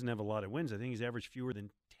really doesn't have a lot of wins. I think he's averaged fewer than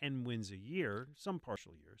 10 wins a year, some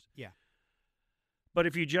partial years. Yeah. But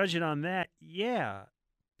if you judge it on that, yeah.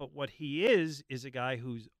 But what he is a guy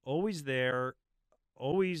who's always there,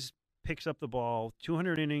 always picks up the ball,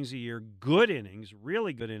 200 innings a year, good innings,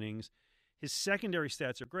 really good innings. His secondary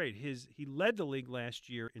stats are great. He led the league last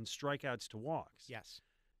year in strikeouts to walks. Yes.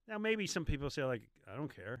 Now, maybe some people say, like, I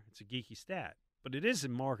don't care. It's a geeky stat. But it is a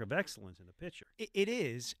mark of excellence in a pitcher. It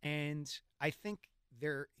is, and I think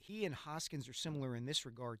he and Hoskins are similar in this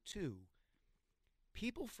regard, too.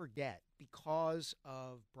 People forget, because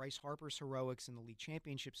of Bryce Harper's heroics in the league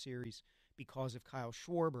championship series, because of Kyle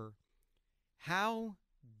Schwarber, how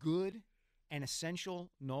good and essential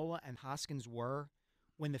Nola and Hoskins were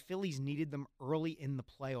when the Phillies needed them early in the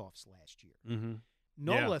playoffs last year. Mm-hmm.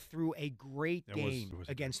 Nola threw a great game was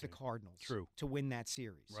against the Cardinals to win that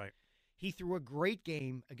series. Right. He threw a great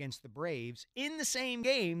game against the Braves in the same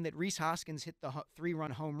game that Rhys Hoskins hit the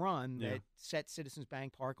 3-run home run that set Citizens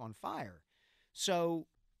Bank Park on fire. So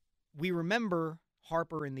we remember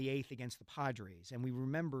Harper in the 8th against the Padres, and we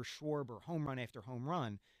remember Schwarber home run after home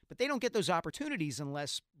run, but they don't get those opportunities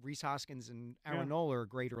unless Rhys Hoskins and Aaron Nola are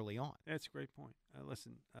great early on. That's a great point.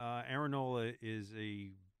 Listen, Aaron Nola is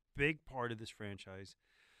a big part of this franchise.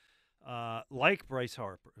 Like Bryce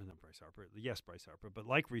Harper, but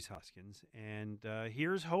like Rhys Hoskins. And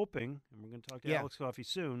here's hoping, and we're going to talk to Alex Coffey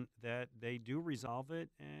soon, that they do resolve it.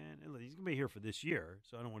 And he's going to be here for this year,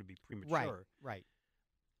 so I don't want to be premature. Right.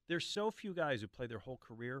 There's so few guys who play their whole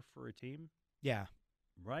career for a team. Yeah.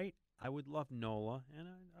 Right? I would love Nola, and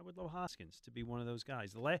I would love Hoskins to be one of those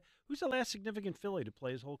guys. Who's the last significant Philly to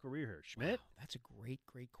play his whole career here? Schmidt? Wow, that's a great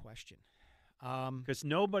question. Because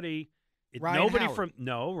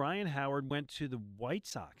Ryan Howard went to the White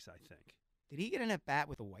Sox, I think. Did he get an at-bat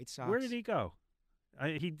with the White Sox? Where did he go?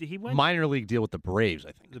 He went minor league deal with the Braves,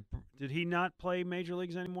 I think. Did he not play major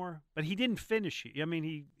leagues anymore? But he didn't finish. I mean,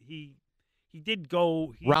 he did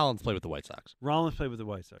go. Rollins played with the White Sox. Rollins played with the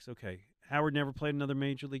White Sox. Okay. Howard never played another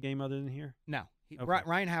major league game other than here? No.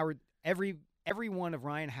 Ryan Howard, every one of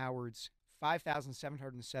Ryan Howard's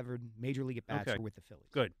 5,707 major league at-bats were with the Phillies.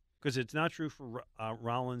 Good. Because it's not true for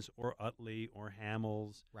Rollins or Utley or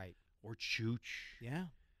Hamels, right, or Chooch. Yeah.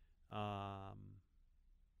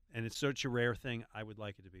 And it's such a rare thing. I would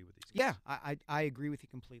like it to be with these guys. Yeah, I agree with you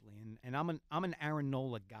completely. And I'm an Aaron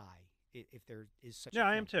Nola guy, if there is such a thing. Yeah,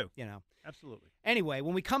 I am too. You know. Absolutely. Anyway,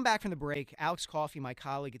 when we come back from the break, Alex Coffey, my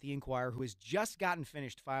colleague at the Inquirer, who has just gotten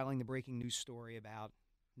finished filing the breaking news story about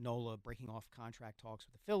Nola breaking off contract talks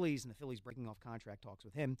with the Phillies and the Phillies breaking off contract talks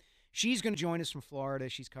with him. She's going to join us from Florida.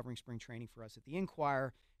 She's covering spring training for us at the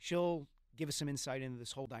Inquirer. She'll give us some insight into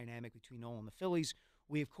this whole dynamic between Nola and the Phillies.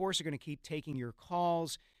 We, of course, are going to keep taking your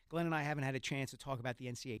calls. Glenn and I haven't had a chance to talk about the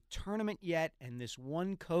NCAA tournament yet, and this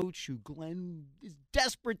one coach who Glenn is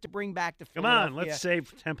desperate to bring back to Philadelphia. Come on, let's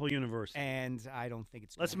save Temple University. And I don't think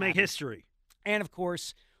it's Let's make history. And, of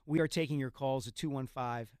course, we are taking your calls at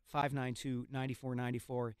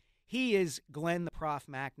 215-592-9494. He is Glenn the Prof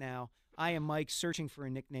Mac now. I am Mike, searching for a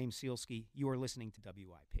nickname, Sealski. You are listening to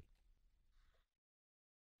WIP.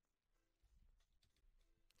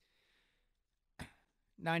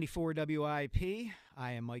 '94 WIP.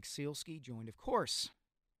 I am Mike Sealski, joined, of course,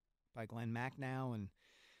 by Glenn Mac now. And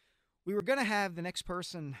we were going to have the next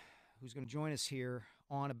person who's going to join us here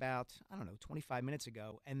on about, 25 minutes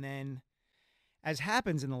ago. And then, as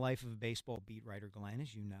happens in the life of a baseball beat writer, Glenn,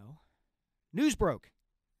 as you know, news broke.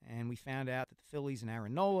 And we found out that the Phillies and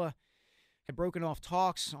Aaron Nola had broken off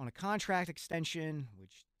talks on a contract extension,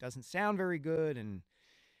 which doesn't sound very good. And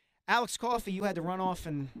Alex Coffey, you had to run off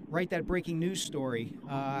and write that breaking news story.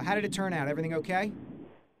 How did it turn out? Everything okay?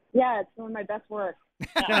 Yeah, it's some of my best work.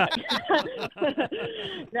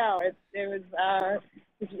 No, it was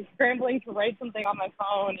scrambling to write something on my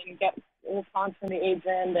phone and get a response from the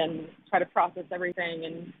agent and try to process everything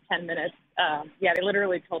in 10 minutes. They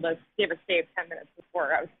literally gave us Dave 10 minutes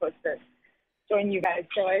before I was supposed to join you guys.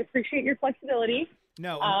 So I appreciate your flexibility.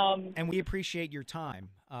 No, and we appreciate your time.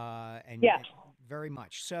 Very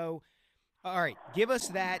much. So, all right, give us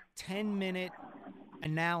that 10-minute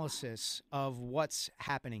analysis of what's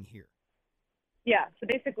happening here. Yeah, so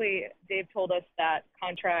basically Dave told us that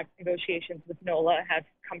contract negotiations with Nola have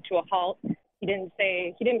come to a halt. He didn't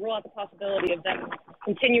rule out the possibility of them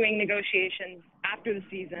continuing negotiations after the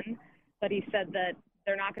season, but he said that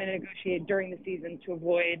they're not going to negotiate during the season to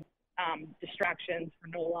avoid distractions for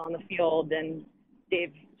Nola on the field, and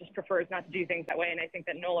Dave just prefers not to do things that way, and I think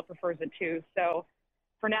that Nola prefers it too. So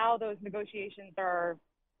for now, those negotiations are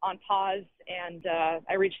on pause, and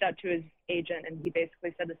I reached out to his agent, and he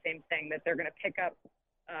basically said the same thing, that they're going to pick up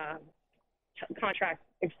contract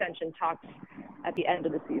extension talks at the end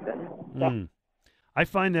of the season. So. I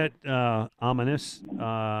find that ominous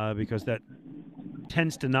because that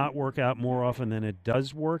tends to not work out more often than it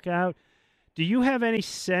does work out. Do you have any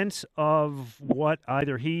sense of what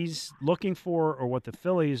either he's looking for or what the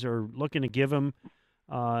Phillies are looking to give him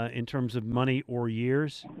in terms of money or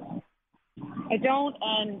years? I don't,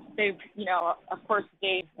 and Dave, of course,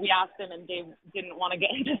 Dave, we asked him, and Dave didn't want to get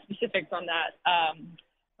into specifics on that.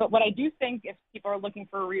 But what I do think, if people are looking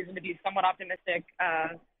for a reason to be somewhat optimistic,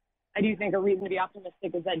 I do think a reason to be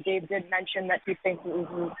optimistic is that Dave did mention that he thinks it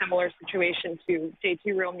was a similar situation to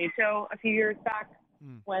JT Realmuto a few years back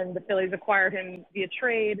when the Phillies acquired him via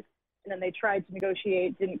trade, and then they tried to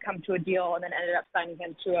negotiate, didn't come to a deal, and then ended up signing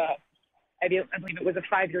him to I believe it was a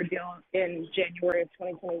 5-year deal in January of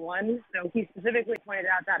 2021. So he specifically pointed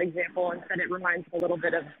out that example and said it reminds him a little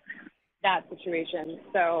bit of that situation.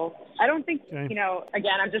 So I don't think,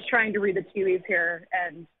 again, I'm just trying to read the tea leaves here,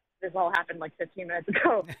 and this all happened like 15 minutes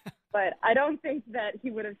ago. But I don't think that he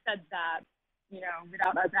would have said that,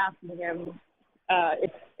 without us asking him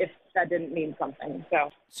if that didn't mean something.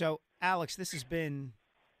 So, Alex, this has been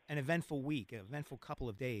an eventful week, an eventful couple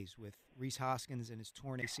of days with Rhys Hoskins and his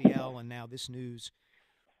torn ACL, and now this news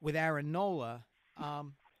with Aaron Nola.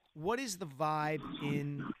 What is the vibe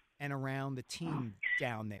in and around the team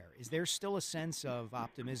down there? Is there still a sense of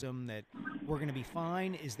optimism that we're going to be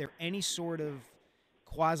fine? Is there any sort of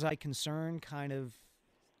quasi-concern kind of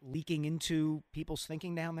leaking into people's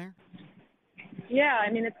thinking down there? Yeah,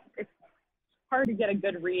 I mean, it's hard to get a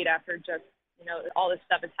good read after just, all this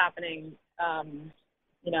stuff is happening,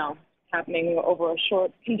 happening over a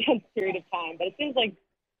short, condensed period of time. But it seems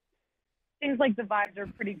like the vibes are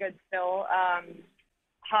pretty good still.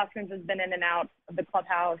 Hoskins has been in and out of the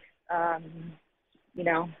clubhouse, so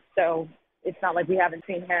it's not like we haven't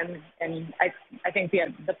seen him. And I think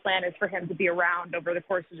the plan is for him to be around over the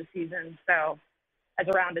course of the season, so as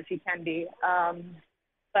around as he can be.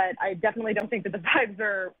 But I definitely don't think that the vibes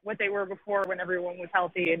are what they were before when everyone was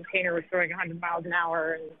healthy and Painter was throwing 100 miles an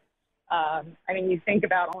hour. And I mean, you think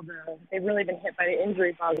about they've really been hit by the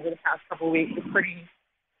injury bug over the past couple of weeks. It's pretty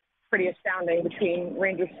astounding between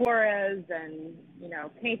Ranger Suarez and,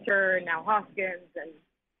 Painter and now Hoskins and,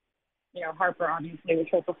 Harper obviously was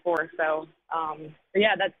hit before. So, but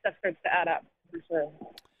yeah, that stuff starts to add up for sure.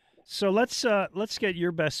 So let's get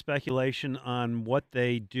your best speculation on what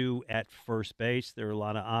they do at first base. There are a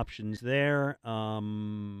lot of options there.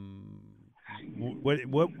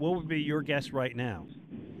 What would be your guess right now?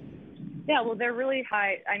 Yeah, well, they're really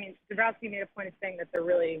high. I mean, Dombrowski made a point of saying that they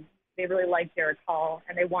really like Derek Hall,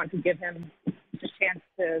 and they want to give him a chance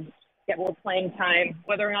to get more playing time.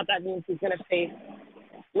 Whether or not that means he's going to face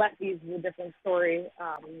lefties is a different story.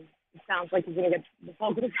 It sounds like he's going to get the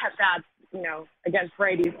bulk of his at-bats, against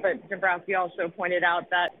righties, but Dombrowski also pointed out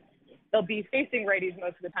that they'll be facing righties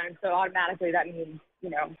most of the time, so automatically that means,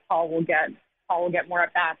 Hall will get more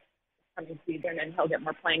at-bats coming season, and he'll get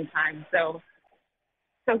more playing time. So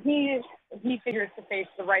he figures to face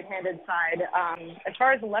the right-handed side. As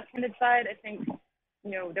far as the left-handed side, I think,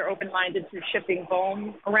 they're open-minded to shifting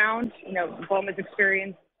Bohm around. Bohm is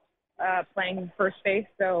experienced playing first base,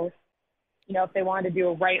 so, if they wanted to do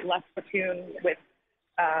a right-left platoon with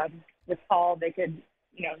Paul, they could,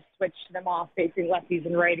 switch them off facing lefties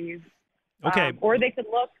and righties. Okay. Or they could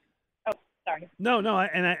look. Oh, sorry. No,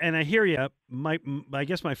 and I hear you. I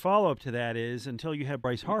guess my follow-up to that is until you have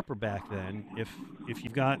Bryce Harper back, then if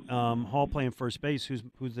you've got Hall playing first base, who's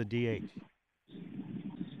the DH?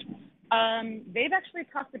 They've actually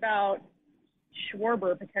talked about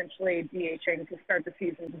Schwarber potentially DHing to start the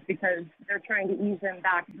season just because they're trying to ease him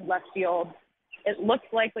back to left field. It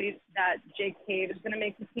looks likely that Jake Cave is going to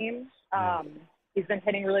make the team. He's been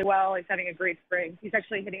hitting really well. He's having a great spring. He's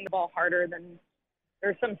actually hitting the ball harder than –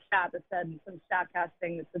 there's some StatCast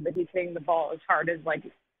thing that said that he's hitting the ball as hard as,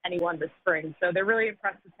 anyone this spring. So they're really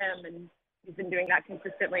impressed with him, and he's been doing that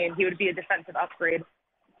consistently, and he would be a defensive upgrade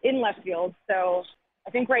in left field. So I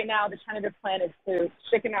think right now the tentative plan is to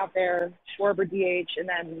stick him out there, Schwarber DH, and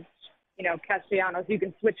then – Castellanos, you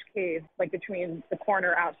can switch Cave between the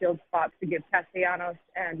corner outfield spots to give Castellanos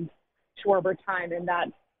and Schwarber time in that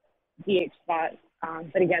DH spot.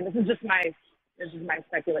 But again, this is my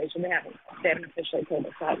speculation. They haven't officially told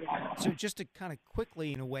us that yet. So just to kind of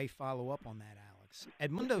quickly, in a way, follow up on that, Alex,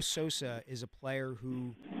 Edmundo Sosa is a player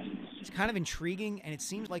who is kind of intriguing, and it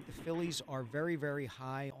seems like the Phillies are very, very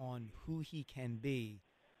high on who he can be.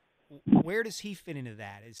 Where does he fit into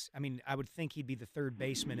that? I would think he'd be the third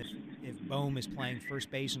baseman if Bohm is playing first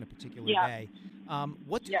base on a particular day.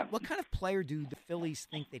 What kind of player do the Phillies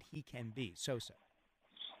think that he can be, Sosa?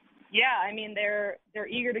 Yeah, I mean they're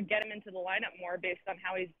eager to get him into the lineup more based on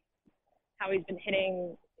how he's been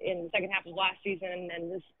hitting in the second half of last season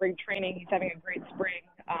and this spring training. He's having a great spring.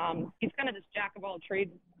 He's kind of this jack of all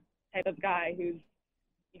trades type of guy who's,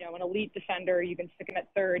 an elite defender. You can stick him at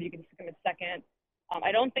third, you can stick him at second.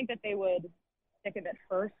 I don't think that they would stick him at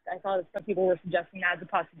first. I saw that some people were suggesting that as a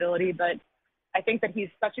possibility, but I think that he's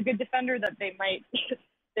such a good defender that they might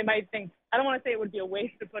they might think, I don't want to say it would be a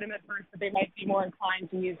waste to put him at first, but they might be more inclined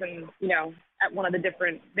to use him, at one of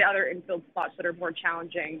the other infield spots that are more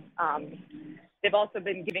challenging. They've also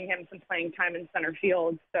been giving him some playing time in center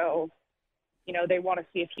field, so they want to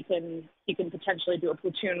see if he can potentially do a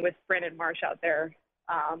platoon with Brandon Marsh out there.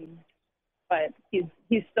 But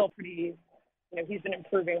he's still pretty, he's been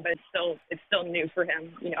improving, but it's still new for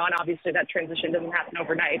him, and obviously that transition doesn't happen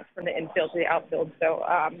overnight from the infield to the outfield. So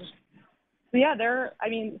yeah,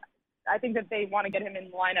 I think that they want to get him in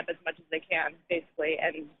the lineup as much as they can, basically,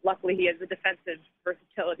 and luckily he has the defensive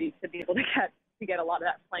versatility to be able to get a lot of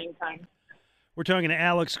that playing time. We're talking to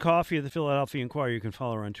Alex Coffey of the Philadelphia Inquirer. You can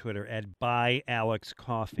follow her on Twitter at @byalexcoffee,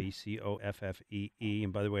 Coffee.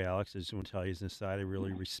 And by the way, Alex, I just want to tell you as an aside, I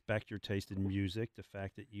really respect your taste in music, the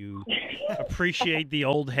fact that you appreciate the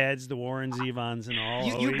old heads, the Warren Zevons and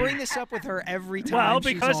all. You bring this up with her every time. Well,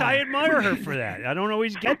 because she's on. I admire her for that. I don't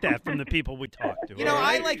always get that from the people we talk to.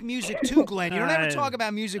 I like music too, Glenn. You don't ever talk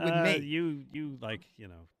about music with me. You like,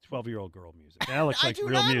 12-year-old girl music. Alex likes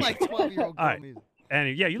real I music. do not like 12-year-old girl All right. music.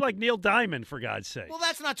 And you like Neil Diamond, for God's sake. Well,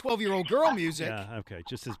 that's not 12-year-old girl music. Yeah, okay,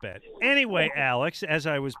 just as bad. Anyway, Alex, as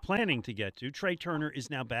I was planning to get to, Trey Turner is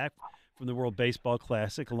now back from the World Baseball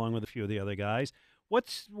Classic, along with a few of the other guys.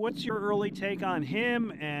 What's your early take on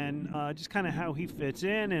him and just kind of how he fits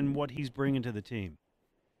in and what he's bringing to the team?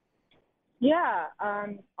 Yeah,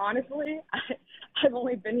 honestly, I've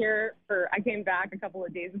only been here I came back a couple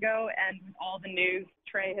of days ago, and with all the news,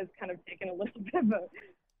 Trey has kind of taken a little bit of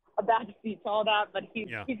a back seat to all that, but he's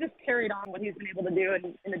just carried on what he's been able to do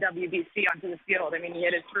in the WBC onto the field. I mean, he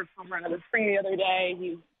hit his first home run of the spring the other day.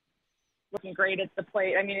 He's looking great at the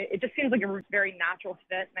plate. I mean, it just seems like a very natural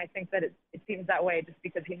fit, and I think that it seems that way just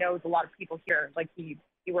because he knows a lot of people here. Like he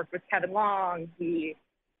worked with Kevin Long. He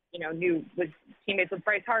was teammates with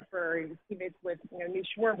Bryce Harper. He was teammates with New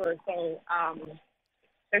Schwarber. So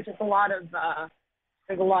there's just a lot of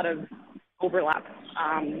overlap.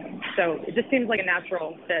 So it just seems like a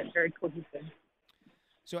natural fit, very cohesive.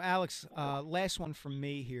 So, Alex, last one from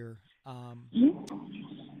me here.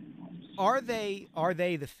 Are they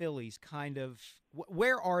the Phillies kind of –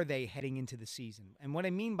 where are they heading into the season? And what I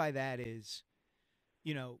mean by that is,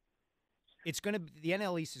 it's going to – the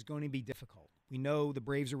NL East is going to be difficult. We know the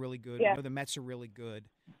Braves are really good. Yeah. We know the Mets are really good.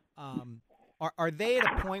 Are they at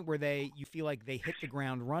a point where you feel like they hit the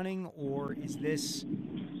ground running, or is this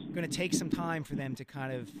going to take some time for them to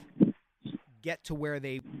kind of get to where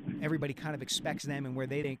everybody kind of expects them and where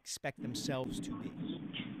they expect themselves to be?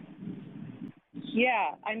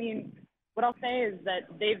 Yeah, I mean, what I'll say is that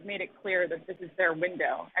they've made it clear that this is their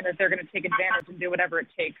window and that they're going to take advantage and do whatever it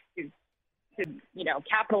takes to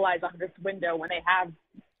capitalize on this window when they have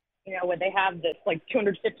this like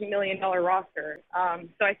 $250 million roster.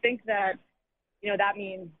 So I think that, that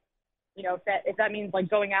means, if that means like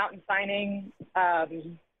going out and signing,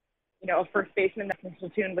 a first baseman that can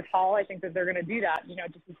platoon with Hall, I think that they're going to do that,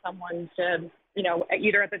 just as someone to,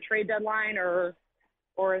 either at the trade deadline or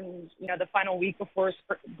in, the final week before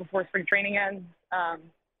spring training ends. I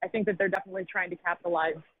think that they're definitely trying to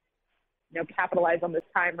capitalize on this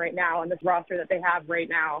time right now and this roster that they have right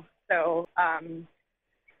now. So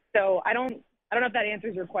I don't know if that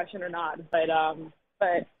answers your question or not, but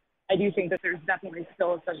I do think that there's definitely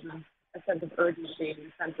still a sense of urgency,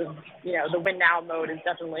 a sense of, the win now mode is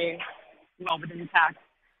definitely well within intact.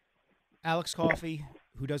 Alex Coffey,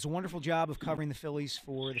 who does a wonderful job of covering the Phillies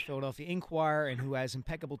for the Philadelphia Inquirer and who has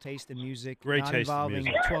impeccable taste in music, Great not taste in involving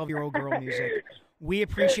music. 12-year-old girl music. We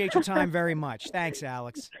appreciate your time very much. Thanks,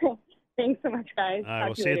 Alex. Thanks so much, guys. All right,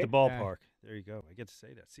 we'll see you at the ballpark. There you go. I get to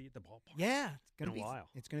say that. See you at the ballpark. Yeah, It's been a while.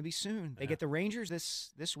 It's going to be soon. They Yeah. get the Rangers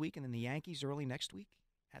this week and then the Yankees early next week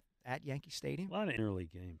at Yankee Stadium. A lot of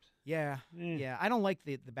interleague games. Yeah, yeah. I don't like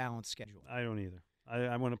the balanced schedule. I don't either.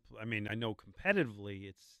 I want to. I mean, I know competitively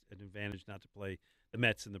it's an advantage not to play the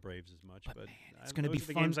Mets and the Braves as much, but It's going to be those are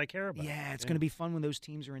the fun. games I care about. Yeah, it's going to be fun when those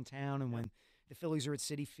teams are in town and when the Phillies are at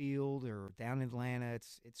Citi Field or down in Atlanta.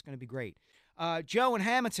 It's going to be great. Joe in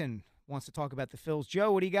Hamilton wants to talk about the Phils.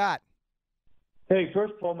 Joe, what do you got? Hey,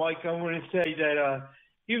 first of all, Mike, I want to say that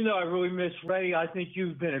even though I really miss Ray, I think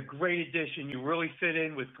you've been a great addition. You really fit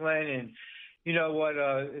in with Glen, and you know what?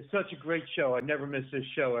 It's such a great show. I never miss this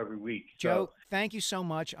show every week. Joe, thank you so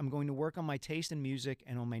much. I'm going to work on my taste in music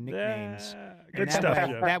and on my nicknames. Good that stuff, way,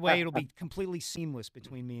 Joe. That way it'll be completely seamless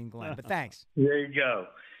between me and Glenn. But thanks. There you go.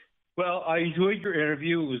 Well, I enjoyed your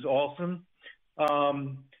interview. It was awesome.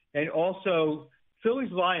 And also,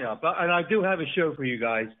 Philly's lineup. And I do have a show for you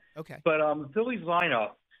guys. Okay. But Philly's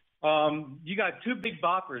lineup, you got two big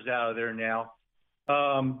boppers out of there now.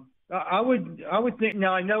 I would think,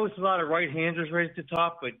 now I know it's a lot of right-handers right at the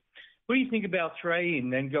top, but what do you think about Trey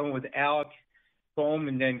and then going with Alec Boehm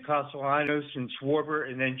and then Castellanos and Schwarber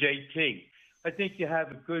and then JT? I think you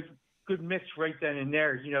have a good mix right then and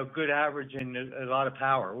there, you know, good average and a lot of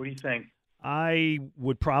power. What do you think? I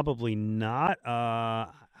would probably not.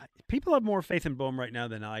 People have more faith in Boehm right now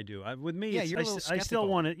than I do. With me, Yeah, you're a little I still skeptical.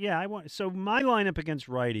 want it. Yeah, I want. So my lineup against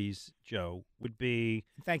righties, Joe, would be.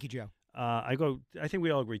 Thank you, Joe. I think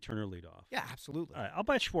we all agree Turner lead off. Yeah, absolutely. All right, I'll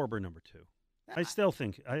bet Schwarber number 2. I still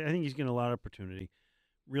think. I think he's getting a lot of opportunity.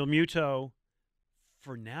 Real Muto.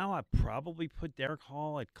 For now, I probably put Derek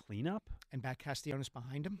Hall at cleanup. And back Castellanos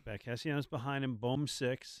behind him. Boehm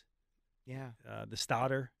 6. Yeah. The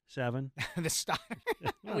Stoddard 7. The Stoddard.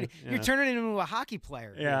 Yeah. You're turning it into a hockey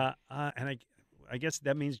player. Yeah, and I guess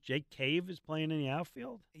that means Jake Cave is playing in the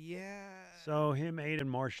outfield. Yeah. So him 8 and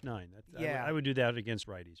Marsh 9. Yeah. I would do that against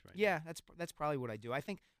righties, right? Yeah, that's probably what I do. I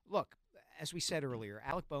think, look, as we said earlier,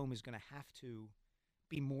 Alec Boehm is going to have to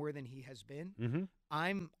be more than he has been. Mm-hmm.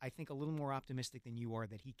 I think, a little more optimistic than you are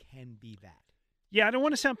that he can be that. Yeah, I don't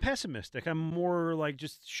want to sound pessimistic. I'm more like,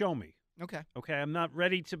 just show me. Okay. Okay, I'm not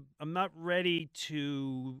ready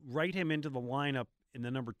to write him into the lineup in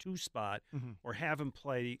the number 2 spot or have him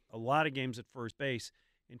play a lot of games at first base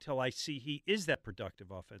until I see he is that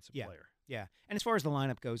productive offensive player. Yeah. And as far as the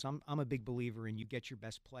lineup goes, I'm a big believer in you get your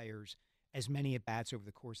best players as many at bats over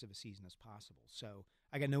the course of a season as possible. So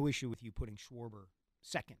I got no issue with you putting Schwarber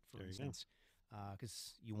second, for instance,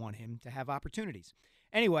 because you want him to have opportunities.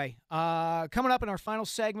 Anyway, coming up in our final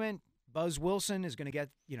segment, Buzz Wilson is going to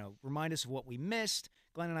remind us of what we missed.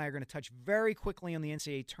 Glenn and I are going to touch very quickly on the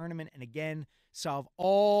NCAA tournament and, again, solve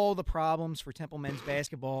all the problems for Temple men's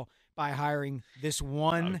basketball by hiring this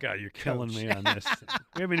one. Oh, God, you're killing coach. me on this.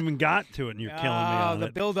 We haven't even got to it, and you're killing me on the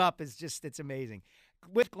it. build-up is just, it's amazing.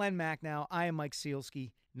 With Glenn Mack now, I am Mike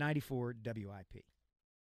Sealski, 94 WIP.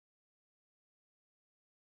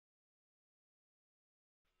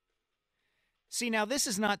 See, now this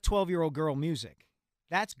is not 12-year-old girl music.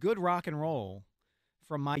 That's good rock and roll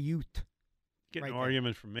from my youth. Getting right an there.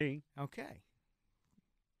 argument from me. Okay.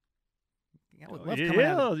 You got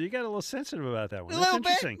a little sensitive about that one. A That's little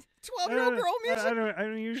bit. interesting. 12-year-old girl music. I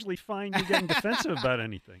don't usually find you getting defensive about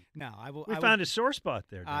anything. No, I will. We found a sore spot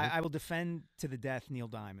there. I will defend to the death Neil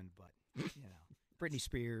Diamond, but Britney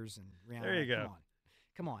Spears and Rihanna. There you go.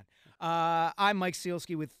 Come on. I'm Mike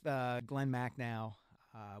Sealski with Glenn Mack now.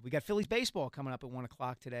 We got Phillies baseball coming up at 1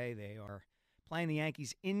 o'clock today. They are playing the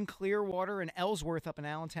Yankees in Clearwater, and Ellsworth up in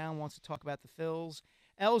Allentown wants to talk about the Phils.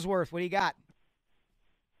 Ellsworth, what do you got?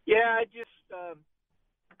 Yeah,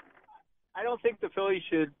 I don't think the Phillies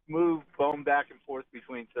should move Boehm back and forth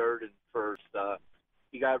between third and first.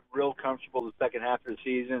 He got real comfortable the second half of the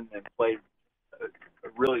season and played a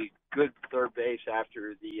really good third base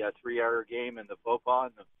after the 3-hour game and the faux pas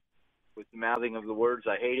and with the mouthing of the words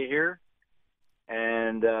 "I hate it here."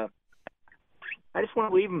 And I just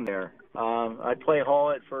want to leave him there. I'd play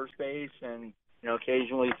Hall at first base and,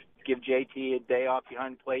 occasionally give JT a day off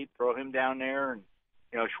behind the plate, throw him down there, and,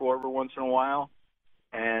 Schwarber once in a while.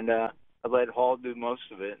 And I let Hall do most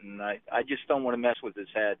of it. And I just don't want to mess with his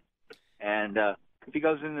head. And if he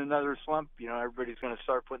goes into another slump, everybody's going to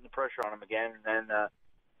start putting the pressure on him again. And then,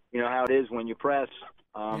 how it is when you press.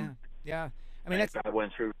 Yeah. I mean, I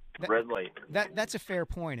went through red light. That's a fair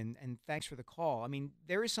point, and thanks for the call. I mean,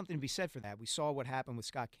 there is something to be said for that. We saw what happened with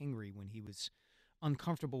Scott Kingery when he was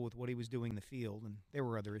uncomfortable with what he was doing in the field, and there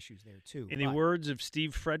were other issues there too. In the words of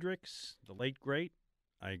Steve Fredericks, the late great,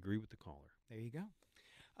 I agree with the caller. There you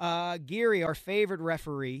go. Geary, our favorite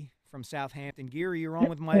referee from Southampton. Geary, you're on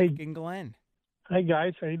with Mike and Glenn. Hey,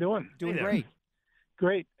 guys. How you doing? Doing great.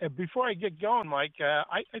 Great. Before I get going, Mike,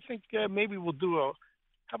 I think maybe we'll do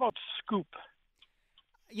how about Scoop?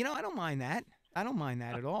 I don't mind that. I don't mind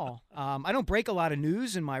that at all. I don't break a lot of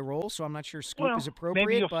news in my role, so I'm not sure Scoop is appropriate.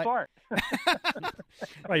 Maybe you'll but start.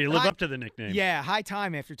 Well, you live up to the nickname. Yeah, high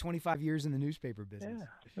time after 25 years in the newspaper business. Yeah,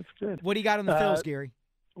 that's good. What do you got on the Phils, Gary?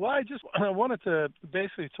 Well, I wanted to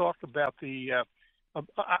basically talk about the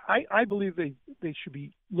I believe they should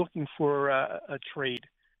be looking for a trade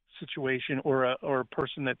situation or a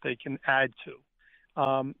person that they can add to.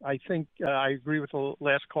 I think I agree with the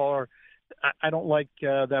last caller I don't like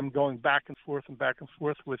them going back and forth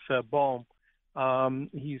with Bohm.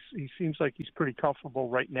 He seems like he's pretty comfortable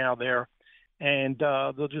right now there, and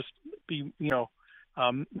they'll just be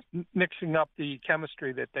mixing up the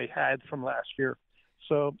chemistry that they had from last year.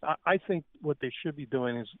 So I think what they should be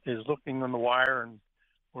doing is looking on the wire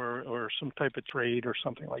or some type of trade or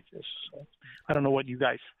something like this. So I don't know what you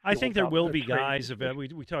guys feel I think there about will the be trade. guys.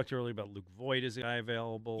 We talked earlier about Luke Voigt as a guy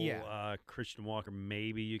available. Yeah. Christian Walker,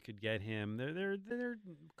 maybe you could get him. There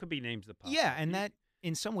could be names that pop. Yeah, up. and that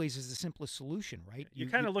in some ways is the simplest solution, right? You're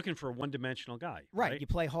kind of looking for a one-dimensional guy, right. You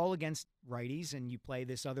play Hall against righties, and you play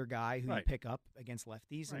this other guy who you pick up against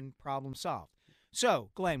lefties, and problem solved. So,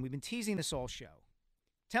 Glenn, we've been teasing this all show.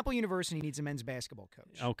 Temple University needs a men's basketball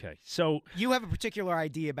coach. Okay, so you have a particular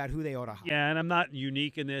idea about who they ought to hire. Yeah, and I'm not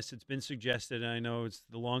unique in this. It's been suggested, and I know it's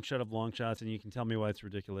the long shot of long shots, and you can tell me why it's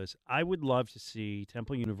ridiculous. I would love to see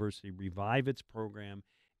Temple University revive its program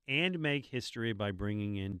and make history by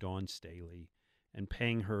bringing in Dawn Staley and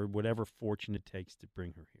paying her whatever fortune it takes to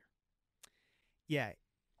bring her here. Yeah,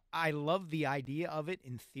 I love the idea of it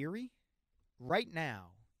in theory. Right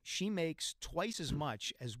now, she makes twice as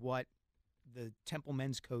much as what the Temple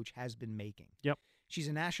men's coach has been making. Yep. She's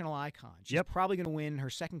a national icon. She's probably going to win her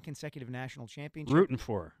second consecutive national championship. Rooting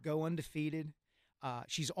for her. Go undefeated.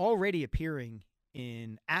 She's already appearing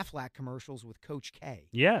in Aflac commercials with Coach K.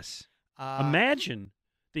 Yes. Imagine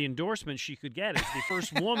the endorsement she could get as the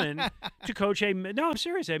first woman to coach I'm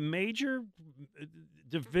serious, a major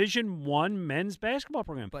Division I men's basketball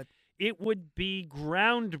program. But it would be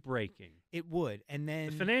groundbreaking. It would, and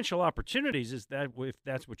then the financial opportunities is that if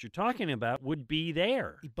that's what you're talking about would be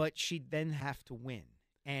there. But she'd then have to win.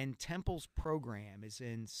 And Temple's program is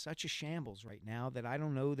in such a shambles right now that I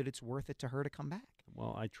don't know that it's worth it to her to come back.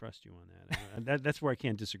 Well, I trust you on that. That's where I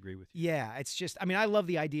can't disagree with you. Yeah, it's just, I mean, I love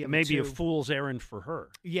the idea of maybe it a too. fool's errand for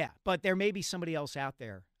her. Yeah, but there may be somebody else out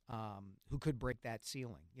there who could break that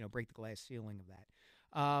ceiling, break the glass ceiling of that.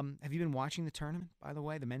 Have you been watching the tournament, by the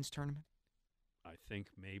way, the men's tournament? I think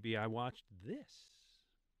maybe I watched this.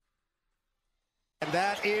 And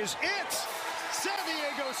that is it. San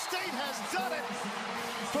Diego State has done it.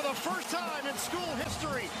 For the first time in school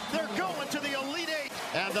history, they're going to the Elite Eight.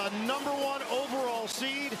 And the #1 overall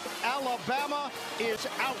seed, Alabama, is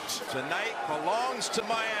out. Tonight belongs to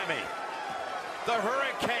Miami. The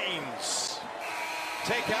Hurricanes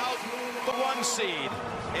take out the 1 seed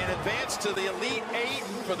and advance to the Elite Eight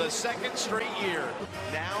for the second straight year.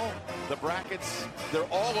 Now, the brackets, they're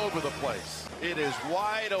all over the place. It is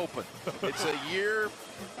wide open. It's a year,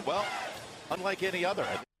 well, unlike any other.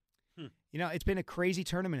 It's been a crazy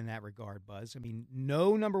tournament in that regard, Buzz. I mean,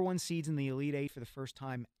 no #1 seeds in the Elite Eight for the first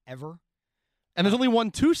time ever. And there's only 1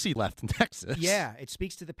 2 seed left in Texas. Yeah, it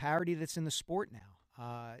speaks to the parity that's in the sport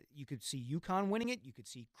now. You could see UConn winning it. You could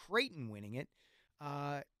see Creighton winning it.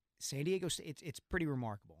 San Diego State, it's pretty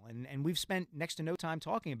remarkable. And we've spent next to no time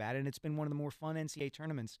talking about it, and it's been one of the more fun NCAA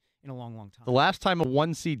tournaments in a long, long time. The last time a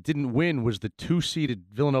 1 seed didn't win was the 2-seeded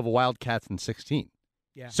Villanova Wildcats in 2016.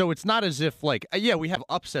 Yeah. So it's not as if, we have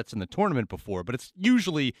upsets in the tournament before, but it's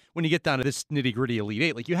usually when you get down to this nitty-gritty Elite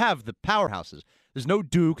Eight, you have the powerhouses. There's no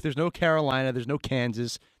Duke, there's no Carolina, there's no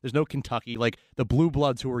Kansas, there's no Kentucky, the Blue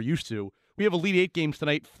Bloods who we're used to. We have Elite Eight games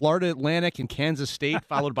tonight, Florida Atlantic and Kansas State,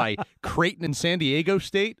 followed by Creighton and San Diego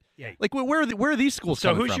State. Yeah. Where are these schools So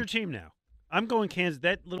coming who's from? your team now? I'm going Kansas.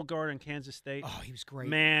 That little guard in Kansas State. Oh, he was great.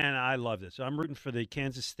 Man, I love this. So I'm rooting for the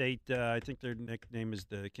Kansas State. I think their nickname is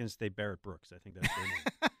the Kansas State Barrett Brooks. I think that's their name.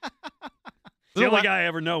 The only guy I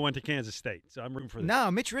ever know went to Kansas State, so I'm rooting for them.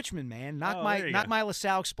 No, Mitch Richmond, man. Knocked my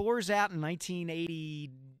LaSalle Explorers out in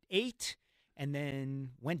 1988 and then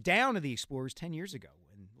went down to the Explorers 10 years ago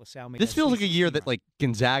when LaSalle made This that feels like a Sweet year 16 that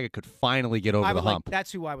Gonzaga could finally get over the hump.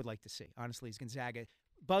 That's who I would like to see, honestly, is Gonzaga.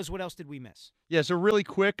 Buzz, what else did we miss? Yeah, so really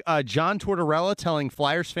quick, John Tortorella telling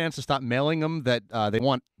Flyers fans to stop mailing them that they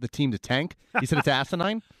want the team to tank. He said it's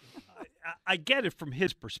asinine. I get it from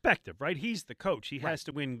his perspective, right? He's the coach. He has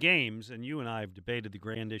to win games, and you and I have debated the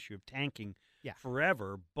grand issue of tanking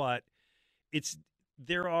forever. But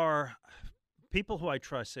there are people who I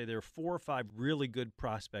trust say there are 4 or 5 really good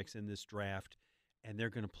prospects in this draft, and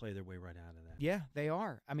they're going to play their way right out of that. Yeah, they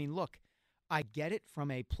are. I mean, look, I get it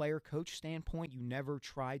from a player-coach standpoint. You never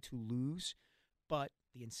try to lose, but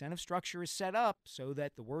the incentive structure is set up so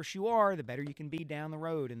that the worse you are, the better you can be down the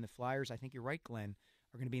road. And the Flyers, I think you're right, Glenn,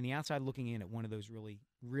 are going to be on the outside looking in at one of those really,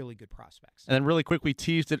 really good prospects. And then really quick, we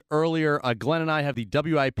teased it earlier. Glenn and I have the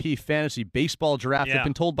WIP Fantasy Baseball Draft. Yeah. I've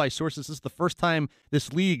been told by sources this is the first time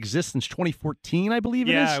this league exists since 2014, I believe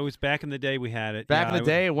it is. Yeah, it was back in the day we had it. Back in the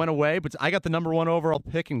day, it went away, but I got the number 1 overall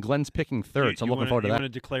pick, and Glenn's picking third, so I'm looking forward to that. You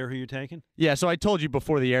want to declare who you're taking? Yeah, so I told you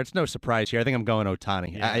before the air, it's no surprise here. I think I'm going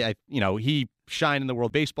Ohtani. Yeah. He shined in the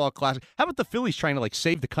World Baseball Classic. How about the Phillies trying to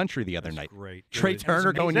save the country the other night? Great. Trey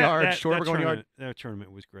Turner going yard, Schwarber going yard. That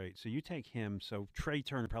tournament was great. So you take him. So Trey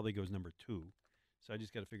Turner probably goes number 2. So I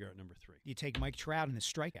just got to figure out number 3. You take Mike Trout and his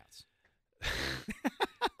strikeouts.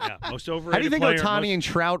 Yeah, most overrated. How do you think player, Ohtani and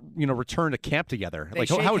Trout, return to camp together?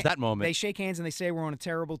 How was that moment? They shake hands and they say we're on a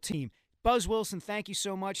terrible team. Buzz Wilson, thank you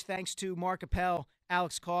so much. Thanks to Mark Appel,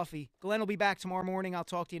 Alex Coffey. Glenn will be back tomorrow morning. I'll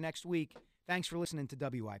talk to you next week. Thanks for listening to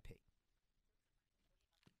WIP.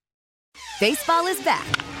 Baseball is back,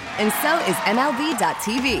 and so is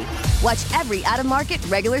MLB.tv. Watch every out-of-market,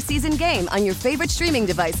 regular season game on your favorite streaming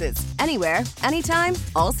devices, anywhere, anytime,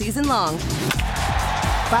 all season long.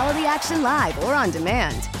 Follow the action live or on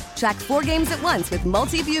demand. Track 4 games at once with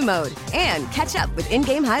multi-view mode and catch up with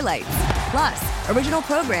in-game highlights. Plus, original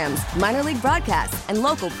programs, minor league broadcasts, and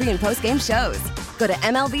local pre- and post-game shows. Go to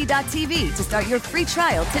MLB.tv to start your free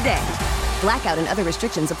trial today. Blackout and other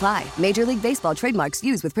restrictions apply. Major League Baseball trademarks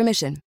used with permission.